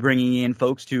be bringing in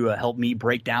folks to help me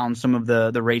break down some of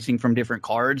the racing from different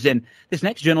cards. And this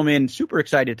next gentleman, super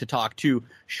excited to talk to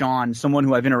Sean, someone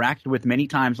who I've interacted with many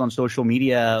times on social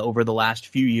media over the last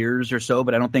few years or so,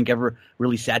 but I don't think ever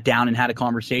really sat down and had a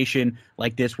conversation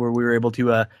like this where we were able to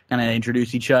kind of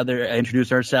introduce each other,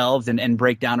 introduce ourselves, and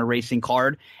break down a racing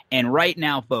card. And right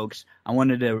now, folks, I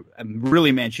wanted to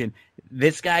really mention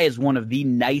this guy is one of the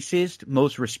nicest,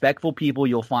 most respectful people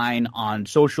you'll find on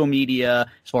social media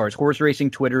as far as horse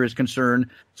racing Twitter is concerned.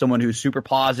 Someone who's super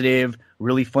positive,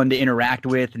 really fun to interact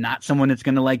with, not someone that's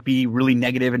going to like be really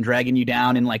negative and dragging you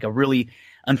down in like a really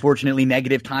unfortunately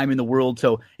negative time in the world.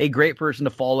 So a great person to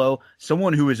follow,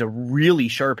 someone who is a really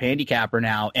sharp handicapper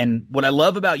now. And what I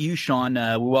love about you, Sean,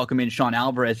 we welcome in Sean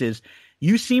Alvarez, is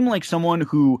you seem like someone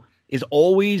who is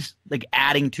always like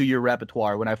adding to your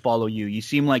repertoire when I follow you. You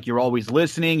seem like you're always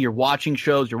listening, you're watching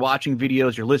shows, you're watching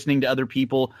videos, you're listening to other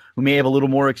people who may have a little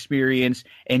more experience,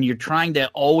 and you're trying to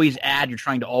always add, you're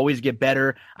trying to always get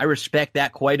better. I respect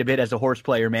that quite a bit as a horse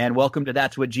player, man. Welcome to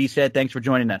That's What G Said. Thanks for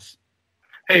joining us.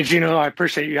 Hey, Gino, I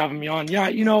appreciate you having me on. Yeah,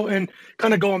 and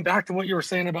kind of going back to what you were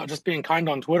saying about just being kind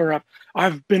on Twitter,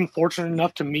 I've been fortunate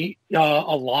enough to meet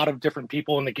a lot of different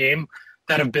people in the game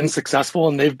that have been successful,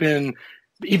 and they've been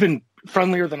even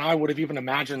friendlier than I would have even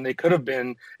imagined they could have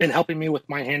been in helping me with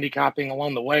my handicapping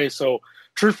along the way. So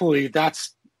truthfully,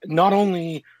 that's not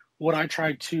only what I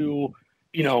try to,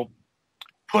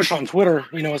 push on Twitter,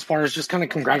 as far as just kind of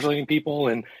congratulating people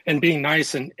and being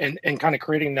nice and kind of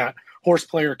creating that horse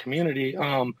player community.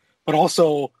 But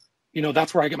also,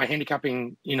 that's where I get my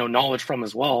handicapping, knowledge from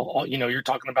as well. You're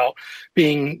talking about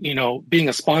being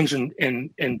a sponge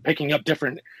and picking up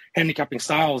different handicapping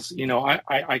styles.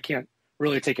 I can't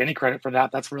really take any credit for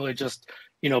that. That's really just,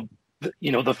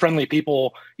 the friendly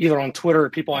people either on Twitter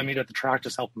or people I meet at the track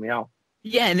just helping me out.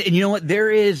 Yeah. And you know what? There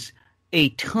is a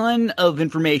ton of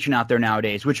information out there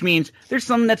nowadays, which means there's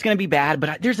some that's going to be bad,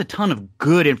 but there's a ton of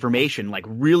good information, like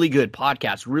really good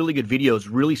podcasts, really good videos,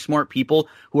 really smart people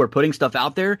who are putting stuff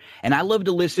out there. And I love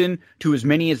to listen to as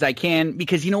many as I can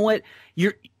because you know what?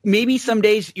 Maybe some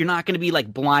days you're not going to be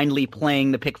like blindly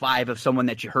playing the pick five of someone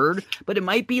that you heard, but it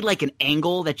might be like an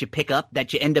angle that you pick up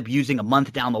that you end up using a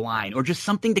month down the line, or just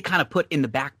something to kind of put in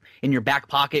your back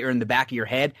pocket or in the back of your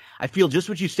head. I feel just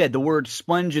what you said. The word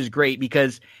sponge is great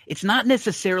because it's not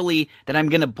necessarily that I'm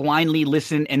going to blindly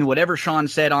listen and whatever Sean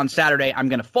said on Saturday, I'm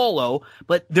going to follow,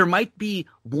 but there might be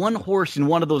one horse in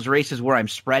one of those races where I'm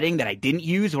spreading that I didn't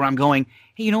use, where I'm going,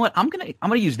 hey, you know what? I'm going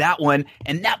to use that one.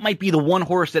 And that might be the one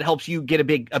horse that helps you get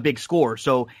a big score.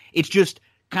 So it's just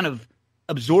kind of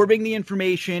absorbing the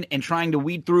information and trying to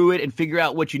weed through it and figure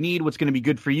out what you need, what's going to be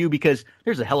good for you, because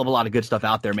there's a hell of a lot of good stuff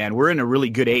out there, man. We're in a really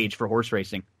good age for horse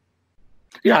racing.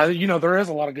 Yeah, there is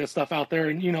a lot of good stuff out there.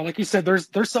 And, like you said, there's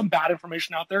some bad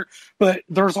information out there, but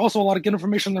there's also a lot of good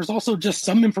information. There's also just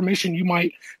some information you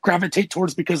might gravitate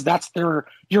towards because that's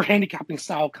your handicapping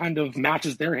style kind of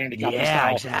matches their handicapping style.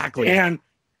 Yeah, exactly. And,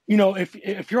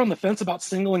 if you're on the fence about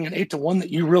singling an 8-1 that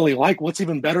you really like, what's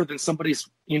even better than somebody's,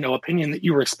 opinion that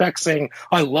you respect saying,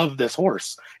 I love this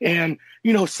horse. And,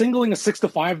 singling a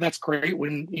 6-5, that's great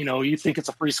when, you think it's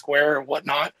a free square or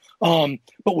whatnot.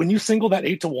 But when you single that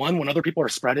 8-1, when other people are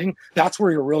spreading, that's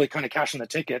where you're really kind of cashing the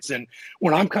tickets. And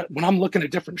when I'm looking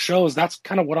at different shows, that's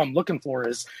kind of what I'm looking for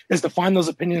is to find those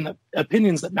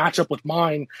opinions that match up with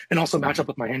mine and also match up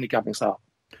with my handicapping style.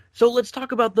 So let's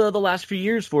talk about the last few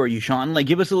years for you, Sean. Like,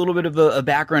 give us a little bit of a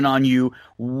background on you.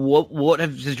 What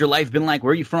has your life been like?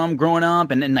 Where are you from growing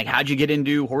up? And then, like, how'd you get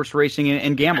into horse racing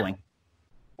and gambling?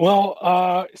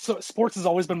 Well, so sports has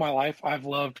always been my life. I've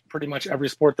loved pretty much every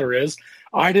sport there is.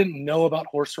 I didn't know about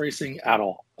horse racing at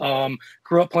all.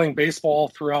 Grew up playing baseball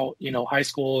throughout, high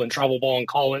school and travel ball in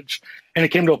college. And it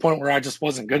came to a point where I just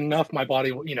wasn't good enough. My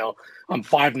body, I'm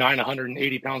 5'9",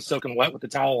 180 pounds soaking wet with the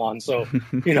towel on. So,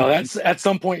 that's at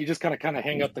some point you just kind of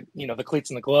hang up the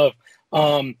cleats and the glove.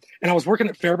 And I was working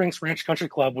at Fairbanks Ranch Country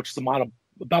Club, which is about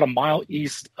a mile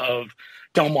east of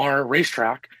Del Mar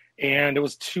Racetrack. And it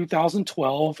was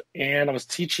 2012, and I was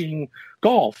teaching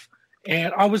golf.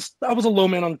 And I was a low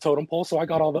man on the totem pole, so I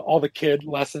got all the kid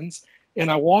lessons. And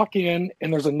I walk in,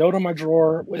 and there's a note on my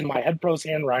drawer in my head pro's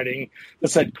handwriting that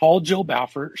said, "Call Jill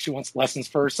Baffert. She wants lessons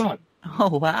for her son."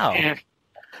 Oh, wow. And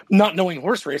not knowing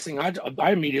horse racing,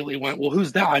 I immediately went, well,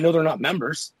 who's that? I know they're not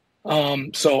members.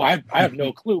 So I have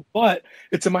no clue. But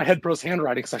it's in my head pro's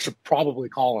handwriting, so I should probably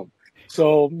call them.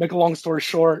 So make a long story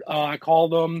short, I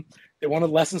called them. They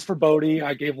wanted lessons for Bodie.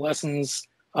 I gave lessons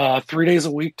 3 days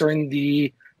a week during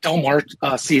the Del Mar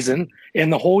season.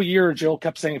 And the whole year, Jill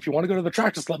kept saying, if you want to go to the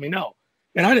track, just let me know.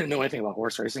 And I didn't know anything about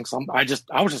horse racing, so I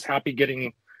was just happy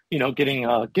getting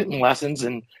lessons,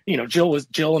 and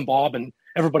Jill and Bob and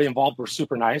everybody involved were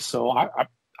super nice, so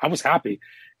I was happy.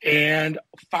 And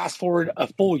fast forward a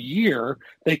full year,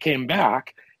 they came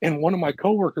back, and one of my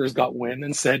coworkers got wind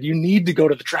and said, "You need to go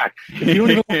to the track. If you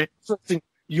don't even go racing,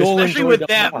 you'll especially enjoy with Del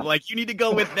them. Mar." Like, you need to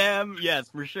go with them. Yes,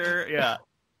 for sure. Yeah.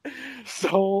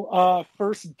 So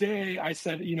first day, I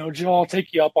said, Jill, I'll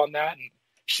take you up on that, and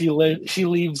she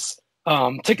leaves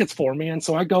tickets for me, and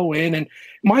so I go in, and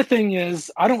my thing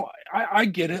is, I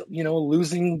get it,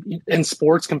 losing in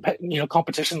sports,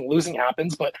 competition, losing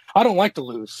happens, but I don't like to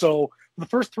lose. So the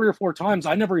first 3 or 4 times,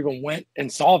 I never even went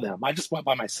and saw them. I just went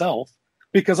by myself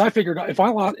because I figured if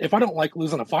I don't like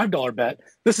losing a $5 bet,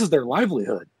 this is their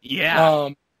livelihood. Yeah.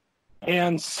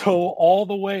 And so all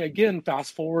the way, again,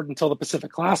 fast forward until the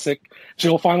Pacific Classic,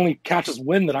 Jill finally catches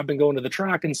wind that I've been going to the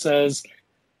track and says,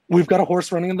 "We've got a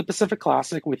horse running in the Pacific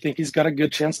Classic. We think he's got a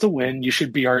good chance to win. You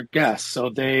should be our guest." So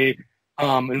they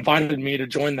invited me to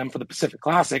join them for the Pacific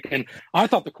Classic. And I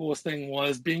thought the coolest thing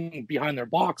was being behind their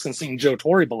box and seeing Joe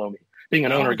Torre below me, being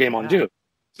an owner of Game On Duke.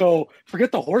 So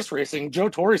forget the horse racing. Joe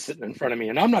Torre's sitting in front of me,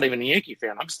 and I'm not even a Yankee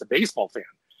fan. I'm just a baseball fan.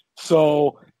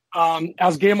 So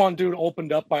as Game On Dude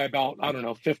opened up by about,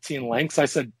 15 lengths, I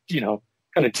said,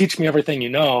 kind of teach me everything you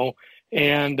know.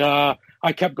 And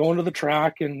I kept going to the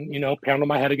track and, pounding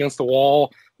my head against the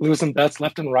wall, losing bets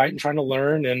left and right and trying to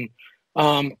learn and,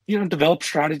 develop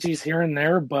strategies here and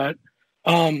there. But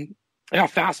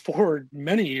fast forward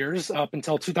many years up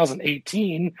until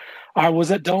 2018, I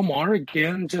was at Del Mar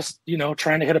again, just,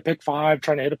 trying to hit a pick 5,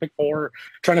 trying to hit a pick 4,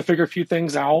 trying to figure a few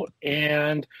things out.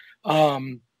 And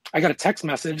I got a text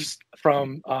message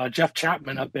from Jeff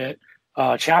Chapman up at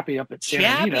Chappie up at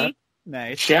Santa Anita.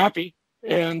 Nice. Chappie.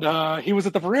 And he was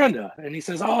at the veranda, and he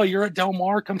says, "Oh, you're at Del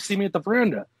Mar. Come see me at the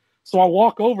veranda." So I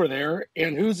walk over there,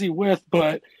 and who's he with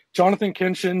but Jonathan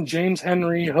Kinchin, James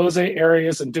Henry, Jose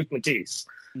Arias, and Duke Matisse.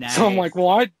 Nice. So I'm like, well,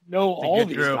 I know all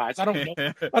these guys. I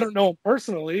don't know them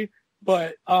personally,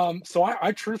 but so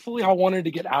I truthfully, I wanted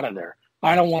to get out of there.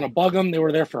 I don't want to bug them. They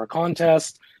were there for a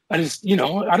contest. I just, I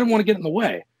didn't want to get in the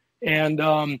way.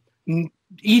 And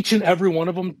each and every one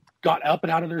of them got up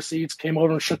and out of their seats, came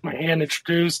over and shook my hand,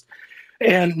 introduced.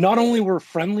 And not only were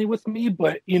friendly with me,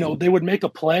 but, they would make a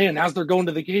play. And as they're going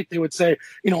to the gate, they would say,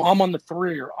 I'm on the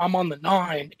 3 or I'm on the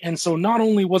 9. And so not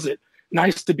only was it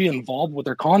nice to be involved with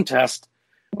their contest,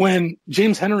 when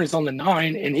James Henry's on the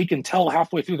 9 and he can tell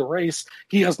halfway through the race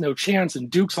he has no chance and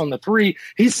Duke's on the 3,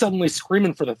 he's suddenly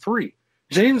screaming for the 3.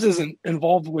 James isn't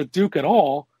involved with Duke at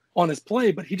all on his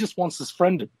play, but he just wants his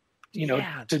friend to,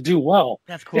 to do well.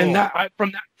 That's cool. And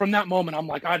from that moment, I'm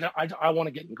like, I want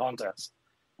to get in contest.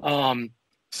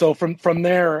 So from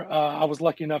there, I was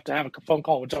lucky enough to have a phone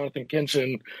call with Jonathan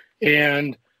Kinchin,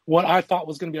 and what I thought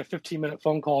was going to be a 15-minute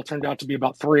phone call turned out to be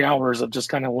about 3 hours of just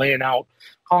kind of laying out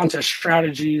contest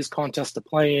strategies, contest to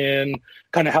play in,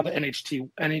 kind of how the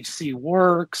NHC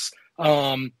works.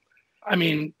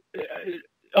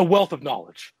 A wealth of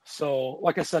knowledge. So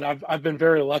like I said, I've been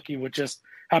very lucky with just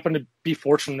happened to be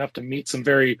fortunate enough to meet some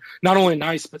very, not only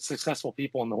nice, but successful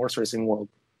people in the horse racing world.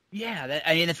 Yeah,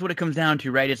 that's what it comes down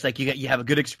to, right? It's like you have a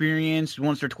good experience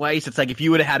once or twice. It's like if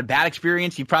you would have had a bad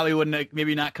experience, you probably wouldn't have,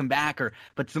 maybe not come back.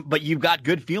 But you've got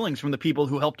good feelings from the people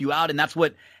who helped you out, and that's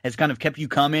what has kind of kept you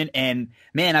coming. And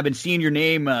man, I've been seeing your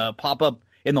name pop up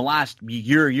in the last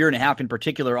year and a half in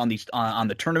particular on these on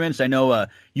the tournaments. I know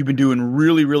you've been doing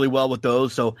really, really well with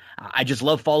those. So I just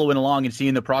love following along and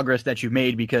seeing the progress that you've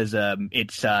made because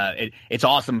it's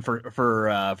awesome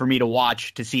for me to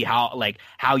watch, to see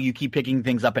how you keep picking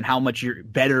things up and how much you're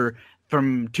better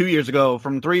from 2 years ago,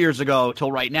 from 3 years ago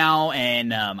till right now.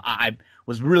 And I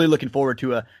was really looking forward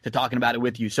to talking about it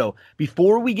with you. So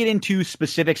before we get into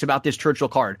specifics about this Churchill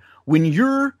card, when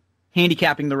you're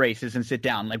handicapping the races and sit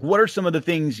down, what are some of the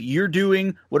things you're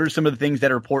doing? What are some of the things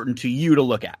that are important to you to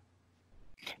look at?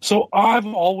 So I've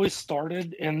always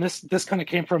started, and this kind of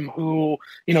came from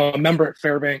a member at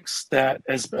Fairbanks that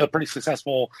is a pretty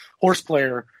successful horse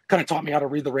player, kind of taught me how to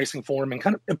read the racing form and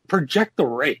kind of project the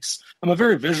race. I'm a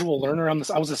very visual learner.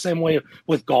 I was the same way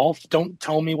with golf. Don't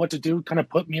tell me what to do, kind of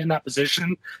put me in that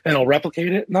position and I'll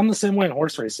replicate it. And I'm the same way in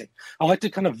horse racing. I like to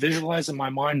kind of visualize in my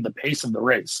mind the pace of the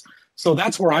race. So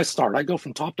that's where I start. I go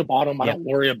from top to bottom. I don't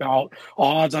worry about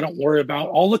odds.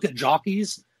 I'll look at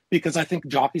jockeys because I think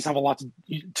jockeys have a lot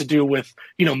to do with,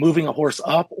 moving a horse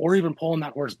up or even pulling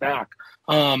that horse back.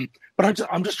 But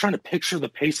I'm just trying to picture the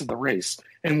pace of the race.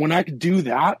 And when I can do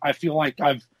that, I feel like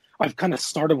I've kind of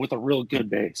started with a real good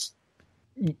base.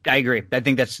 I agree. I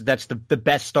think that's the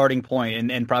best starting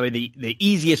point and probably the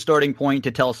easiest starting point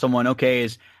to tell someone, okay,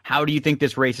 is how do you think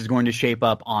this race is going to shape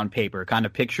up on paper? Kind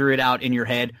of picture it out in your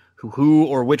head. Who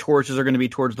or which horses are going to be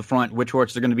towards the front, which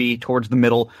horses are going to be towards the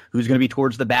middle, who's going to be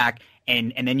towards the back,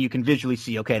 and then you can visually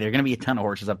see, okay, there are going to be a ton of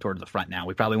horses up towards the front now.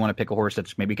 We probably want to pick a horse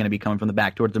that's maybe going to be coming from the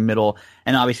back towards the middle,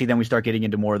 and obviously then we start getting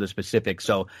into more of the specifics.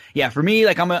 So, yeah, for me,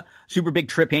 like I'm a super big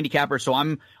trip handicapper, so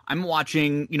I'm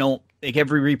watching, like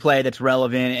every replay that's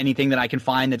relevant, anything that I can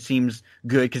find that seems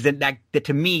good, because that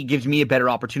to me gives me a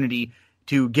better opportunity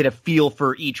to get a feel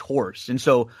for each horse. And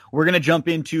so we're going to jump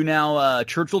into now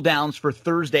Churchill Downs for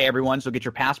Thursday, everyone. So get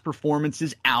your past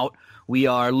performances out. We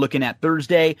are looking at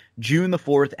Thursday, June the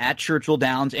 4th at Churchill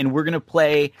Downs, and we're going to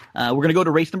play we're going to go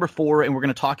to race number 4, and we're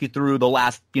going to talk you through the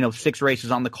last 6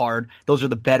 races on the card. Those are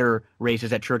the better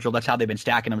races at Churchill. That's how they've been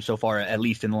stacking them so far, at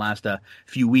least in the last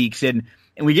few weeks. And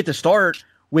we get to start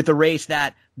with a race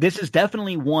that this is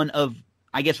definitely one of,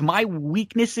 I guess, my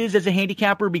weaknesses as a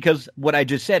handicapper, because what I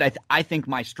just said, I think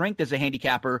my strength as a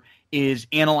handicapper is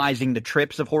analyzing the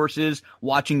trips of horses,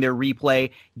 watching their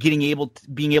replay, being able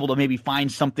to maybe find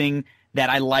something that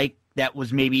I like that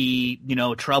was maybe,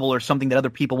 trouble or something that other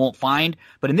people won't find.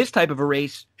 But in this type of a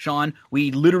race, Sean,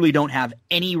 we literally don't have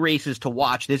any races to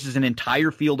watch. This is an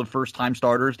entire field of first-time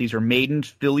starters. These are maidens,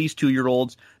 fillies,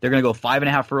 2-year-olds. They're going to go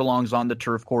 5.5 furlongs on the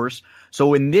turf course.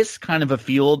 So in this kind of a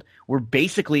field, we're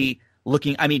basically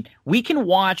looking, we can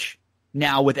watch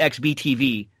now with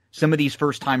XBTV some of these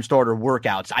first-time starter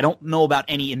workouts. I don't know about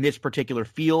any in this particular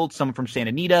field, some from Santa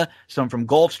Anita, some from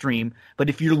Gulfstream. But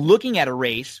if you're looking at a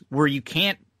race where you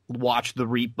can't watch the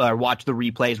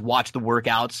replays, watch the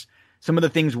workouts, some of the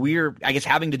things we're, I guess,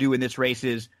 having to do in this race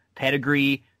is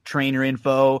pedigree, trainer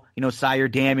info, sire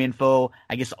dam info,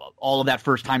 I guess all of that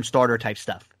first-time starter type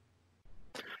stuff.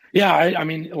 Yeah, I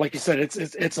mean, like you said,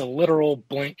 it's a literal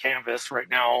blank canvas right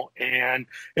now, and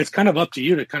it's kind of up to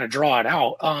you to kind of draw it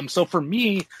out. So for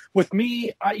me, I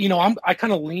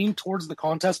kind of lean towards the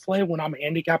contest play when I'm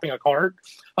handicapping a card.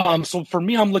 So for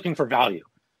me, I'm looking for value.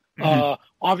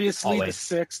 Obviously, always.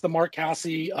 The 6, the Mark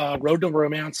Casse Road to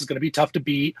Romance is going to be tough to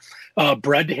beat.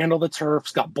 Bred to handle the turf.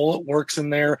 It's got bullet works in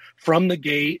there from the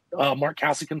gate. Mark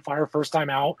Casse can fire first time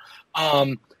out.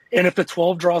 And if the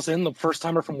 12 draws in the first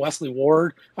timer from Wesley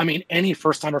Ward, any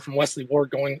first timer from Wesley Ward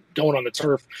going on the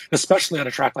turf, especially at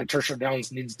a track like Churchill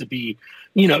Downs, needs to be,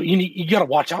 you got to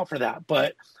watch out for that.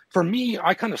 But for me,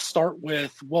 I kind of start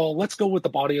with, well, let's go with the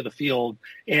body of the field.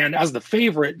 And as the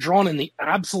favorite, drawn in the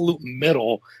absolute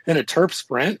middle in a turf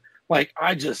sprint, like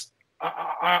I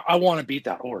want to beat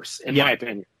that horse, in my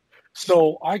opinion.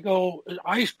 So I go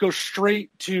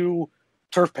straight to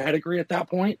turf pedigree at that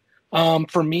point.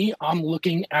 For me, I'm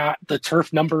looking at the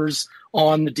turf numbers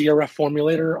on the DRF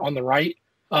formulator on the right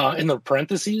in the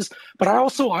parentheses. But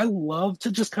I love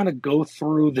to just kind of go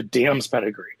through the dam's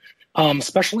pedigree,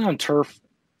 especially on turf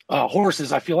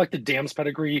horses. I feel like the dam's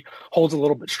pedigree holds a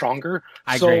little bit stronger.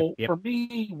 I agree. Yep. For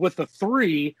me, with the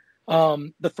 3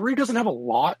 doesn't have a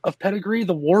lot of pedigree.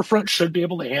 The Warfront should be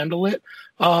able to handle it.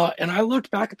 And I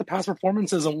looked back at the past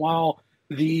performances, and while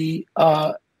we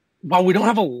don't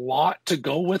have a lot to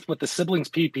go with the siblings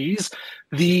PPs,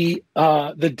 the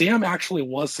dam actually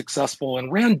was successful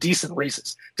and ran decent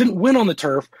races. Didn't win on the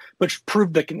turf, but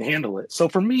proved they can handle it. So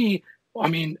for me,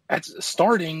 it's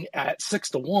starting at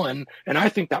 6-1, and I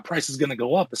think that price is going to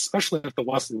go up, especially if the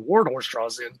Wesley Ward horse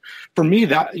draws in. For me,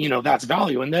 that that's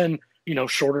value. And then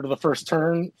shorter to the first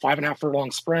turn, 5.5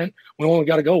 furlong sprint, we only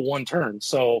got to go 1 turn.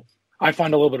 So I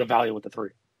find a little bit of value with the 3.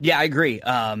 Yeah, I agree.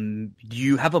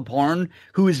 You have a barn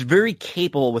who is very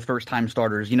capable with first-time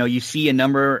starters. You see a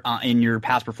number in your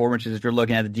past performances if you're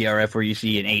looking at the DRF where you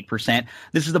see an 8%.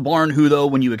 This is the barn who, though,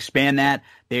 when you expand that,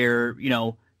 they're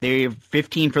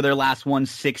 15 for their last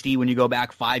 160. When you go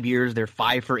back 5 years, they're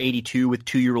 5 for 82 with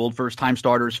 2-year-old first-time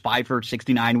starters, 5 for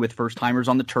 69 with first-timers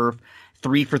on the turf,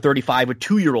 3 for 35 with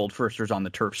 2-year-old firsters on the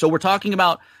turf. So we're talking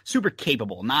about super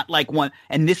capable, not like one.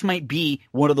 And this might be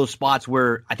one of those spots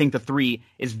where I think the 3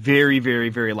 is very, very,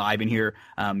 very live in here.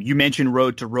 You mentioned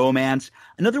Road to Romance.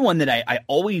 Another one that I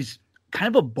always kind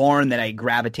of a barn that I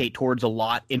gravitate towards a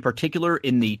lot, in particular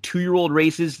in the 2-year-old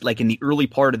races, like in the early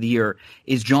part of the year,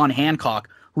 is John Hancock,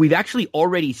 who we've actually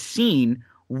already seen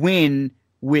win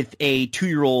with a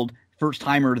 2-year-old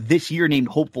first-timer this year named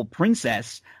Hopeful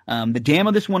Princess. The dam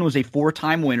of this one was a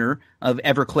 4-time winner of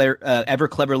Ever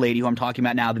Clever Lady, who I'm talking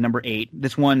about now, the number 8.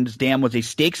 This one's dam was a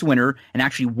stakes winner and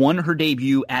actually won her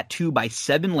debut at 2 by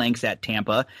 7 lengths at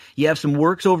Tampa. You have some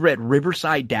works over at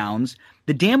Riverside Downs.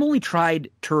 The dam only tried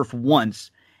turf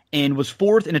once and was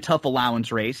 4th in a tough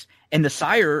allowance race. And the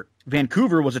sire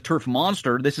Vancouver was a turf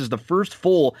monster. This is the first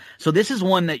full. So this is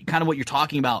one that kind of what you're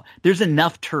talking about. There's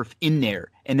enough turf in there,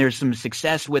 and there's some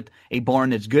success with a barn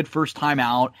that's good first time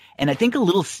out. And I think a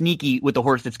little sneaky with the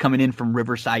horse that's coming in from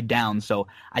Riverside Downs. So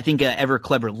I think Ever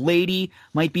Clever Lady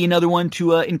might be another one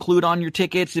to include on your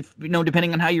tickets, if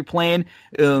depending on how you're playing.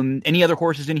 Any other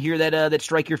horses in here that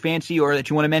strike your fancy or that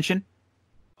you want to mention?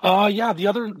 Yeah, the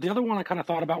other one I kind of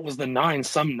thought about was the 9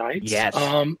 Some Nights. Yes.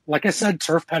 Like I said,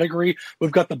 turf pedigree.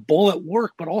 We've got the bull at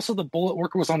work, but also the bull at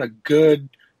work was on a good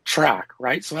track,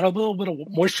 right? So it had a little bit of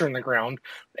moisture in the ground,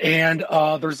 and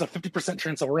there's a 50%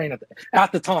 chance of rain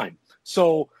at the time.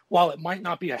 So while it might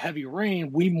not be a heavy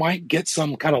rain, we might get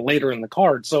some kind of later in the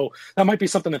card. So that might be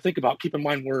something to think about. Keep in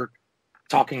mind, we're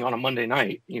talking on a Monday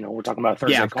night. We're talking about a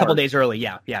Thursday a couple days early.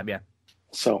 Yeah.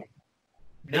 So.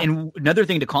 Yeah. And another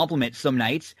thing to compliment Some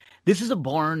Nights, this is a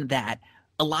barn that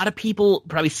a lot of people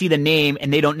probably see the name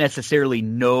and they don't necessarily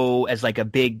know as like a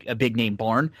big name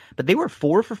barn, but they were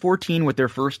 4 for 14 with their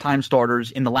first time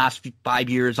starters in the last 5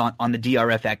 years on the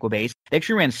DRF Equibase. They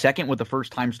actually ran second with the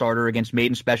first time starter against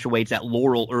maiden special weights at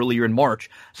Laurel earlier in March.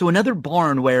 So another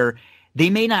barn where they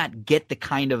may not get the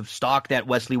kind of stock that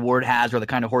Wesley Ward has or the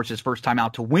kind of horses first time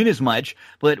out to win as much,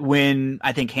 but when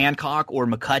I think Hancock or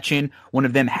McCutcheon, one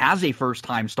of them has a first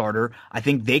time starter, I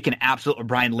think they can absolutely,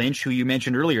 Brian Lynch, who you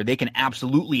mentioned earlier, they can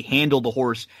absolutely handle the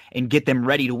horse and get them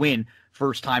ready to win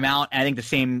first time out. And I think the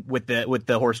same with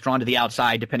the horse drawn to the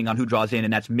outside, depending on who draws in,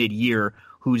 and that's mid-year.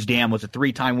 Whose Dam was a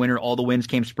 3-time winner. All the wins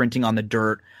came sprinting on the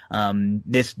dirt.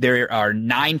 There are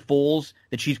 9 foals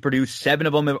that she's produced. 7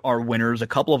 of them are winners. A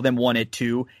couple of them won it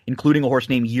too, including a horse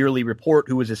named Yearly Report,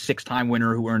 who was a 6-time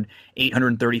winner who earned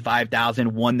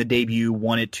 $835,000, won the debut,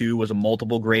 won it too, was a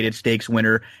multiple graded stakes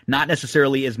winner. Not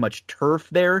necessarily as much turf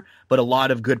there, but a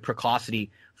lot of good precocity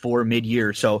for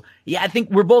mid-year. So yeah, I think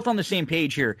we're both on the same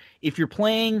page here. If you're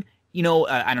playing,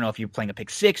 I don't know if you're playing a pick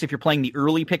 6, if you're playing the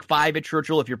early pick 5 at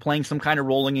Churchill, if you're playing some kind of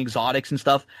rolling exotics and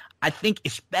stuff, I think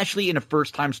especially in a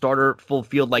first-time starter full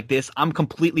field like this, I'm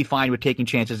completely fine with taking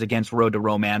chances against Road to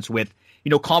Romance with,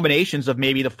 combinations of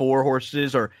maybe the 4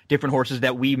 horses or different horses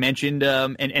that we mentioned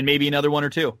and maybe another one or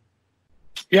two.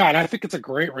 Yeah, and I think it's a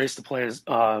great race to play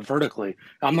vertically.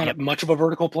 I'm not much of a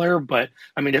vertical player, but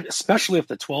I mean, especially if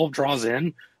the 12 draws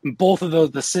in, both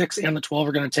of the 6 and the 12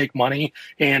 are going to take money.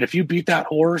 And if you beat that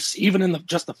horse, even in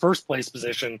just the first place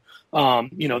position,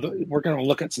 we're going to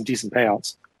look at some decent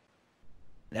payouts.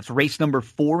 That's race number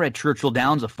 4 at Churchill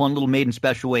Downs, a fun little maiden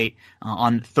special weight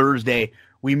on Thursday.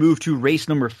 We move to race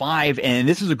number 5, and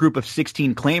this is a group of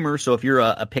 16 claimers. So if you're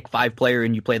a pick 5 player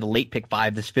and you play the late pick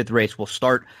 5, this 5th race will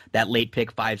start that late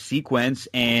pick 5 sequence.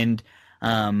 And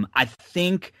I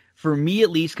think for me,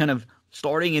 at least, kind of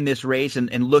starting in this race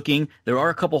and looking, there are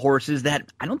a couple horses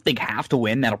that I don't think have to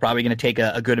win. That'll probably going to take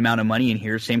a good amount of money in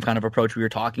here. Same kind of approach we were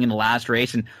talking in the last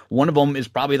race. And one of them is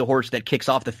probably the horse that kicks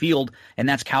off the field, and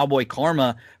that's Cowboy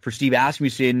Karma for Steve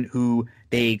Asmussen, who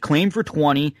they claimed for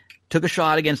 20. Took a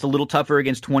shot against a little tougher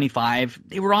against 25.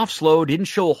 They were off slow, didn't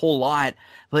show a whole lot,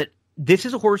 but this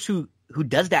is a horse who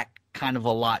does that kind of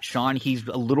a lot, Sean. He's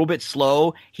a little bit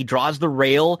slow. He draws the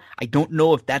rail. I don't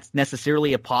know if that's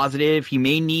necessarily a positive. He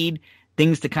may need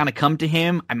things to kind of come to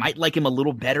him. I might like him a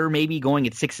little better, maybe going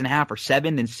at 6.5 or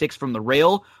 7 than 6 from the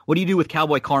rail. What do you do with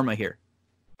Cowboy Karma here?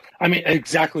 I mean,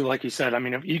 exactly like you said. I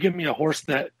mean, if you give me a horse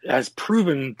that has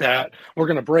proven that we're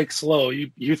going to break slow,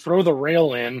 you throw the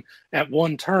rail in at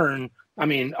one turn. I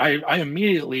mean, I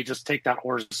immediately just take that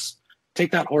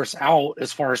horse out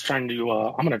as far as trying to.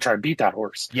 I'm going to try to beat that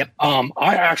horse. Yep. I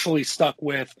actually stuck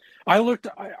with. I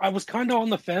was kind of on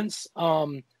the fence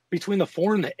between the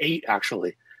 4 and the 8.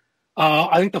 Actually,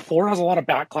 I think the 4 has a lot of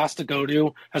back class to go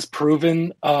to. Has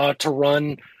proven to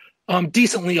run.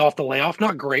 Decently off the layoff,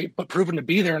 not great, but proven to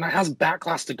be there, and it has back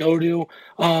class to go to.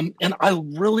 And I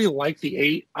really like the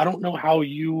 8. I don't know how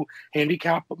you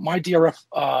handicap, but my DRF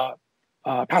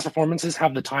past performances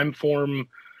have the time form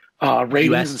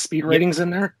ratings and speed ratings in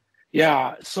there.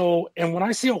 Yeah. So, and when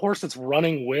I see a horse that's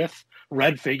running with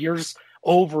red figures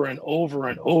over and over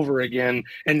and over again,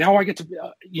 and now I get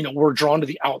to, we're drawn to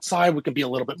the outside. We can be a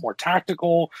little bit more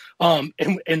tactical. And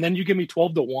then you give me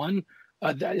 12 to 1.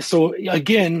 So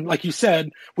again, like you said,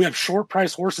 we have short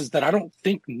price horses that I don't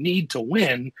think need to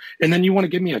win, and then you want to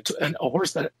give me a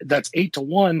horse that's 8 to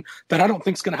 1 that I don't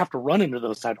think is going to have to run into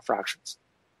those type of fractions.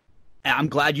 I'm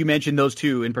glad you mentioned those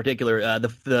two in particular.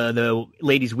 The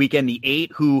ladies' weekend, the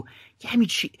 8, who,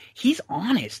 he's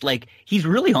honest. Like, he's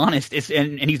really honest,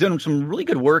 and he's done some really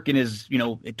good work in his,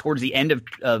 towards the end of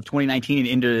 2019 and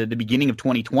into the beginning of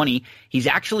 2020. He's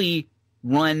actually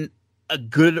run a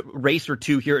good race or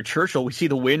two here at Churchill. We see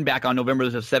the win back on November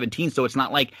the 17th, so it's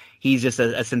not like he's just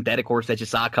a synthetic horse that you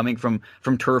saw coming from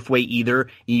Turfway either.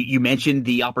 You mentioned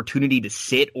the opportunity to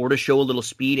sit or to show a little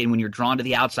speed, and when you're drawn to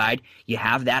the outside, you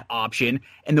have that option.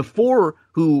 And the 4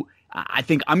 who I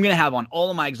think I'm going to have on all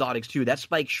of my exotics too, that's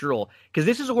Spike Sherrill, because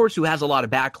this is a horse who has a lot of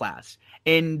back class.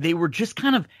 And they were just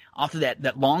kind of off of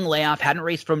that long layoff, hadn't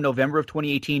raced from November of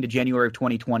 2018 to January of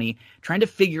 2020, trying to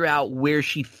figure out where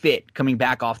she fit coming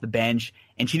back off the bench.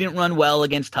 And she didn't run well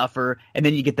against Tougher. And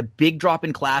then you get the big drop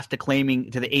in class to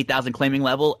the 8,000 claiming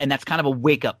level. And that's kind of a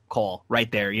wake up call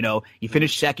right there. You know, you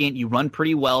finish second, you run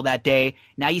pretty well that day.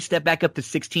 Now you step back up to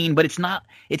 16, but it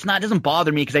doesn't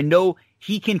bother me because I know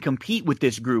he can compete with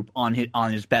this group on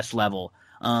his best level.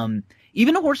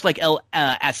 Even a horse like El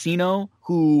Asino,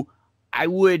 who I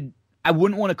wouldn't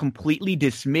want to completely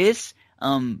dismiss.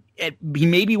 He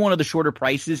may be one of the shorter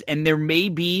prices, and there may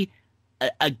be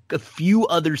a few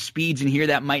other speeds in here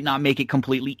that might not make it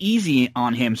completely easy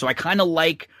on him. So I kind of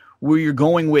like where you're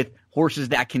going with horses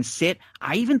that can sit.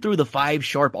 I even threw the 5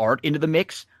 Sharp Art into the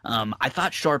mix. I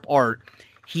thought Sharp Art,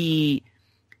 his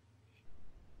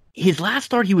last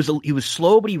start, he was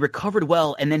slow, but he recovered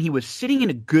well, and then he was sitting in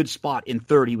a good spot in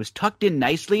third. He was tucked in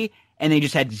nicely, and they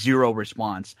just had zero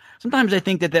response. Sometimes I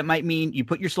think that might mean you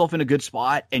put yourself in a good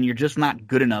spot and you're just not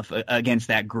good enough against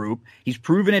that group. He's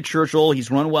proven at Churchill.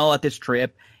 He's run well at this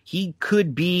trip. He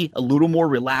could be a little more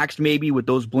relaxed maybe with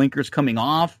those blinkers coming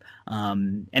off.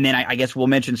 And then I guess we'll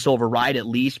mention Silver Ride at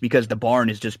least because the barn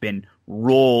has just been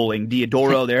rolling.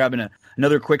 Diodoro, they're having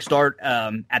another quick start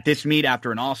at this meet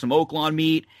after an awesome Oaklawn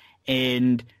meet.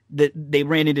 And they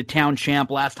ran into Town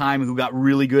Champ last time, who got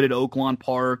really good at Oaklawn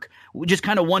Park. We just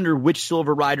kind of wonder which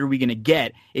Silver Rider we going to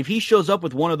get. If he shows up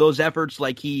with one of those efforts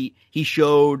like he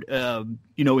showed,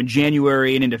 in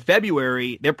January and into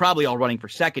February, they're probably all running for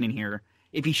second in here.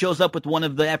 If he shows up with one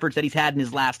of the efforts that he's had in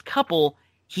his last couple,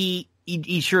 he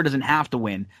sure doesn't have to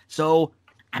win. So,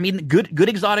 I mean, good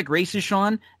exotic races,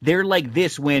 Sean, they're like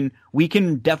this when we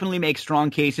can definitely make strong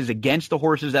cases against the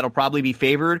horses that'll probably be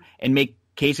favored and make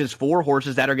cases for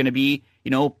horses that are going to be,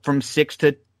 from 6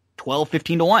 to 12,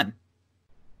 15 to 1.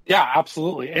 Yeah,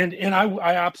 absolutely. And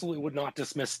I absolutely would not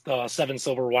dismiss the 7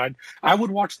 Silver Ride. I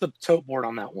would watch the tote board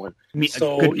on that one.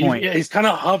 So good point. He's kind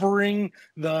of hovering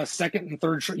the second and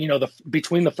third,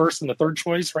 between the first and the third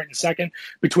choice, right and second,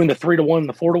 between the 3 to 1 and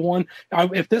the 4 to 1.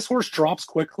 If this horse drops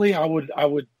quickly, I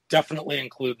would definitely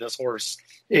include this horse.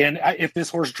 And if this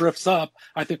horse drifts up,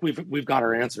 I think we've got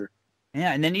our answer.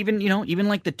 Yeah, and then even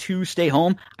like the 2 Stay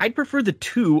Home, I'd prefer the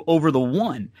 2 over the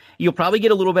 1. You'll probably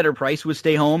get a little better price with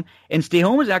Stay Home, and Stay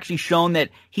Home has actually shown that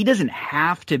he doesn't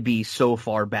have to be so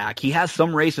far back. He has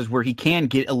some races where he can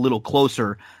get a little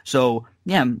closer. So,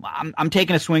 yeah, I'm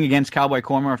taking a swing against Cowboy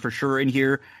Cormor for sure in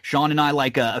here. Sean and I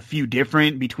like a few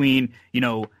different between,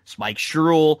 Spike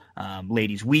Sherrill,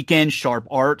 Ladies Weekend, Sharp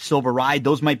Art, Silver Ride.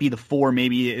 Those might be the 4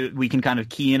 maybe we can kind of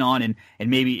key in on and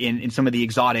maybe in some of the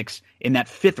exotics in that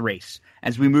 5th race.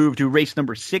 As we move to race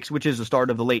number 6, which is the start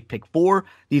of the late pick 4,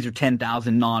 these are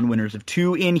 10,000 non-winners of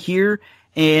 2 in here.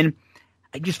 And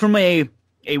just from a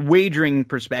wagering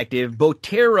perspective,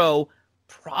 Botero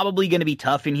probably going to be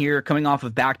tough in here, coming off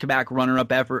of back-to-back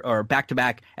runner-up effort or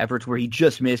back-to-back efforts where he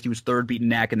just missed. He was 3rd beaten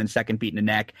neck and then 2nd beaten the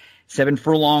neck. 7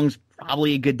 furlongs,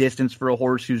 probably a good distance for a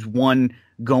horse who's won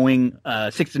going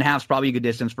 6.5 is probably a good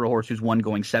distance for a horse who's won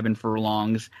going 7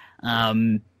 furlongs.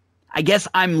 I guess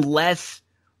I'm less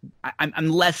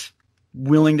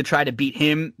willing to try to beat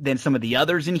him than some of the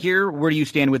others in here. Where do you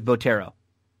stand with Botero?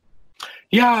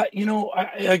 Yeah,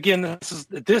 again,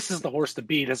 this is the horse to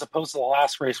beat as opposed to the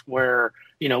last race where,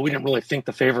 we didn't really think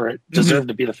the favorite deserved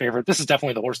to be the favorite. This is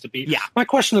definitely the horse to beat. Yeah. My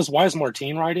question is, why is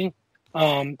Martine riding?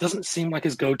 Doesn't seem like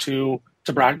his go-to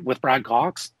with Brad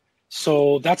Cox.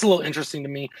 So that's a little interesting to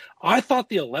me. I thought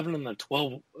the 11 and the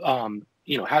 12,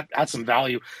 had some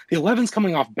value. The 11's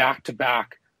coming off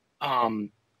back-to-back long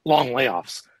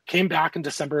layoffs. Came back in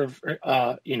December of,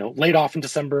 laid off in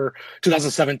December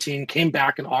 2017, came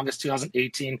back in August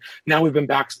 2018. Now we've been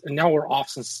back, and now we're off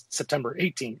since September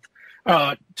 18th,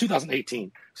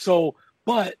 2018. So,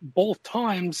 but both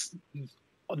times,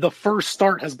 the first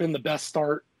start has been the best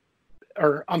start,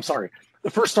 the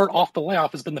first start off the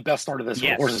layoff has been the best start of this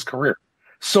horse's career.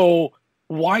 So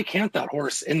why can't that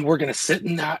horse, and we're going to sit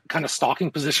in that kind of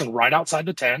stalking position right outside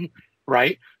the 10,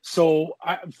 right? So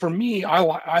for me,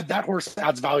 that horse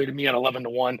adds value to me at 11 to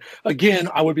 1. Again,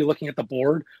 I would be looking at the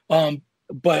board.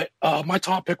 But my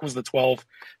top pick was the 12.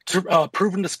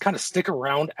 Proven to kind of stick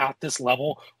around at this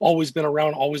level. Always been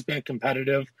around, always been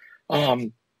competitive.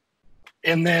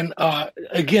 And then,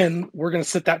 again, we're going to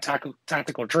sit that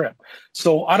tactical trip.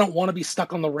 So I don't want to be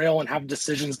stuck on the rail and have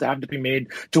decisions that have to be made.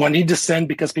 Do I need to send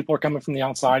because people are coming from the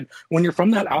outside? When you're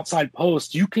from that outside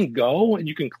post, you can go and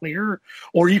you can clear,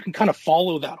 or you can kind of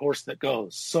follow that horse that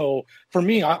goes. So for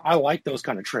me, I like those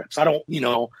kind of trips. I don't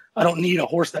need a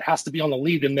horse that has to be on the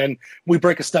lead and then we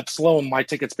break a step slow and my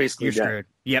ticket's basically you're dead. screwed.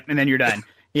 Yep, and then you're done.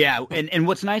 Yeah, and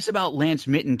what's nice about Lance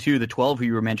Mitten, too, the 12 who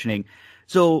you were mentioning,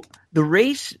 so the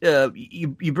race,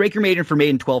 you break your maiden for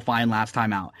maiden 12 fine last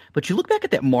time out, but you look back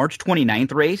at that March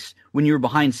 29th race when you were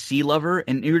behind Sea Lover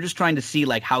and you were just trying to see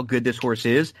like how good this horse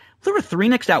is. There were 3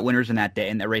 next out winners in that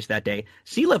race that day.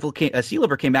 Sea Lover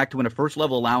came back to win a first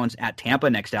level allowance at Tampa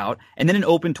next out, and then an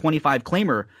open 25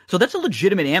 claimer. So that's a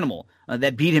legitimate animal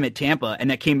that beat him at Tampa and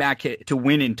that came back to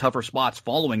win in tougher spots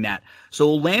following that.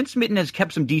 So Lance Mitten has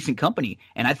kept some decent company,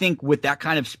 and I think with that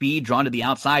kind of speed drawn to the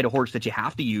outside, a horse that you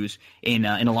have to use in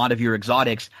a lot of your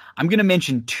exotics. I'm going to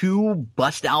mention 2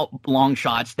 bust out long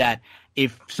shots that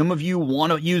if some of you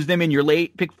want to use them in your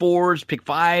late pick 4s, pick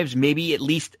 5s, maybe at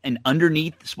least an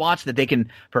underneath spots that they can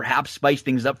perhaps spice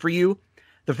things up for you.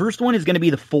 The first one is going to be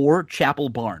the 4 Chapel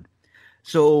Barn.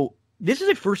 So this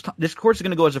course is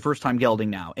going to go as a first time gelding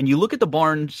now. And you look at the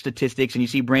barn statistics and you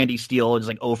see Brandy Steele is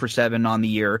like 0 for 7 on the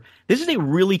year. This is a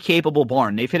really capable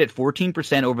barn. They've hit it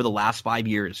 14% over the last 5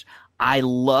 years. I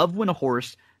love when a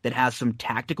horse that has some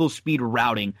tactical speed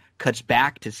routing cuts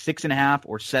back to 6.5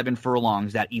 or 7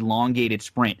 furlongs, that elongated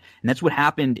sprint. And that's what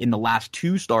happened in the last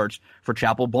 2 starts for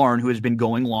Chapel Barn, who has been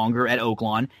going longer at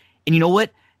Oaklawn. And you know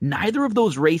what? Neither of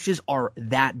those races are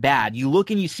that bad. You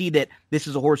look and you see that this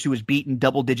is a horse who was beaten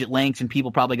double-digit lengths, and people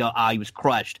probably go, he was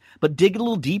crushed. But dig a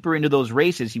little deeper into those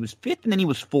races. He was 5th, and then he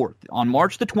was 4th. On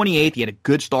March the 28th, he had a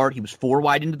good start. He was 4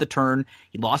 wide into the turn.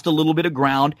 He lost a little bit of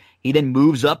ground. He then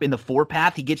moves up in the 4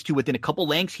 path. He gets to within a couple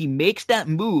lengths. He makes that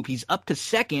move. He's up to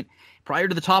 2nd prior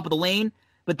to the top of the lane,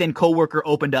 but then Coworker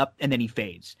opened up, and then he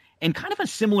fades. And kind of a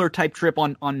similar type trip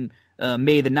on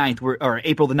May the 9th, or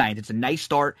April the 9th. It's a nice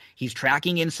start. He's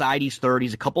tracking inside. He's 3rd.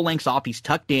 He's a couple lengths off. He's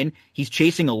tucked in. He's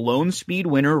chasing a lone speed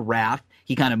winner, Wrath.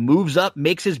 He kind of moves up,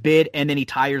 makes his bid, and then he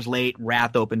tires late.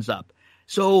 Wrath opens up.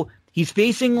 So he's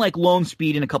facing like lone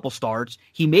speed in a couple starts.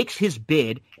 He makes his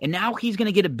bid, and now he's going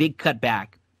to get a big cut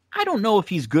back. I don't know if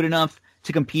he's good enough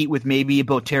to compete with maybe a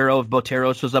Botero if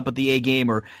Botero shows up at the A game,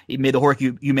 or maybe the horse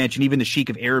you mentioned, even the Sheik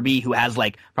of Araby, who has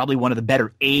like probably one of the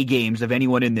better A games of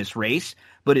anyone in this race.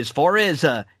 But as far as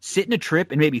sitting a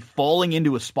trip and maybe falling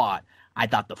into a spot, I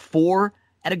thought the 4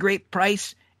 at a great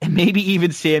price, and maybe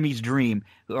even Sammy's Dream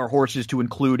are horses to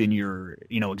include in your,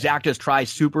 exactas, tries,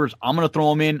 supers. I'm going to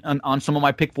throw them in on some of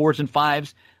my pick 4s and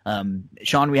 5s.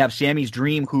 Sean, we have Sammy's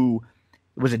Dream, who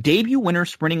was a debut winner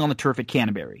sprinting on the turf at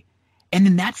Canterbury. And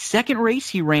then that second race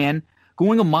he ran,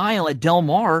 going a mile at Del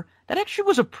Mar, that actually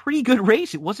was a pretty good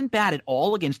race. It wasn't bad at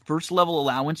all against first level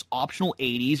allowance optional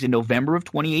 80s in November of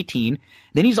 2018.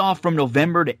 Then he's off from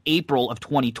November to April of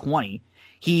 2020.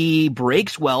 He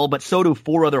breaks well, but so do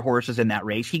 4 other horses in that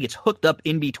race. He gets hooked up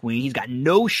in between. He's got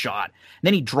no shot.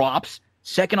 Then he drops,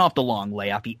 second off the long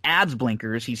layoff. He adds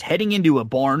blinkers. He's heading into a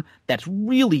barn that's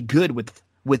really good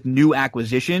with new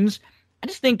acquisitions. I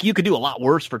just think you could do a lot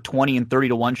worse for 20 and 30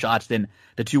 to 1 shots than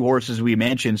the 2 horses we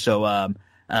mentioned. So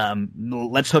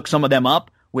let's hook some of them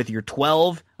up with your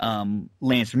 12,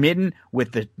 Lance Mitten,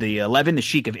 with the 11, the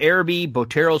Sheik of Araby.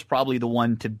 Botero's probably the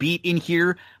one to beat in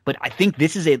here, but I think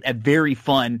this is a very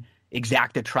fun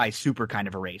exacta try super kind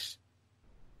of a race.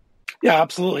 Yeah,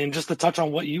 absolutely. And just to touch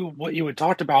on what you had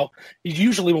talked about,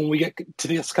 usually when we get to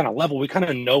this kind of level, we kind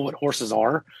of know what horses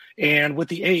are. And with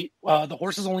the 8, the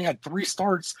horses only had 3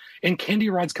 starts, and Candy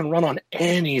Rides can run on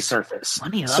any surface.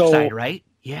 Plenty of upside, right?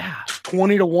 Yeah.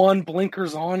 20 to 1,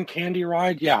 blinkers on, Candy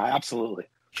Ride. Yeah, absolutely.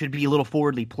 Should be a little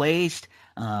forwardly placed.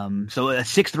 So a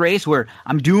 6th race where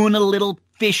I'm doing a little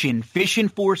fishing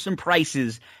for some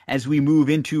prices as we move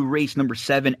into race number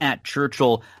 7 at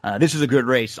Churchill. This is a good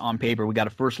race on paper. We got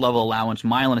a first level allowance,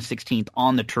 mile and a 16th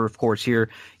on the turf course here.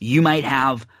 You might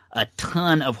have a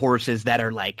ton of horses that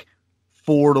are like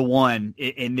 4 to 1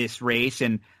 in this race.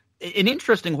 And an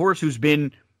interesting horse who's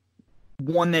been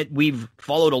one that we've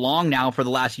followed along now for the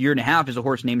last year and a half is a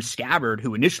horse named Scabbard,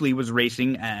 who initially was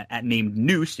racing at named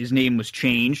Noose. His name was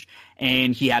changed,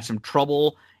 and he had some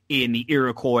trouble in the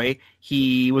Iroquois.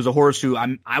 He was a horse who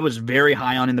I was very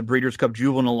high on in the Breeders' Cup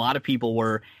Juvenile. A lot of people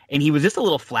were, and he was just a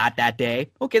little flat that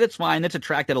day. Okay, that's fine. That's a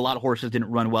track that a lot of horses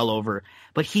didn't run well over,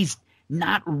 but he's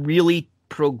not really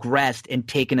progressed and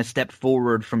taken a step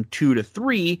forward from 2 to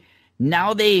 3.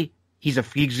 Now he's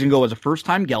going to go as a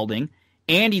first-time gelding.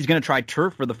 And he's going to try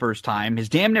turf for the first time. His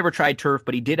dam never tried turf,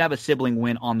 but he did have a sibling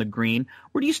win on the green.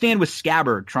 Where do you stand with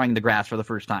Scabbard trying the grass for the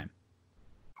first time?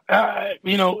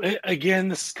 Again,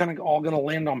 this is kind of all going to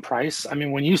land on price. I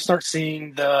mean, when you start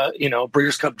seeing the,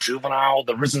 Breeders' Cup Juvenile,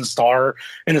 the Risen Star,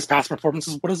 and his past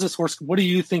performances, what do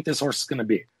you think this horse is going to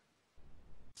be?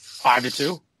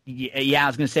 5-2? Yeah, I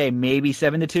was going to say maybe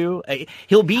 7-2.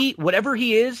 He'll be, whatever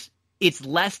he is, it's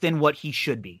less than what he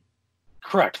should be.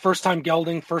 Correct. First time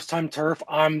gelding, first time turf.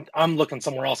 I'm looking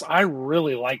somewhere else. I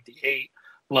really like the 8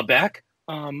 Lebec.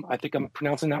 I think I'm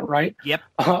pronouncing that right. Yep.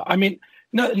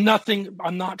 Nothing.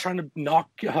 I'm not trying to knock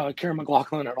Karen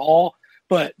McLaughlin at all,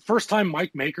 but first time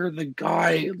Mike Maker, the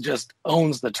guy just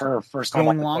owns the turf. First time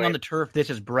going long on the turf. This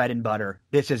is bread and butter.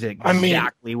 This is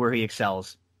exactly where he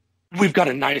excels. We've got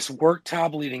a nice work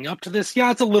tab leading up to this.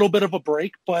 Yeah, it's a little bit of a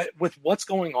break, but with what's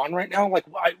going on right now,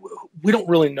 we don't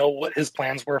really know what his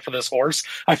plans were for this horse.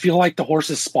 I feel like the horse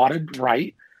is spotted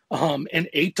right. And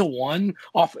 8-1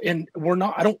 off, and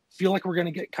I don't feel like we're going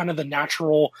to get kind of the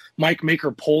natural Mike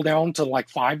Maker pull down to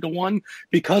 5-1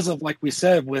 because of, like we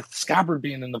said, with Scabbard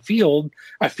being in the field.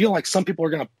 I feel like some people are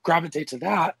going to gravitate to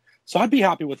that. So I'd be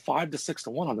happy with 5 to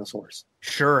 6-1 on this horse.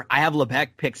 Sure. I have Lebec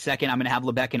picked second. I'm going to have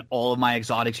Lebec in all of my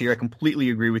exotics here. I completely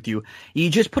agree with you. You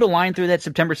just put a line through that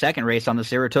September 2nd race on the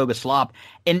Saratoga Slop,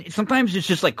 and sometimes it's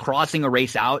just like crossing a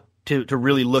race out to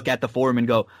really look at the form and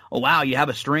go, oh, wow, you have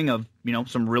a string of,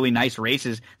 some really nice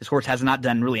races. This horse has not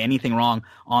done really anything wrong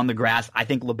on the grass. I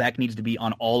think Lebec needs to be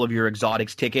on all of your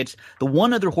exotics tickets. The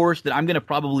one other horse that I'm going to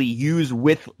probably use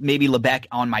with maybe Lebec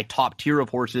on my top tier of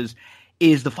horses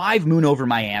is the 5 Moon Over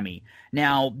Miami.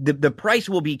 Now, the price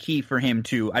will be key for him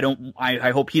too. I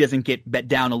hope he doesn't get bet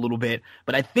down a little bit,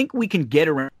 but I think we can get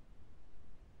around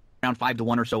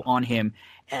 5-1 or so on him.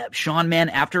 Sean, man,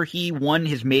 after he won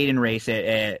his maiden race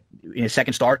in his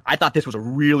second start, I thought this was a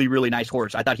really, really nice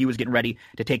horse. I thought he was getting ready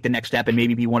to take the next step and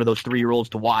maybe be one of those 3-year-olds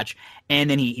to watch. And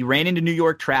then he ran into New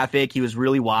York traffic. He was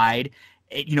really wide.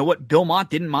 You know what? Belmont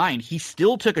didn't mind. He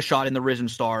still took a shot in the Risen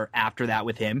Star after that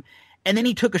with him. And then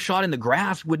he took a shot in the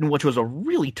grass, which was a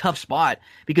really tough spot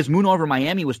because Moon Over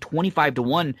Miami was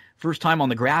 25-1 first time on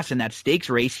the grass in that stakes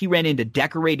race. He ran into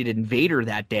Decorated Invader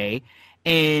that day.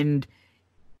 And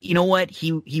you know what?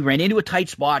 He ran into a tight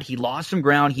spot. He lost some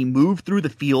ground. He moved through the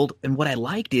field. And what I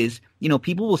liked is,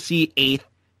 people will see 8th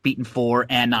beaten 4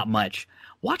 and not much.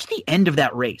 Watch the end of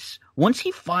that race. Once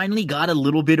he finally got a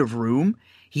little bit of room,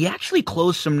 he actually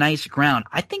closed some nice ground.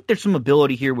 I think there's some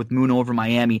ability here with Moon Over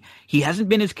Miami. He hasn't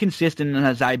been as consistent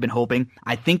as I've been hoping.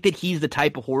 I think that he's the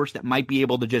type of horse that might be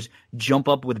able to just jump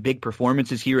up with big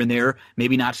performances here and there,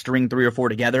 maybe not string 3 or 4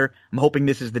 together. I'm hoping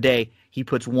this is the day he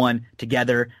puts 1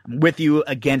 together. I'm with you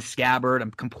against Scabbard.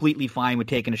 I'm completely fine with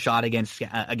taking a shot against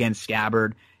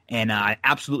Scabbard, and I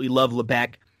absolutely love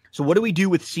Lebec. So what do we do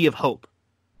with Sea of Hope?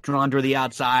 Drawn to the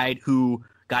outside, who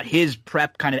got his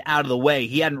prep kind of out of the way.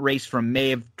 He hadn't raced from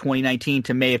May of 2019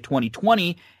 to May of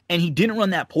 2020, and he didn't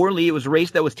run that poorly. It was a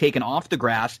race that was taken off the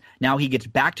grass. Now he gets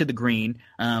back to the green.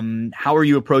 How are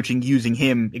you approaching using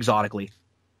him exotically?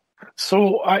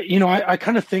 So, I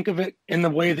kind of think of it in the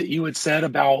way that you had said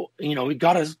about, he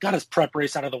got his prep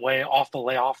race out of the way off the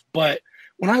layoff. But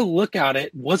when I look at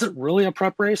it, was it really a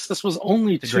prep race? This was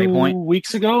only 2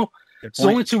 weeks ago. It's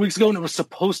only 2 weeks ago, and it was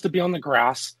supposed to be on the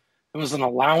grass. It was an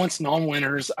allowance,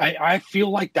 non-winners. I feel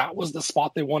like that was the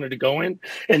spot they wanted to go in.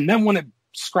 And then when it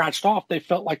scratched off, they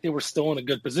felt like they were still in a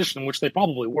good position, which they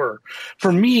probably were.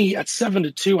 For me, at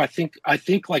 7-2, I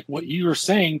think like what you were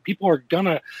saying, people are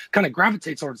gonna kind of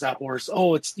gravitate towards that horse.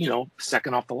 Oh, it's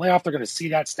second off the layoff. They're gonna see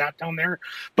that stat down there,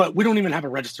 but we don't even have a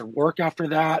registered work after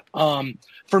that.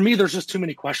 For me, there's just too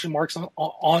many question marks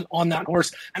on that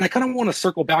horse. And I kind of want to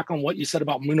circle back on what you said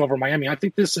about Moon Over Miami. I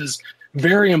think this is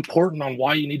very important on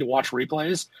why you need to watch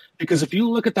replays, because if you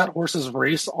look at that horse's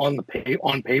race on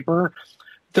paper.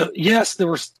 Yes, there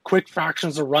were quick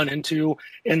fractions to run into,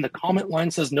 and the comment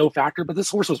line says no factor, but this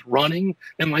horse was running,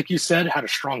 and like you said, had a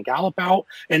strong gallop out,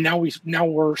 and now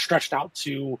we're stretched out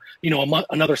to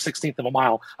another 16th of a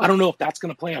mile. I don't know if that's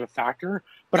going to play out a factor,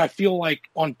 but I feel like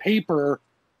on paper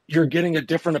you're getting a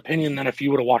different opinion than if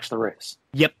you would have watched the race.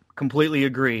 Yep, completely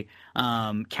agree.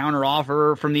 Counter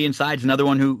offer from the inside is another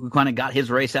one who kind of got his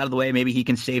race out of the way. Maybe he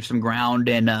can save some ground,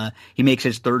 and he makes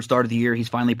his 3rd start of the year. He's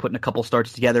finally putting a couple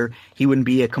starts together. He wouldn't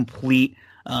be a complete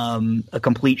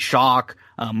shock.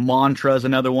 Mantra is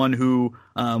another one who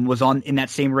was in that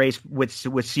same race with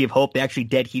Sea of Hope. They actually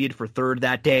dead heated for 3rd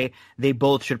that day. They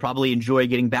both should probably enjoy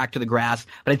getting back to the grass.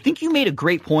 But I think you made a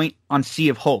great point on Sea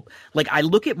of Hope. Like, I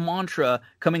look at Mantra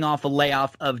coming off a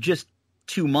layoff of just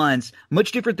 2 months,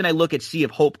 much different than I look at Sea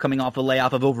of Hope coming off a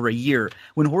layoff of over a year.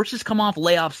 When horses come off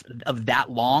layoffs of that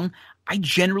long, I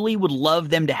generally would love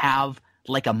them to have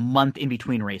like a month in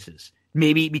between races.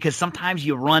 maybe because sometimes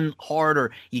you run hard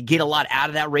or you get a lot out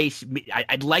of that race.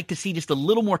 I'd like to see just a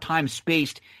little more time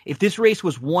spaced. If this race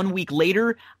was 1 week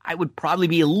later, I would probably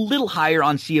be a little higher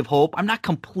on Sea of Hope. I'm not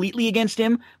completely against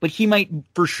him, but he might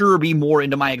for sure be more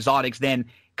into my exotics than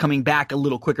coming back a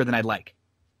little quicker than I'd like.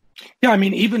 Yeah, I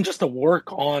mean, even just the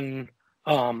work on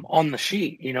the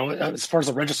sheet, as far as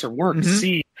the register work, to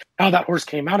see how that horse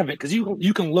came out of it, because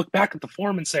you can look back at the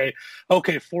form and say,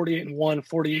 okay, 48-1,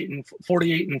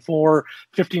 48-4,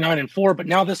 59-4, but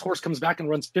now this horse comes back and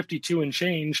runs 52 and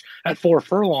change at 4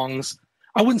 furlongs.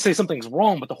 I wouldn't say something's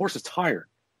wrong, but the horse is tired.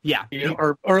 Yeah.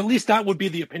 Or at least that would be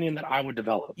the opinion that I would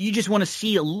develop. You just want to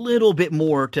see a little bit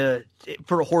more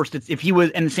for a horse that's, if he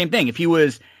was, and the same thing, if he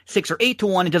was 6 or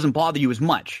 8-1, it doesn't bother you as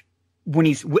much when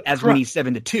he's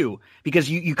 7-2, because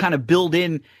you kind of build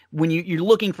in when you're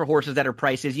looking for horses that are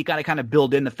prices, you got to kind of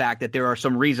build in the fact that there are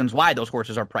some reasons why those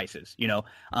horses are prices,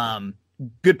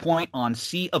 Good point on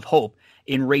Sea of Hope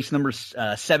in race number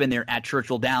 7 there at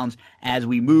Churchill Downs, as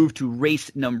we move to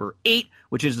race number 8,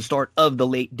 which is the start of the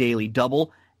late daily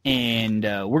double. And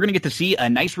we're going to get to see a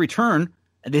nice return.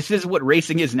 This is what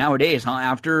racing is nowadays, huh?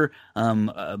 After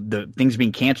the things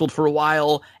being canceled for a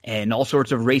while and all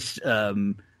sorts of race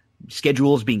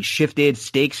schedules being shifted,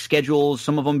 stakes schedules,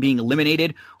 some of them being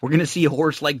eliminated, we're going to see a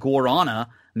horse like Guarana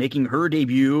making her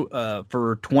debut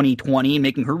for 2020,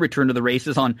 making her return to the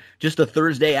races on just a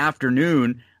Thursday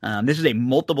afternoon. This is a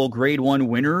multiple Grade 1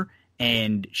 winner,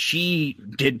 and she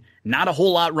did not a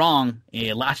whole lot wrong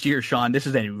last year, Sean. This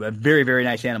is a very, very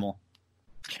nice animal.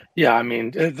 Yeah, I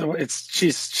mean,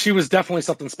 she was definitely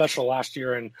something special last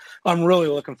year, and I'm really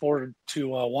looking forward to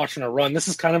watching her run. This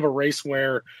is kind of a race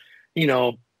where,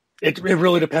 it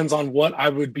really depends on what I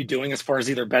would be doing as far as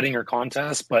either betting or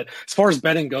contest. But as far as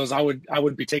betting goes, I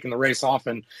would be taking the race off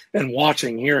and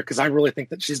watching here, because I really think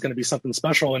that she's going to be something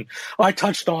special. And I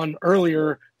touched on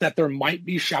earlier that there might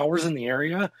be showers in the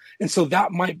area, and so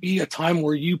that might be a time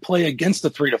where you play against the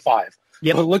 3 to 5.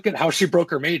 Yep. But look at how she broke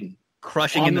her maiden,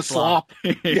 crushing in the slop.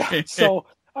 Yeah. So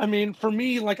I mean, for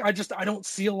me, like I don't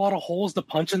see a lot of holes to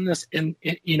punch in this in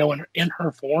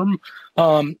her form.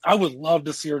 I would love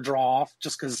to see her draw off,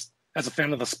 just because as a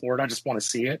fan of the sport, I just want to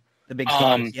see it. The big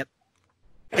stars, yep.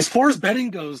 As far as betting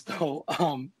goes, though,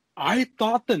 I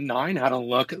thought the 9 had a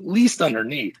look at least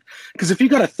underneath, because if you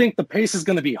got to think the pace is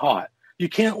going to be hot, you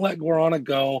can't let Guarana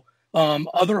go.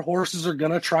 Other horses are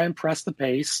going to try and press the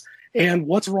pace. And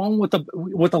what's wrong with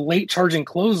a late charging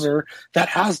closer that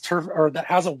has turf, or that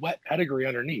has a wet pedigree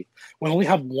underneath? We only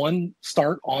have one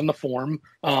start on the form,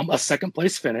 a second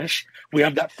place finish. We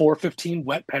have that 4:15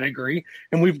 wet pedigree,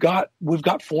 and we've got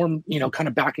form, kind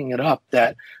of backing it up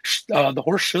that the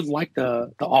horse should like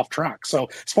the off track. So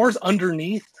as far as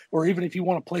underneath, or even if you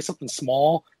want to play something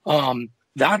small,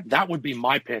 that would be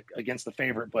my pick against the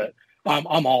favorite. But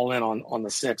I'm all in on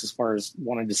the 6 as far as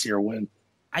wanting to see her win.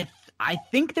 I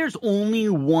think there's only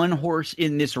one horse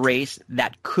in this race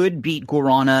that could beat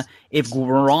Guarana if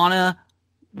Guarana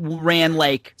ran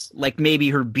like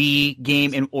maybe her B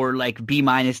game or like B-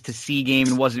 to C game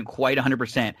and wasn't quite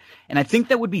 100%. And I think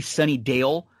that would be Sunny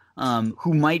Dale,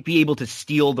 who might be able to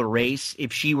steal the race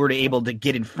if she were able to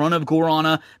get in front of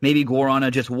Guarana. Maybe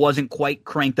Guarana just wasn't quite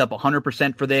cranked up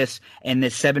 100% for this, and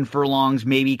this 7 furlongs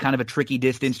maybe kind of a tricky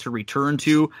distance to return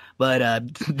to.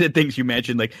 But the things you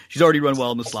mentioned, like she's already run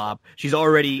well in the slop. She's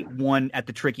already won at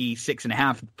the tricky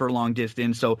 6.5 furlong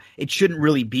distance, so it shouldn't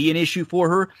really be an issue for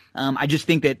her. I just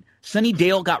think that Sunny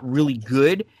Dale got really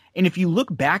good, and if you look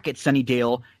back at Sunny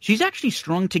Dale, she's actually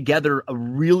strung together a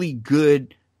really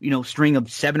good string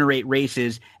of 7 or 8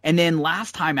 races. And then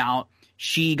last time out,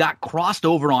 she got crossed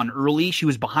over on early. She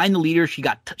was behind the leader. She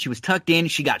was tucked in.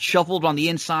 She got shuffled on the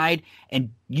inside. And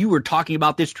you were talking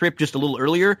about this trip just a little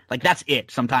earlier. Like, that's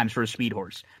it sometimes for a speed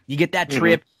horse. You get that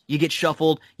trip, you get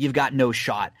shuffled, you've got no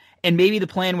shot. And maybe the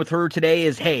plan with her today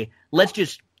is, hey, let's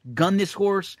just gun this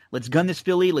horse. Let's gun this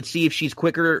filly. Let's see if she's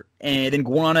quicker than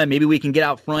Guarana. Maybe we can get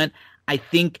out front. I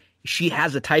think she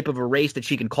has a type of a race that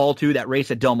she can call to, that race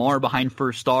at Del Mar behind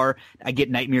First Star. I get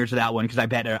nightmares of that one because I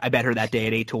bet her that day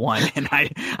at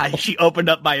 8-1, and she opened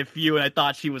up by a few, and I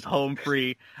thought she was home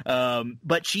free.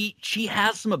 But she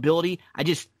has some ability.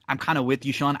 I'm kind of with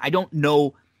you, Sean. I don't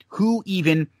know who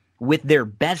even with their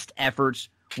best efforts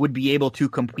would be able to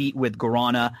compete with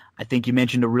Guarana. I think you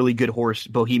mentioned a really good horse,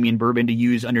 Bohemian Bourbon, to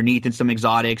use underneath in some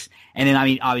exotics. And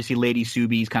then, obviously Lady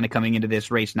Subi's kind of coming into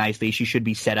this race nicely. She should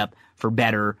be set up for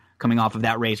better coming off of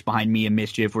that race behind Mia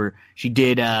Mischief, where she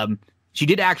did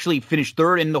actually finish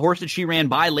third, and the horse that she ran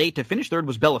by late to finish third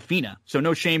was Bellafina. So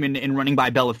no shame in running by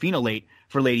Bellafina late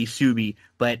for Lady Subi.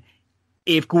 But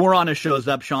if Guarana shows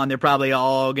up, Sean, they're probably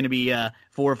all going to be 4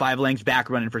 or 5 lengths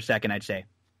back running for second, I'd say.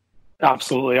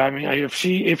 Absolutely. I mean, if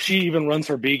she even runs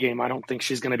her B game, I don't think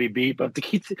she's going to be beat. But the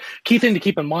key thing to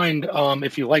keep in mind,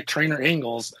 if you like trainer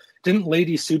angles, didn't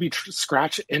Lady Subi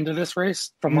scratch into this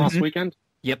race from last weekend?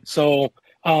 Yep. So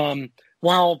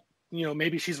while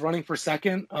maybe she's running for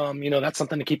second, that's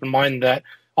something to keep in mind, that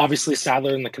obviously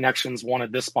Sadler and the Connections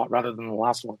wanted this spot rather than the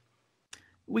last one.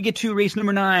 We get to race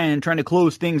number 9, trying to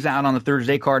close things out on the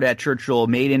Thursday card at Churchill.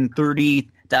 Maiden $30,000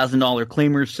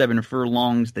 claimers, 7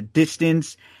 furlongs the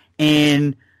distance.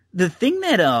 And the thing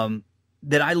that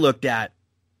I looked at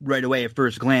right away at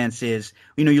first glance is,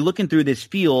 you're looking through this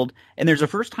field, and there's a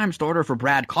first-time starter for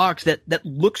Brad Cox that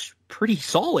looks pretty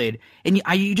solid. And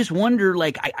you just wonder,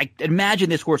 I imagine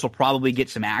this horse will probably get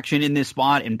some action in this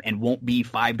spot and won't be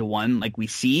 5-1 like we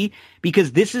see,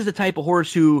 because this is the type of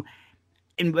horse who,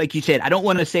 and like you said, I don't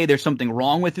want to say there's something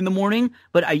wrong with in the morning,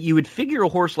 but you would figure a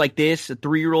horse like this, a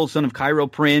 3-year-old son of Cairo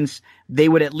Prince, they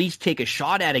would at least take a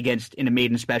shot at against in a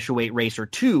maiden special weight race or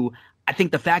two. I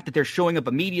think the fact that they're showing up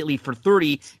immediately for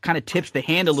 30 kind of tips the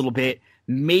hand a little bit.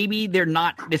 Maybe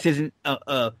this isn't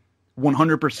a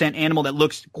 100% animal that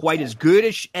looks quite as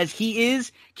good as he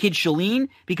is, Kid Shalene,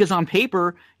 because on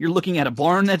paper, you're looking at a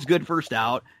barn that's good first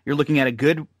out. You're looking at a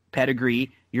good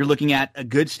pedigree. You're looking at a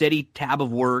good steady tab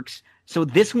of works. So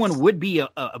this one would be a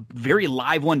very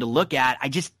live one to look at.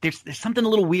 There's something a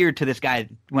little weird to this guy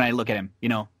when I look at him,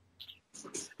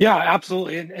 Yeah,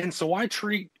 absolutely. And so I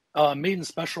treat maiden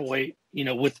special weight,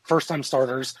 with first-time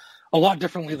starters a lot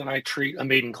differently than I treat a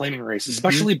maiden claiming race,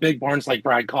 especially big barns like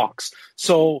Brad Cox.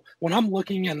 So when I'm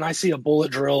looking and I see a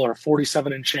bullet drill or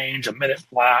 47 and change, a minute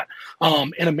flat,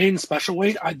 in a maiden special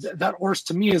weight, that horse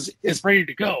to me is ready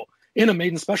to go in a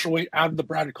maiden special weight out of the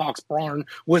Brad Cox barn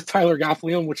with Tyler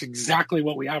Gaffalione, which is exactly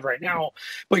what we have right now.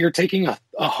 But you're taking a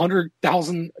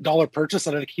 $100,000 purchase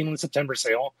out of the Keeneland September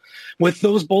sale with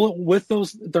those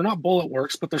they're not bullet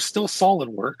works, but they're still solid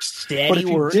works. Steady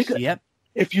works.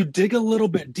 If you dig a little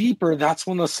bit deeper, that's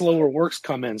when the slower works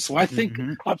come in. So I think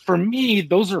for me,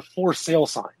 those are 4 sale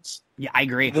signs. Yeah, I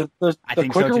agree. The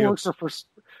quicker works are for.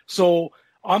 So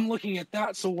I'm looking at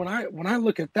that. So when I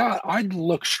look at that, I'd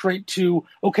look straight to,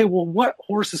 okay, well, what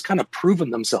horse has kind of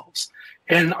proven themselves?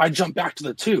 And I jump back to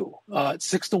the 2.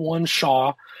 6-1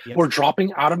 Shaw. Yep. We're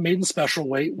dropping out of maiden special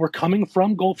weight. We're coming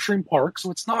from Gulfstream Park.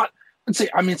 So it's not,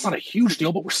 it's not a huge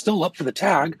deal, but we're still up for the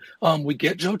tag. We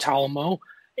get Joe Talamo.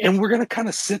 And we're going to kind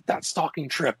of sit that stalking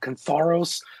trip.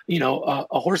 Cantharos,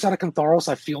 a horse out of Cantharos,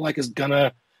 I feel like is going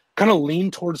to kind of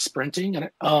lean towards sprinting.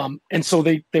 And so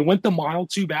they went the mile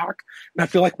 2 back. And I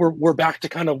feel like we're back to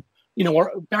kind of,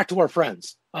 back to our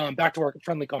friends, back to our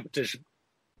friendly competition.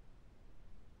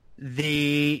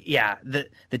 The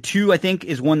 2, I think,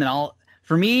 is one that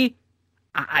for me,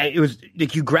 it was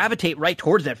like you gravitate right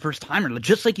towards that first timer,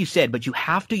 just like you said, but you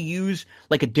have to use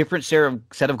like a different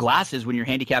set of glasses when you're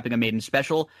handicapping a maiden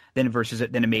special than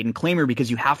a maiden claimer,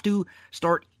 because you have to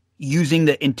start using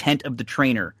the intent of the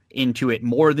trainer into it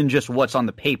more than just what's on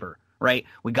the paper, right?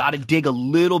 We got to dig a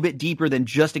little bit deeper than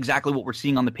just exactly what we're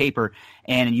seeing on the paper.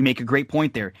 And you make a great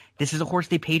point there. This is a horse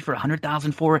they paid for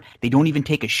 $100,000 for. They don't even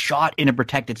take a shot in a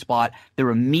protected spot. They're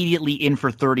immediately in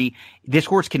for 30. This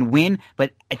horse can win,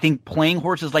 but I think playing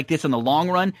horses like this in the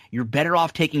long run, you're better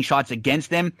off taking shots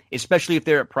against them, especially if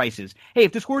they're at prices. Hey,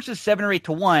 if this horse is 7 or 8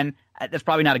 to 1, that's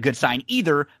probably not a good sign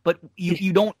either, but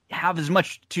you don't have as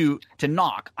much to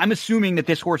knock. I'm assuming that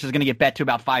this horse is going to get bet to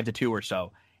about 5 to 2 or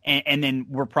so. And then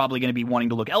we're probably going to be wanting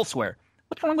to look elsewhere.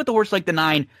 What's wrong with the horse like the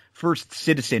 9 First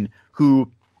Citizen,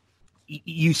 who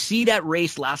you see that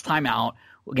race last time out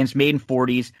against Maiden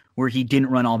 40s where he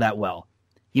didn't run all that well?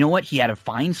 You know what? He had a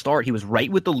fine start. He was right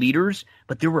with the leaders,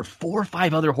 but there were 4 or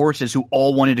 5 other horses who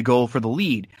all wanted to go for the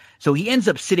lead. So he ends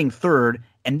up sitting 3rd,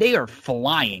 and they are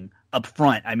flying up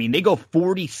front. I mean, they go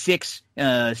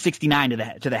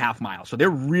 46-69 to the half mile. So they're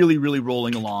really, really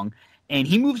rolling along. And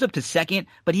he moves up to 2nd,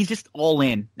 but he's just all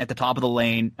in at the top of the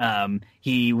lane.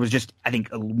 He was just, I think,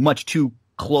 much too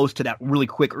close to that really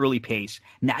quick early pace.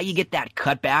 Now you get that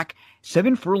cutback.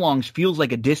 7 furlongs feels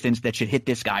like a distance that should hit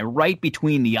this guy right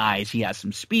between the eyes. He has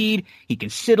some speed. He can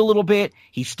sit a little bit.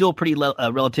 He's still pretty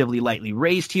relatively lightly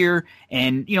raised here.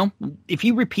 And, if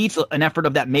he repeats an effort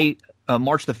of that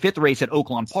March the 5th race at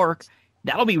Oaklawn Park,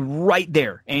 that'll be right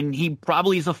there. And he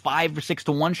probably is a 5 or 6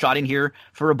 to 1 shot in here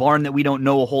for a barn that we don't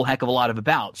know a whole heck of a lot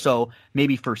about. So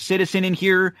maybe for Citizen in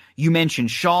here, you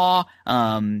mentioned Shaw.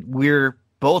 We're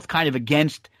both kind of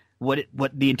against what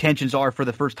the intentions are for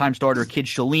the first time starter, Kid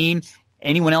Shalene.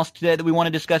 Anyone else that we want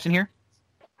to discuss in here?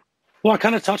 Well, I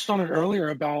kind of touched on it earlier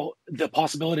about the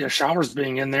possibility of Showers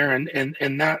being in there.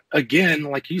 And that, again,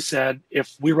 like you said,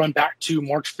 if we run back to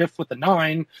March 5th with the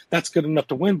 9, that's good enough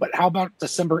to win. But how about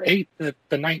December 8th, the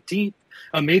 19th?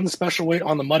 a maiden special weight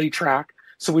on the muddy track.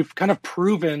 So we've kind of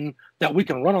proven that we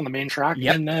can run on the main track.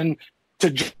 Yep. And then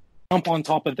to jump on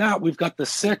top of that, we've got the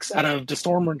 6 out of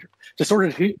Distorted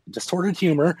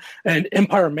Humor and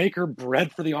Empire Maker,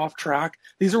 bred for the off track.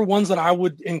 These are ones that I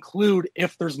would include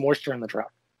if there's moisture in the track.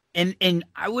 And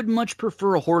I would much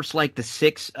prefer a horse like the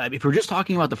 6. If we're just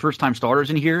talking about the first-time starters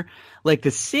in here, like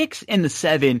the 6 and the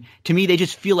 7, to me, they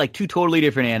just feel like two totally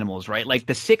different animals, right? Like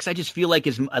the 6, I just feel like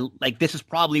is like this is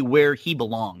probably where he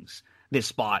belongs, this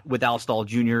spot with Alstall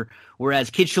Jr., whereas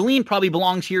Kid Shalene probably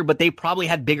belongs here, but they probably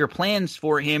had bigger plans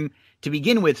for him to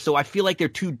begin with. So I feel like they're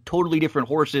two totally different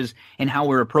horses in how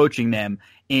we're approaching them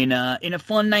in a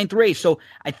fun 9th race. So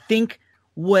I think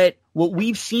what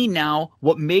we've seen now,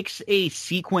 what makes a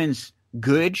sequence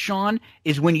good, Sean,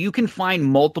 is when you can find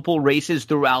multiple races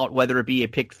throughout, whether it be a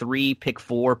pick 3, pick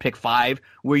 4, pick 5,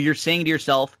 where you're saying to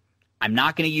yourself, I'm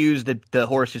not going to use the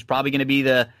horse who's probably going to be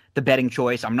the betting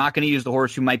choice. I'm not going to use the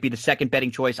horse who might be the second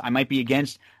betting choice. I might be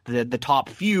against the top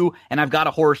few, and I've got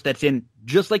a horse that's in,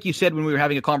 just like you said when we were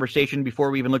having a conversation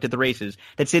before we even looked at the races,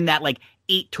 that's in that like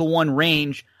 8-1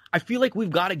 range. I feel like we've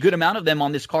got a good amount of them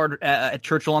on this card at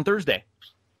Churchill on Thursday.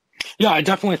 Yeah, I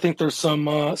definitely think there's some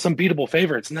beatable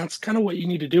favorites, and that's kind of what you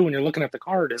need to do when you're looking at the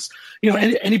card. Is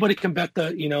anybody can bet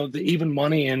the even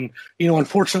money, and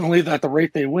unfortunately, at the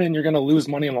rate they win, you're going to lose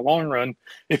money in the long run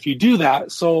if you do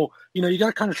that. So you got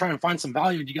to kind of try and find some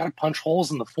value. You got to punch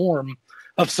holes in the form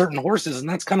of certain horses, and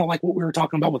that's kind of like what we were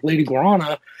talking about with Lady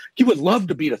Guarana. He would love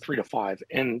to beat a 3-5,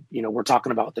 and we're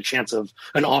talking about the chance of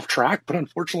an off track, but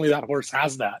unfortunately that horse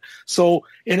has that. So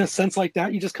in a sense like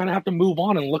that, you just kind of have to move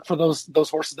on and look for those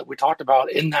horses that we talked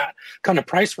about in that kind of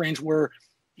price range where,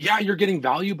 yeah, you're getting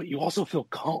value, but you also feel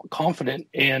confident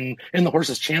in the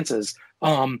horse's chances.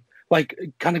 Like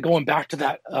kind of going back to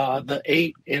that the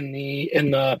 8 in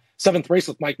the 7th race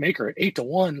with Mike Maker at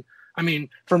 8-1. I mean,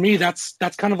 for me, that's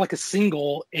kind of like a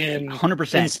single in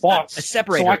 100% in spots. A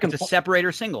separator. So it's a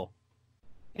separator single.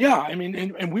 Yeah, I mean,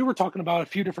 and we were talking about a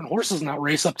few different horses in that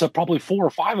race, up to probably 4 or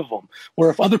 5 of them, where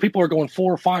if other people are going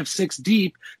 4, 5, 6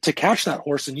 deep to catch that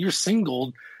horse and you're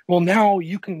singled, well, now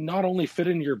you can not only fit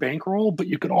into your bankroll, but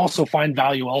you can also find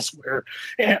value elsewhere,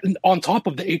 and on top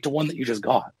of the 8-1 that you just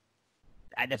got.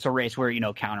 That's a race where,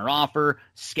 Counter Offer,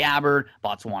 Scabbard,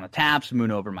 Botswana Taps,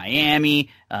 Moon Over Miami,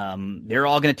 they're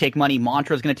all going to take money.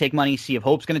 Mantra's going to take money. Sea of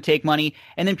Hope's going to take money.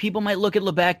 And then people might look at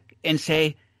Lebec and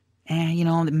say,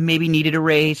 maybe needed a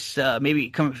race.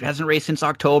 Maybe hasn't raced since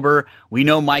October. We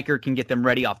know Miker can get them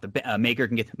ready off the Maker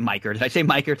can get Miker. Did I say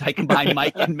Miker? Did I combine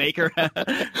Mike and Maker?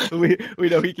 we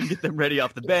know he can get them ready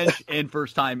off the bench and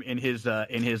first time in his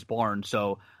barn.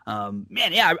 So,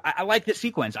 I like this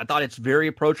sequence. I thought it's very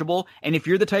approachable. And if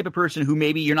you're the type of person who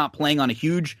maybe you're not playing on a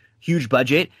huge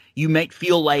budget, you might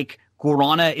feel like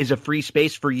Guarana is a free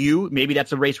space for you. Maybe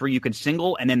that's a race where you can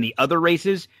single, and then the other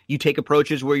races, you take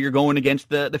approaches where you're going against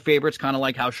the favorites, kind of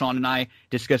like how Sean and I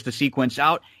discussed the sequence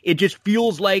out. It just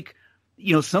feels like,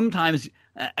 sometimes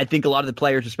I think a lot of the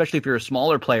players, especially if you're a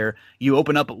smaller player, you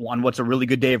open up on what's a really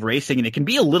good day of racing, and it can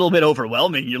be a little bit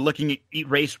overwhelming. You're looking at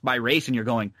race by race, and you're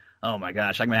going, oh my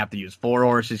gosh, I'm going to have to use 4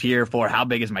 horses here for how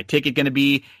big is my ticket going to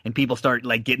be? And people start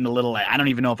getting a little, I don't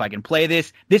even know if I can play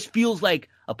this. This feels like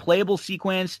a playable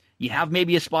sequence. You have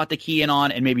maybe a spot to key in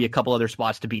on and maybe a couple other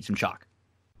spots to beat some chalk.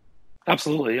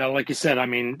 Absolutely. Like you said, I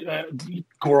mean,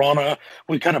 Guarana,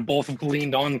 we kind of both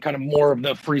leaned on kind of more of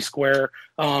the free square.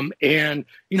 And,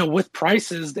 with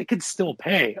prices, they could still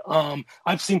pay.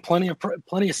 I've seen plenty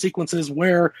of sequences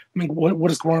where,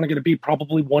 what is Guarana going to be?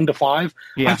 Probably 1-5.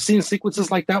 Yeah. I've seen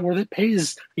sequences like that where it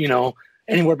pays,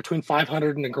 anywhere between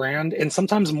 $500 and $1,000, and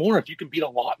sometimes more if you can beat a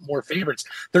lot more favorites.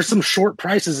 There's some short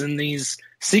prices in these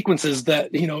sequences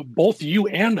that, both you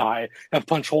and I have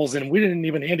punched holes in. We didn't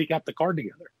even handicap the card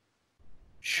together.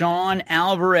 Sean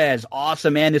Alvarez.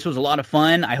 Awesome, man. This was a lot of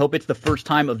fun. I hope it's the first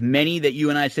time of many that you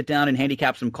and I sit down and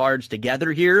handicap some cards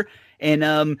together here.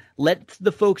 And let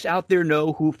the folks out there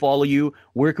know who follow you.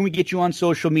 Where can we get you on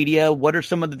social media? What are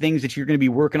some of the things that you're going to be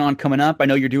working on coming up? I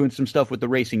know you're doing some stuff with the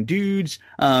Racing Dudes.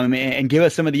 And give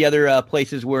us some of the other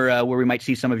places where we might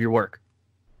see some of your work.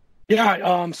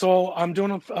 Yeah, so I'm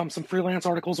doing some freelance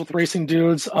articles with Racing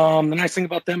Dudes. The nice thing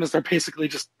about them is they're basically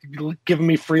just giving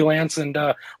me freelance and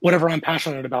whatever I'm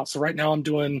passionate about. So right now I'm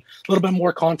doing a little bit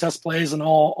more contest plays, and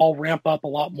I'll ramp up a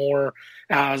lot more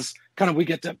as kind of we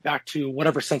get back to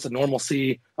whatever sense of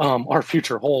normalcy our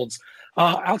future holds.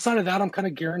 Outside of that, I'm kind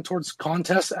of gearing towards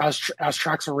contests as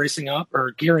tracks are racing up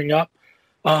or gearing up.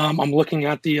 I'm looking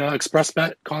at the Express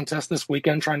Bet contest this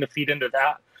weekend, trying to feed into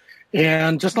that.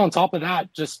 And just on top of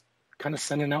that, just kind of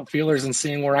sending out feelers and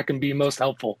seeing where I can be most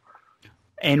helpful.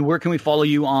 And where can we follow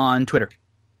you on Twitter?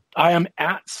 I am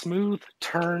at Smooth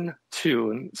Turn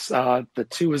 2, and the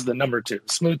 2 is the number 2.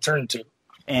 Smooth Turn 2.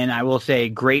 And I will say,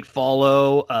 great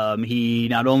follow. He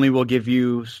not only will give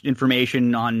you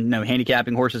information on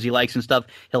handicapping horses he likes and stuff,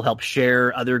 he'll help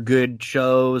share other good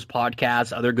shows,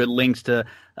 podcasts, other good links to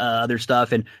other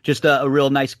stuff, and just a real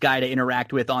nice guy to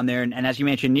interact with on there. And as you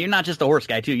mentioned, you're not just a horse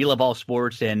guy too. You love all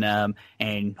sports,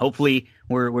 and hopefully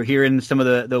we're hearing some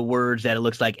of the words that it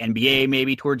looks like NBA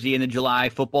maybe towards the end of July.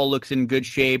 Football looks in good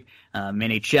shape.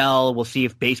 NHL. We'll see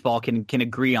if baseball can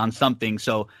agree on something.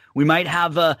 So we might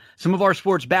have some of our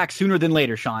sports back sooner than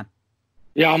later, Sean.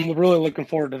 Yeah, I'm really looking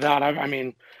forward to that. I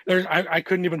mean, I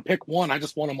couldn't even pick one. I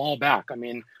just want them all back. I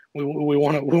mean, we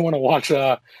want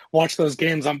to watch those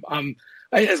games.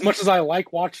 As much as I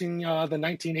like watching the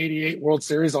 1988 World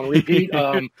Series on repeat,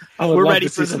 I would love to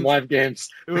see some live games.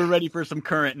 We're ready for some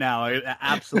current now.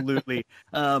 Absolutely.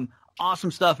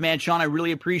 Awesome stuff, man. Sean, I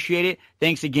really appreciate it.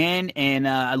 Thanks again, and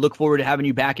I look forward to having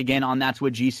you back again on That's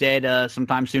What G Said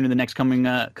sometime soon in the next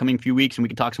coming few weeks, and we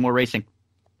can talk some more racing.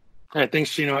 All right,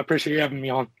 thanks, Gino. I appreciate you having me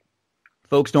on.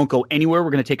 Folks, don't go anywhere.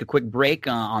 We're going to take a quick break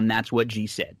on That's What G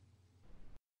Said.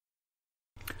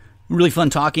 Really fun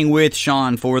talking with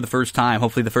Sean for the first time.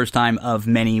 Hopefully the first time of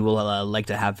many. We'll like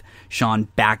to have Sean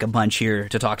back a bunch here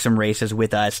to talk some races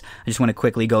with us. I just want to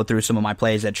quickly go through some of my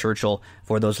plays at Churchill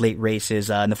for those late races.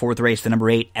 In the fourth race, the number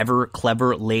 8, Ever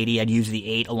Clever Lady. I'd use the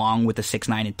 8 along with the 6,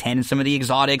 9, and 10 in some of the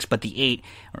exotics, but the 8,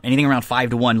 or anything around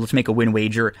 5-1, let's make a win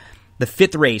wager. The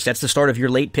fifth race, that's the start of your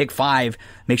late pick 5.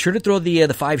 Make sure to throw the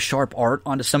 5 Sharp Art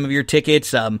onto some of your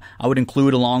tickets. I would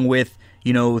include along with,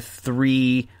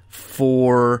 3,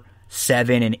 4,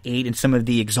 7, and 8 in some of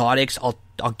the exotics.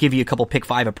 I'll give you a couple pick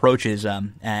 5 approaches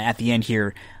at the end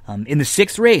here. In the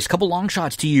 6th race, a couple long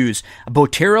shots to use.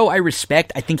 Botero, I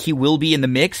respect. I think he will be in the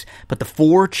mix. But the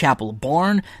 4, Chapel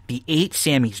Barn, the 8,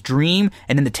 Sammy's Dream,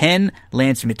 and then the 10,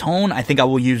 Lance Mitone, I think I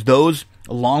will use those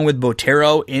along with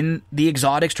Botero in the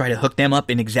exotics. Try to hook them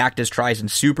up in exactas, tries, and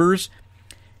supers.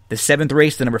 The 7th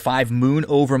race, the number 5, Moon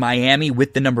Over Miami,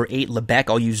 with the number 8, Lebec.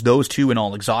 I'll use those 2 in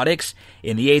all exotics.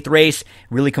 In the 8th race,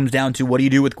 really comes down to what do you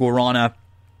do with Guarana.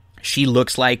 She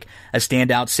looks like a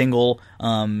standout single,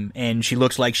 and she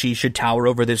looks like she should tower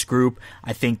over this group.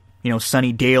 I think,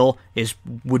 Sunny Dale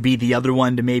would be the other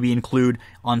one to maybe include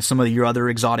on some of your other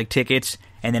exotic tickets.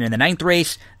 And then in the 9th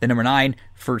race, the number 9,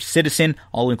 First Citizen,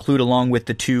 I'll include along with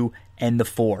the 2 and the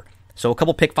 4. So a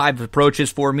couple pick 5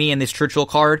 approaches for me in this Churchill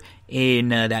card. In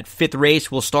that 5th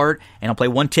race, we'll start, and I'll play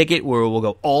one ticket where we'll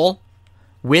go all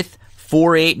with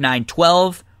 4, 8, 9,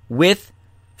 12, with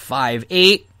 5,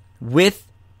 8, with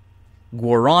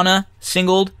Guarana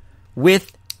singled,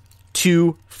 with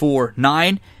 2, 4,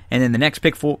 9. And then the next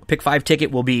pick 5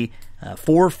 ticket will be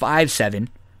 4, 5, 7,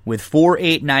 with 4,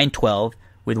 8, 9, 12,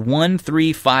 with 1,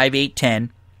 3, 5, 8,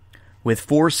 10, with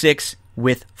 4, 6,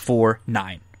 with 4,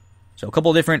 9. So a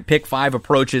couple different pick 5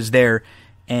 approaches there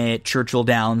at Churchill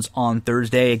Downs on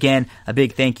Thursday. Again, a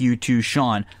big thank you to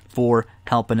Sean for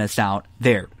helping us out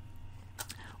there.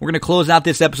 We're going to close out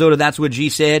this episode of That's What G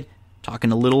Said,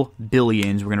 talking a little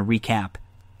billions. We're going to recap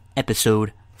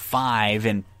episode 5.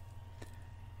 And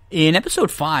in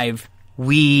episode 5,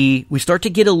 we start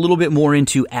to get a little bit more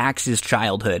into Axe's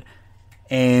childhood.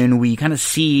 And we kind of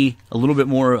see a little bit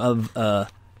more of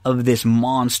this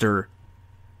monster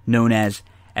known as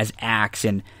Axe,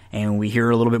 and we hear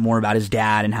a little bit more about his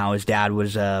dad and how his dad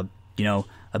was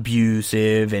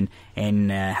abusive,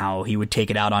 and how he would take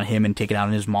it out on him and take it out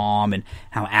on his mom, and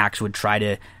how Axe would try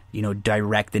to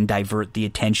direct and divert the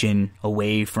attention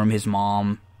away from his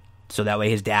mom so that way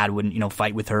his dad wouldn't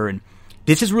fight with her. And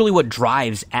this is really what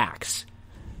drives Axe.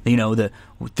 The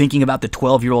thinking about the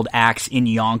 12-year-old Axe in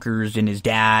Yonkers and his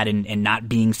dad and not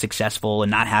being successful and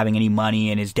not having any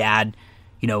money, and his dad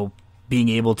being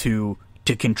able to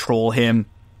control him.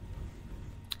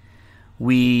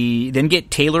 We then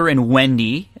get Taylor and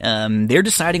Wendy. They're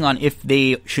deciding on if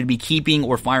they should be keeping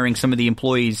or firing some of the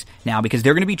employees now, because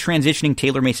they're going to be transitioning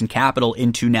Taylor Mason Capital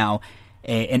into now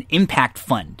an impact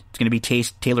fund. It's going to be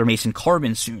Taylor Mason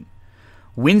Carbon soon.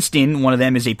 Winston, one of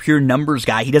them, is a pure numbers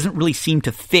guy. He doesn't really seem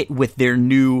to fit with their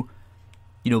new,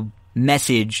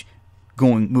 message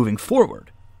moving forward.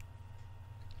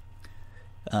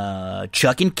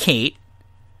 Chuck and Kate,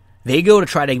 they go to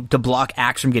try to block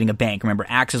Axe from getting a bank. Remember,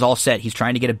 Axe is all set. He's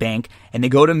trying to get a bank. And they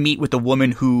go to meet with the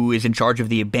woman who is in charge of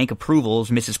the bank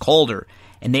approvals, Mrs. Calder.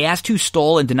 And they ask to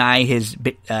stall and deny his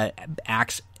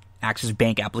Axe's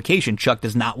bank application. Chuck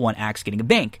does not want Axe getting a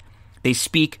bank. They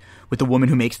speak with the woman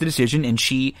who makes the decision, and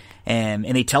and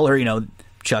they tell her,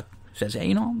 Chuck says,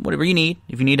 hey, whatever you need.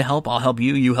 If you need help, I'll help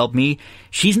you. You help me.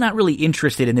 She's not really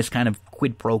interested in this kind of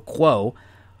quid pro quo,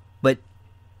 but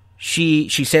she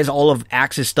says all of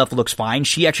Axe's stuff looks fine.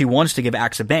 She actually wants to give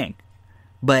Axe a bank.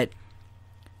 But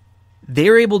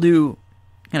they're able to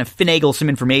kind of finagle some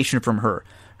information from her.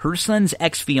 Her son's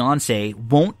ex-fiance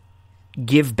won't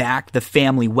give back the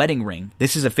family wedding ring.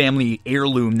 This is a family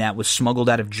heirloom that was smuggled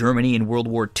out of Germany in World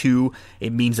War II.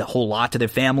 It means a whole lot to their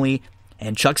family.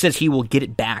 And Chuck says he will get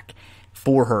it back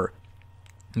for her.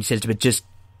 He says, but just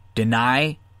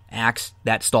deny Axe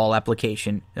that stall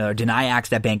application, deny Axe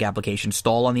that bank application,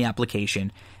 stall on the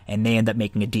application, and they end up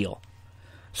making a deal.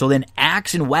 So then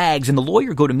Axe and Wags and the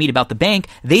lawyer go to meet about the bank.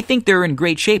 They think they're in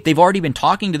great shape. They've already been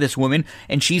talking to this woman,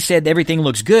 and she said everything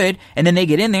looks good, and then they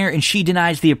get in there, and she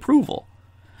denies the approval.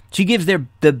 She gives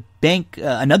the bank,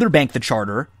 another bank the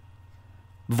charter,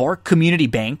 Vark Community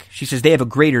Bank. She says they have a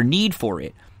greater need for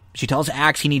it. She tells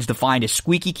Axe he needs to find a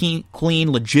squeaky clean,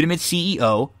 legitimate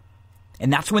CEO,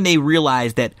 and that's when they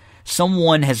realize that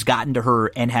someone has gotten to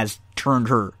her and has turned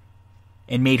her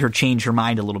and made her change her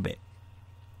mind a little bit.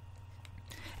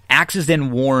 Axe is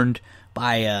then warned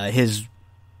by his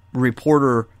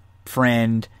reporter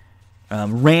friend,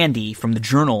 Randy, from the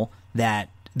Journal, that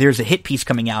there's a hit piece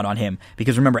coming out on him.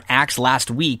 Because remember, Axe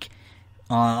last week,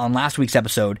 on last week's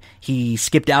episode, he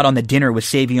skipped out on the dinner with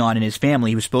Savion and his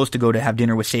family. He was supposed to go to have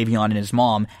dinner with Savion and his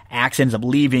mom. Axe ends up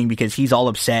leaving because he's all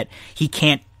upset. He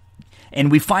can't.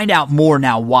 And we find out more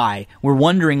now why. We're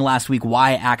wondering last week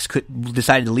why Axe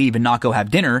decided to leave and not go have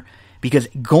dinner. Because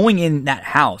going in that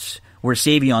house where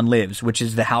Savion lives, which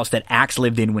is the house that Axe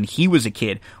lived in when he was a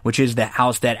kid, which is the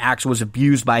house that Axe was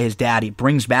abused by his dad, it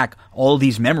brings back all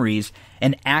these memories,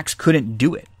 and Axe couldn't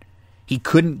do it. He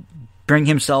couldn't bring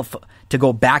himself to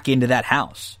go back into that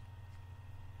house.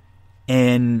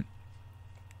 And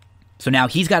so now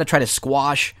he's got to try to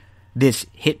squash this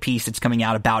hit piece that's coming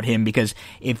out about him, because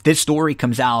if this story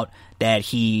comes out that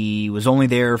he was only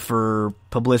there for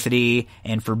publicity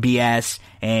and for BS,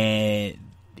 and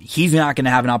he's not going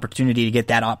to have an opportunity to get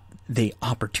that the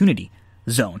opportunity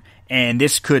zone, and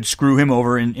this could screw him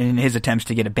over in his attempts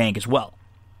to get a bank as well.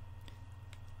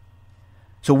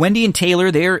 So Wendy and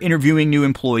Taylor, they're interviewing new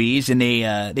employees, and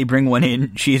they bring one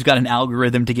in. She's got an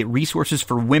algorithm to get resources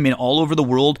for women all over the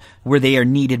world where they are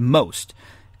needed most.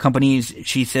 Companies,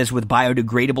 she says, with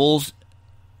biodegradables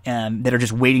that are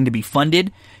just waiting to be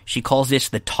funded. She calls this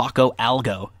the taco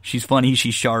algo. She's funny.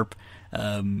 She's sharp.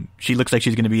 She looks like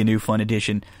she's going to be a new fun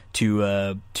addition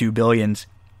to Billions.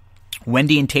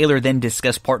 Wendy and Taylor then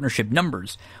discuss partnership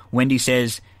numbers. Wendy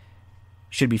says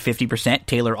should be 50%.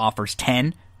 Taylor offers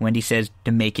 10. Wendy says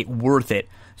to make it worth it.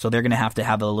 So they're going to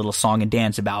have a little song and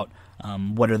dance about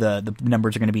what are the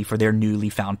numbers are going to be for their newly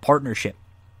found partnership.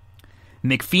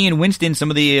 McPhee and Winston,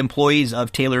 some of the employees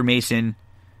of Taylor Mason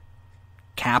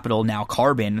Capital, now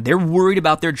Carbon, they're worried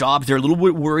about their jobs. They're a little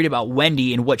bit worried about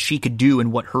Wendy and what she could do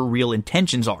and what her real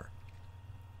intentions are.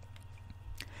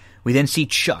 We then see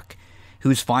Chuck,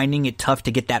 who's finding it tough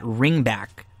to get that ring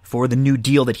back for the new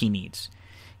deal that he needs.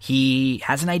 He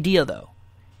has an idea, though.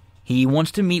 He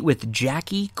wants to meet with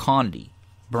Jackie Condy,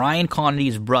 Brian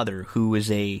Condy's brother, who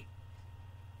is a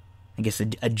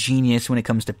genius when it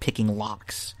comes to picking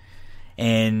locks.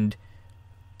 And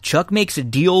Chuck makes a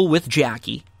deal with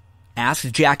Jackie, asks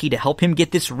Jackie to help him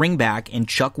get this ring back, and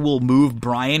Chuck will move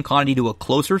Brian Condy to a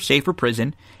closer, safer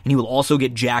prison, and he will also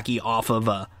get Jackie off of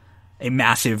a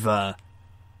massive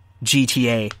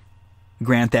GTA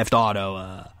Grand Theft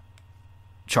Auto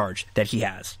charge that he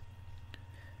has.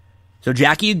 So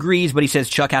Jackie agrees, but he says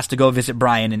Chuck has to go visit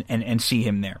Brian and see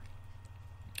him there.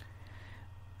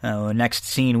 Next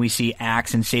scene, we see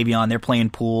Axe and Savion. They're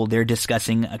playing pool. They're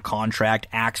discussing a contract.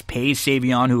 Axe pays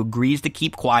Savion, who agrees to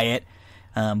keep quiet,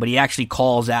 but he actually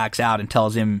calls Axe out and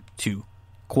tells him to,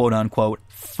 quote-unquote,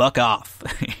 fuck off.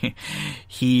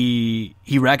 He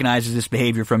recognizes this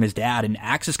behavior from his dad, and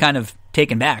Axe is kind of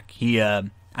taken back.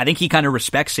 I think he kind of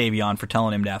respects Savion for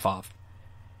telling him to F off.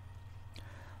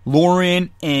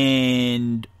 Lauren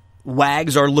and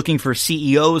Wags are looking for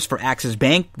CEOs for Axe's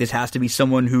bank. This has to be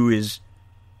someone who is,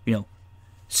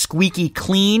 squeaky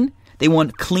clean. They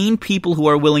want clean people who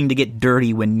are willing to get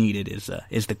dirty when needed,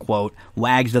 is the quote.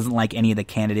 Wags doesn't like any of the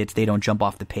candidates. They don't jump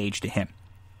off the page to him.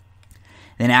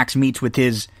 Then Axe meets with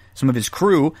some of his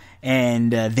crew,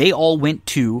 and they all went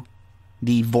to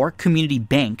the Vark Community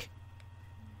Bank,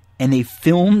 and they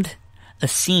filmed a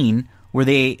scene where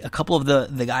a couple of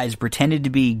the guys pretended to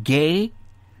be gay,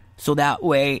 so that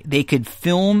way they could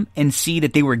film and see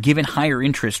that they were given higher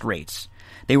interest rates.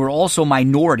 They were also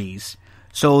minorities,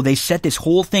 so they set this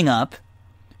whole thing up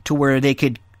to where they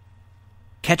could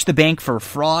catch the bank for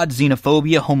fraud,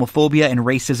 xenophobia, homophobia, and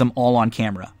racism all on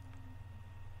camera.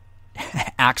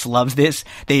 Axe loves this.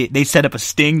 They set up a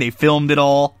sting. They filmed it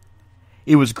all.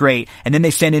 It was great. And then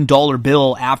they sent in dollar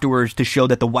bill afterwards to show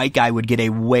that the white guy would get a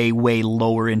way, way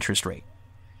lower interest rate.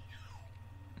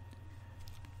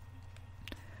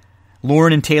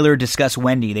 Lauren and Taylor discuss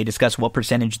Wendy. They discuss what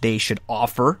percentage they should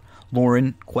offer.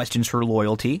 Lauren questions her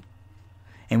loyalty.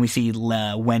 And we see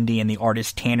Wendy and the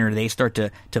artist Tanner, they start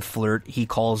to flirt. He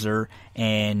calls her,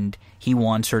 and he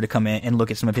wants her to come in and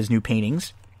look at some of his new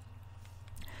paintings.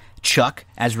 Chuck,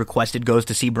 as requested, goes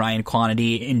to see Brian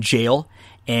Conity in jail,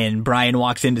 and Brian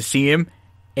walks in to see him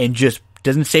and just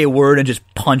doesn't say a word and just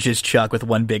punches Chuck with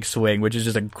one big swing, which is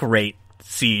just a great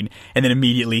scene. And then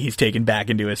immediately he's taken back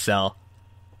into his cell.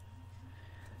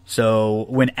 So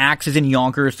when Axe is in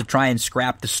Yonkers to try and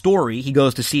scrap the story, he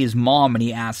goes to see his mom and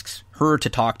he asks her to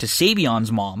talk to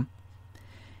Savion's mom.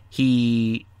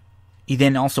 He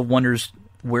then also wonders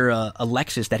where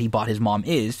Alexis that he bought his mom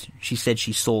is. She said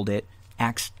she sold it.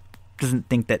 Axe doesn't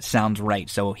think that sounds right,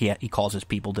 so he calls his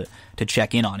people to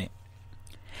check in on it.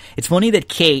 It's funny that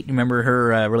Kate, remember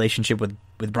her relationship with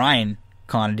Brian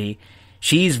Conity,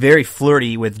 she's very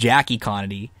flirty with Jackie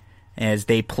Conity. As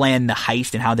they plan the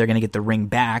heist and how they're going to get the ring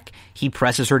back, he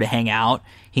presses her to hang out.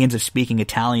 He ends up speaking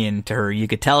Italian to her. You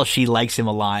could tell she likes him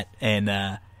a lot,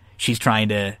 and she's trying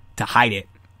to hide it.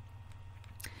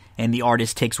 And the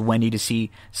artist takes Wendy to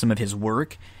see some of his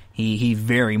work. He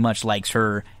very much likes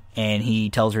her, and he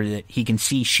tells her that he can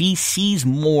see she sees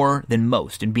more than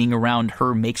most, and being around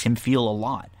her makes him feel a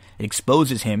lot. It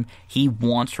exposes him. He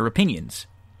wants her opinions.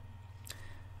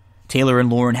 Taylor and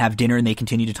Lauren have dinner, and they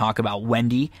continue to talk about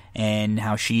Wendy and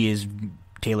how she is,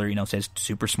 Taylor, says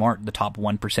super smart, the top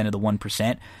 1% of the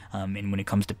 1%. And when it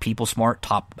comes to people smart,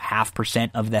 top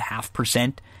 0.5% of the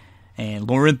 0.5%. And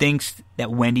Lauren thinks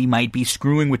that Wendy might be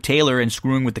screwing with Taylor and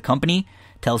screwing with the company,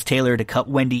 tells Taylor to cut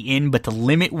Wendy in, but to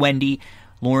limit Wendy,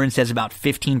 Lauren says about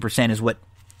 15% is what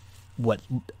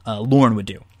Lauren would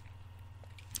do.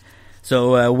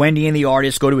 So Wendy and the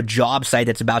artist go to a job site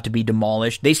that's about to be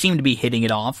demolished. They seem to be hitting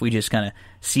it off. We just kind of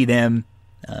see them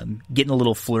getting a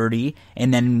little flirty.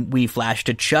 And then we flash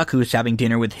to Chuck, who's having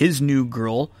dinner with his new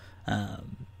girl,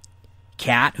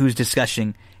 Kat, who's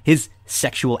discussing his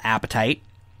sexual appetite.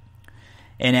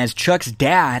 And as Chuck's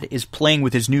dad is playing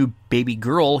with his new baby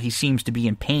girl, he seems to be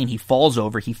in pain. He falls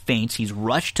over. He faints. He's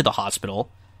rushed to the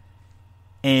hospital.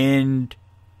 And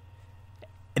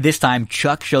this time,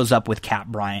 Chuck shows up with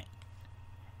Kat Bryant.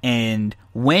 And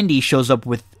Wendy shows up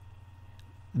with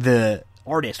the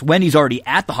artist. Wendy's already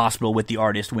at the hospital with the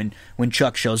artist when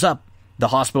Chuck shows up. The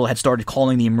hospital had started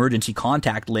calling the emergency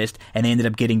contact list, and they ended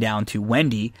up getting down to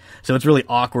Wendy. So it's really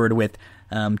awkward with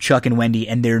Chuck and Wendy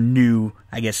and their new,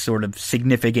 I guess, sort of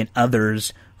significant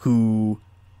others who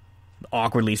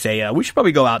awkwardly say, we should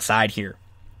probably go outside here.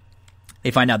 They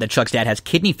find out that Chuck's dad has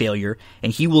kidney failure,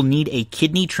 and he will need a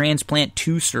kidney transplant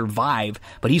to survive.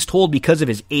 But he's told because of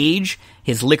his age,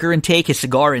 his liquor intake, his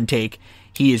cigar intake,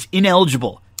 he is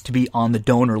ineligible to be on the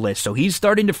donor list. So he's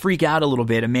starting to freak out a little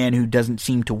bit, a man who doesn't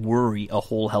seem to worry a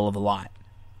whole hell of a lot.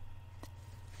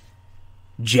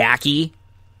 Jackie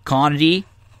Conity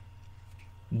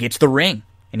gets the ring,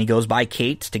 and he goes by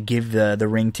Kate's to give the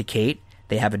ring to Kate.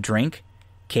 They have a drink.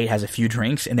 Kate has a few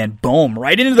drinks, and then boom,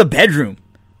 right into the bedroom.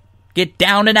 Get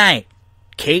down tonight.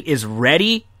 Kate is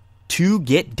ready to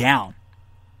get down.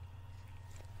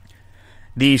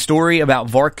 The story about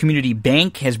Vark Community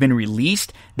Bank has been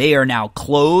released. They are now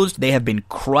closed. They have been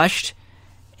crushed.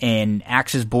 And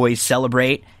Axe's boys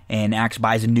celebrate. And Axe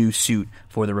buys a new suit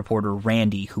for the reporter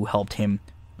Randy, who helped him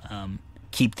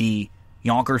keep the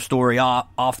Yonkers story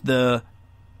off the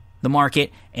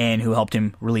market, and who helped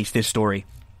him release this story.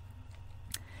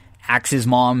 Axe's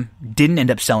mom didn't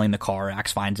end up selling the car,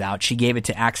 Axe finds out. She gave it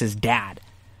to Axe's dad,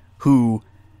 who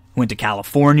went to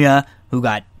California, who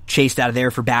got chased out of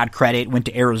there for bad credit, went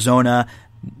to Arizona,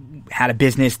 had a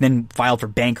business, then filed for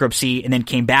bankruptcy, and then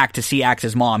came back to see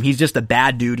Axe's mom. He's just a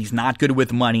bad dude. He's not good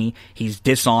with money. He's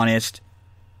dishonest.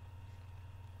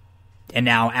 And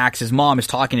now Axe's mom is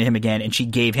talking to him again, and she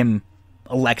gave him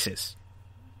Alexis.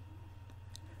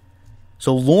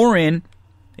 So Lauren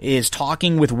is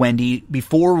talking with Wendy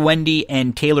before Wendy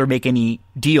and Taylor make any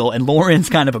deal, and Lauren's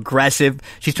kind of aggressive.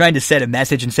 She's trying to set a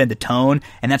message and set the tone,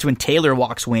 and that's when Taylor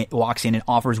walks in and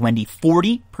offers Wendy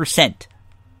 40%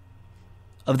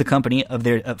 of the company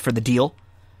for the deal.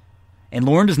 And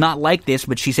Lauren does not like this,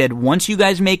 but she said, once you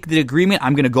guys make the agreement,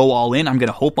 I'm going to go all in. I'm going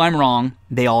to hope I'm wrong.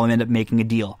 They all end up making a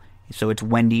deal. So it's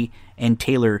Wendy and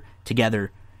Taylor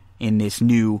together in this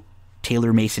new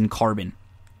Taylor Mason Carbon.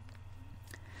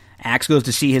 Axe goes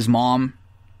to see his mom.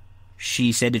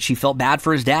 She said that she felt bad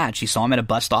for his dad. She saw him at a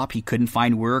bus stop. He couldn't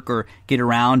find work or get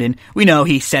around, and we know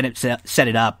he set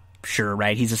it up. Sure,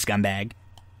 right? He's a scumbag.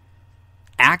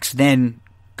 Axe then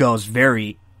goes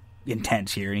very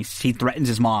intense here, and he threatens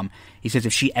his mom. He says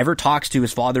if she ever talks to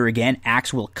his father again,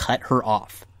 Axe will cut her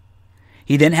off.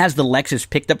 He then has the Lexus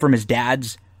picked up from his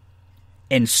dad's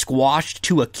and squashed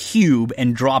to a cube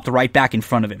and dropped right back in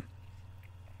front of him.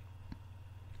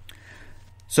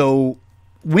 So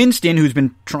Winston, who's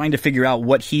been trying to figure out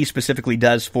what he specifically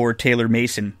does for Taylor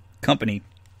Mason Company,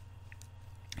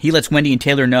 he lets Wendy and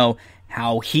Taylor know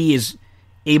how he is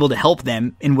able to help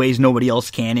them in ways nobody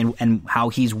else can, and how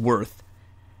he's worth.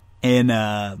 And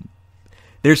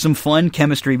there's some fun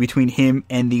chemistry between him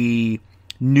and the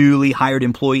newly hired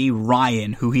employee,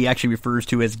 Ryan, who he actually refers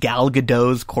to as Gal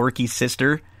Gadot's quirky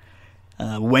sister.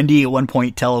 Wendy at one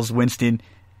point tells Winston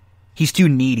he's too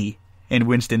needy, and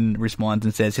Winston responds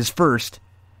and says his first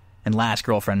and last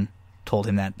girlfriend told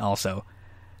him that also.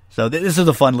 So this is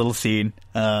a fun little scene,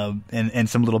 and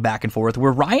some little back and forth,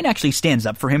 where Ryan actually stands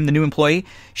up for him, the new employee.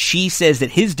 She says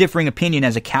that his differing opinion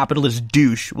as a capitalist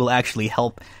douche will actually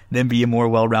help them be a more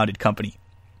well-rounded company.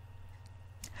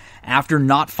 After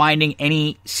not finding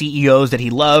any CEOs that he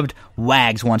loved,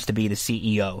 Wags wants to be the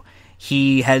CEO.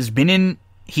 He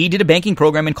did a banking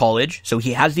program in college, so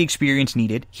he has the experience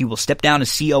needed. He will step down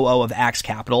as COO of Axe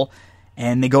Capital,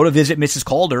 and they go to visit Mrs.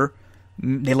 Calder.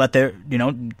 They let the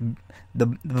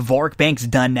Vark bank's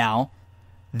done now.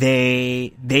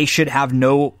 They should have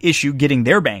no issue getting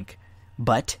their bank,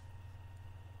 but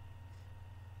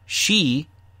she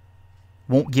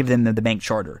won't give them the bank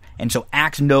charter. And so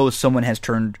Axe knows someone has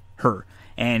turned her,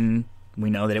 and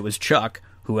we know that it was Chuck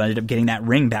who ended up getting that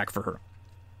ring back for her.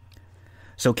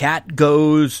 So Kat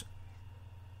goes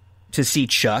to see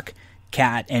Chuck.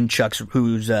 Kat and Chuck's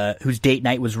whose date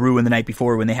night was ruined the night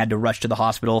before when they had to rush to the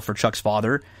hospital for Chuck's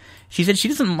father. She said she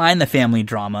doesn't mind the family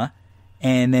drama,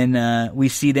 and then we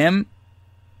see them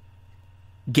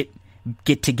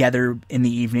get together in the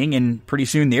evening, and pretty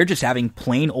soon they're just having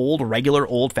plain old, regular,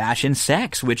 old-fashioned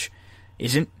sex, which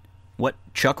isn't what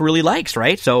Chuck really likes,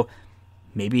 right? So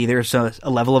maybe there's a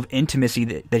level of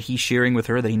intimacy that he's sharing with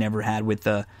her that he never had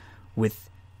with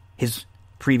his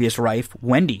previous wife,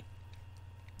 Wendy.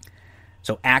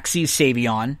 So Axe sees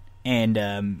Savion,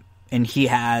 and he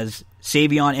has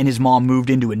Savion and his mom moved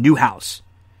into a new house.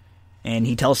 And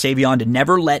he tells Savion to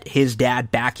never let his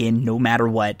dad back in, no matter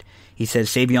what. He says,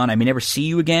 Savion, I may never see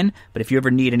you again, but if you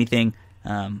ever need anything,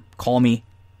 call me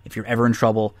if you're ever in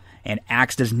trouble. And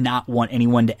Axe does not want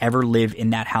anyone to ever live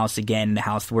in that house again, the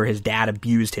house where his dad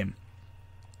abused him.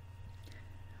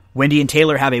 Wendy and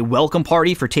Taylor have a welcome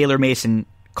party for Taylor Mason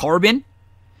Carbon.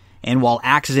 And while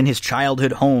Axe is in his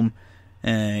childhood home,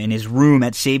 in his room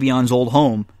at Savion's old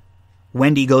home,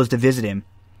 Wendy goes to visit him.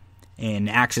 And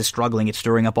Axe is struggling. It's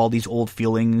stirring up all these old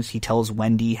feelings. He tells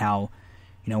Wendy how,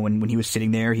 when he was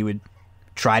sitting there, he would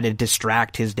try to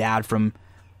distract his dad from,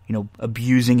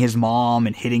 abusing his mom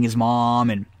and hitting his mom.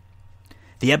 And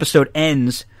the episode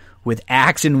ends with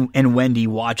Axe and Wendy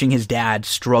watching his dad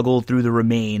struggle through the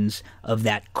remains of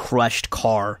that crushed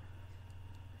car.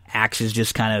 Axe is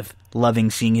just kind of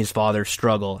loving seeing his father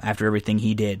struggle after everything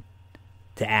he did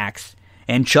to Axe.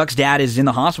 And Chuck's dad is in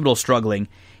the hospital struggling.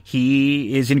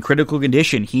 He is in critical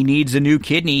condition. He needs a new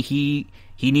kidney. He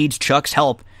needs Chuck's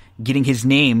help getting his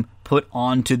name put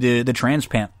onto the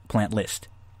transplant list.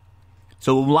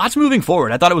 So lots moving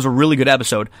forward. I thought it was a really good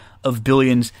episode of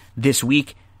Billions this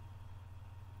week.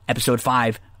 Episode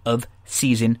 5 of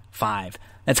Season 5.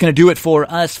 That's going to do it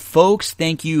for us, folks.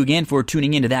 Thank you again for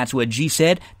tuning in to That's What G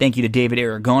Said. Thank you to David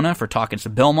Aragona for talking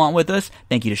some Belmont with us.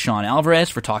 Thank you to Sean Alvarez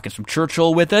for talking some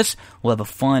Churchill with us. We'll have a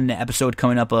fun episode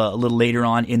coming up a little later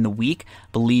on in the week.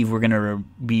 Believe we're going to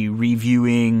be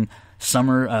reviewing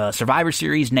Summer Survivor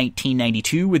Series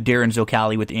 1992 with Darren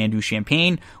Zocali with Andrew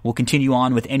Champagne. We'll continue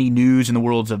on with any news in the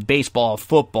worlds of baseball,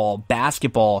 football,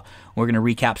 basketball. We're going to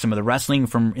recap some of the wrestling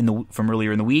from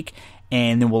earlier in the week.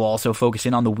 And then we'll also focus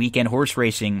in on the weekend horse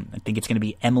racing. I think it's going to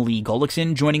be Emily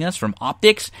Gullickson joining us from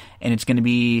Optics, and it's going to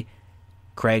be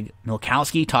Craig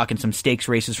Milkowski talking some stakes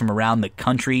races from around the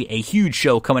country. A huge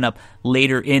show coming up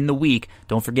later in the week.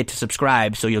 Don't forget to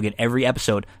subscribe so you'll get every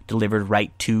episode delivered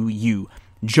right to you.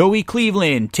 Joey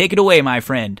Cleveland, take it away, my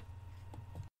friend.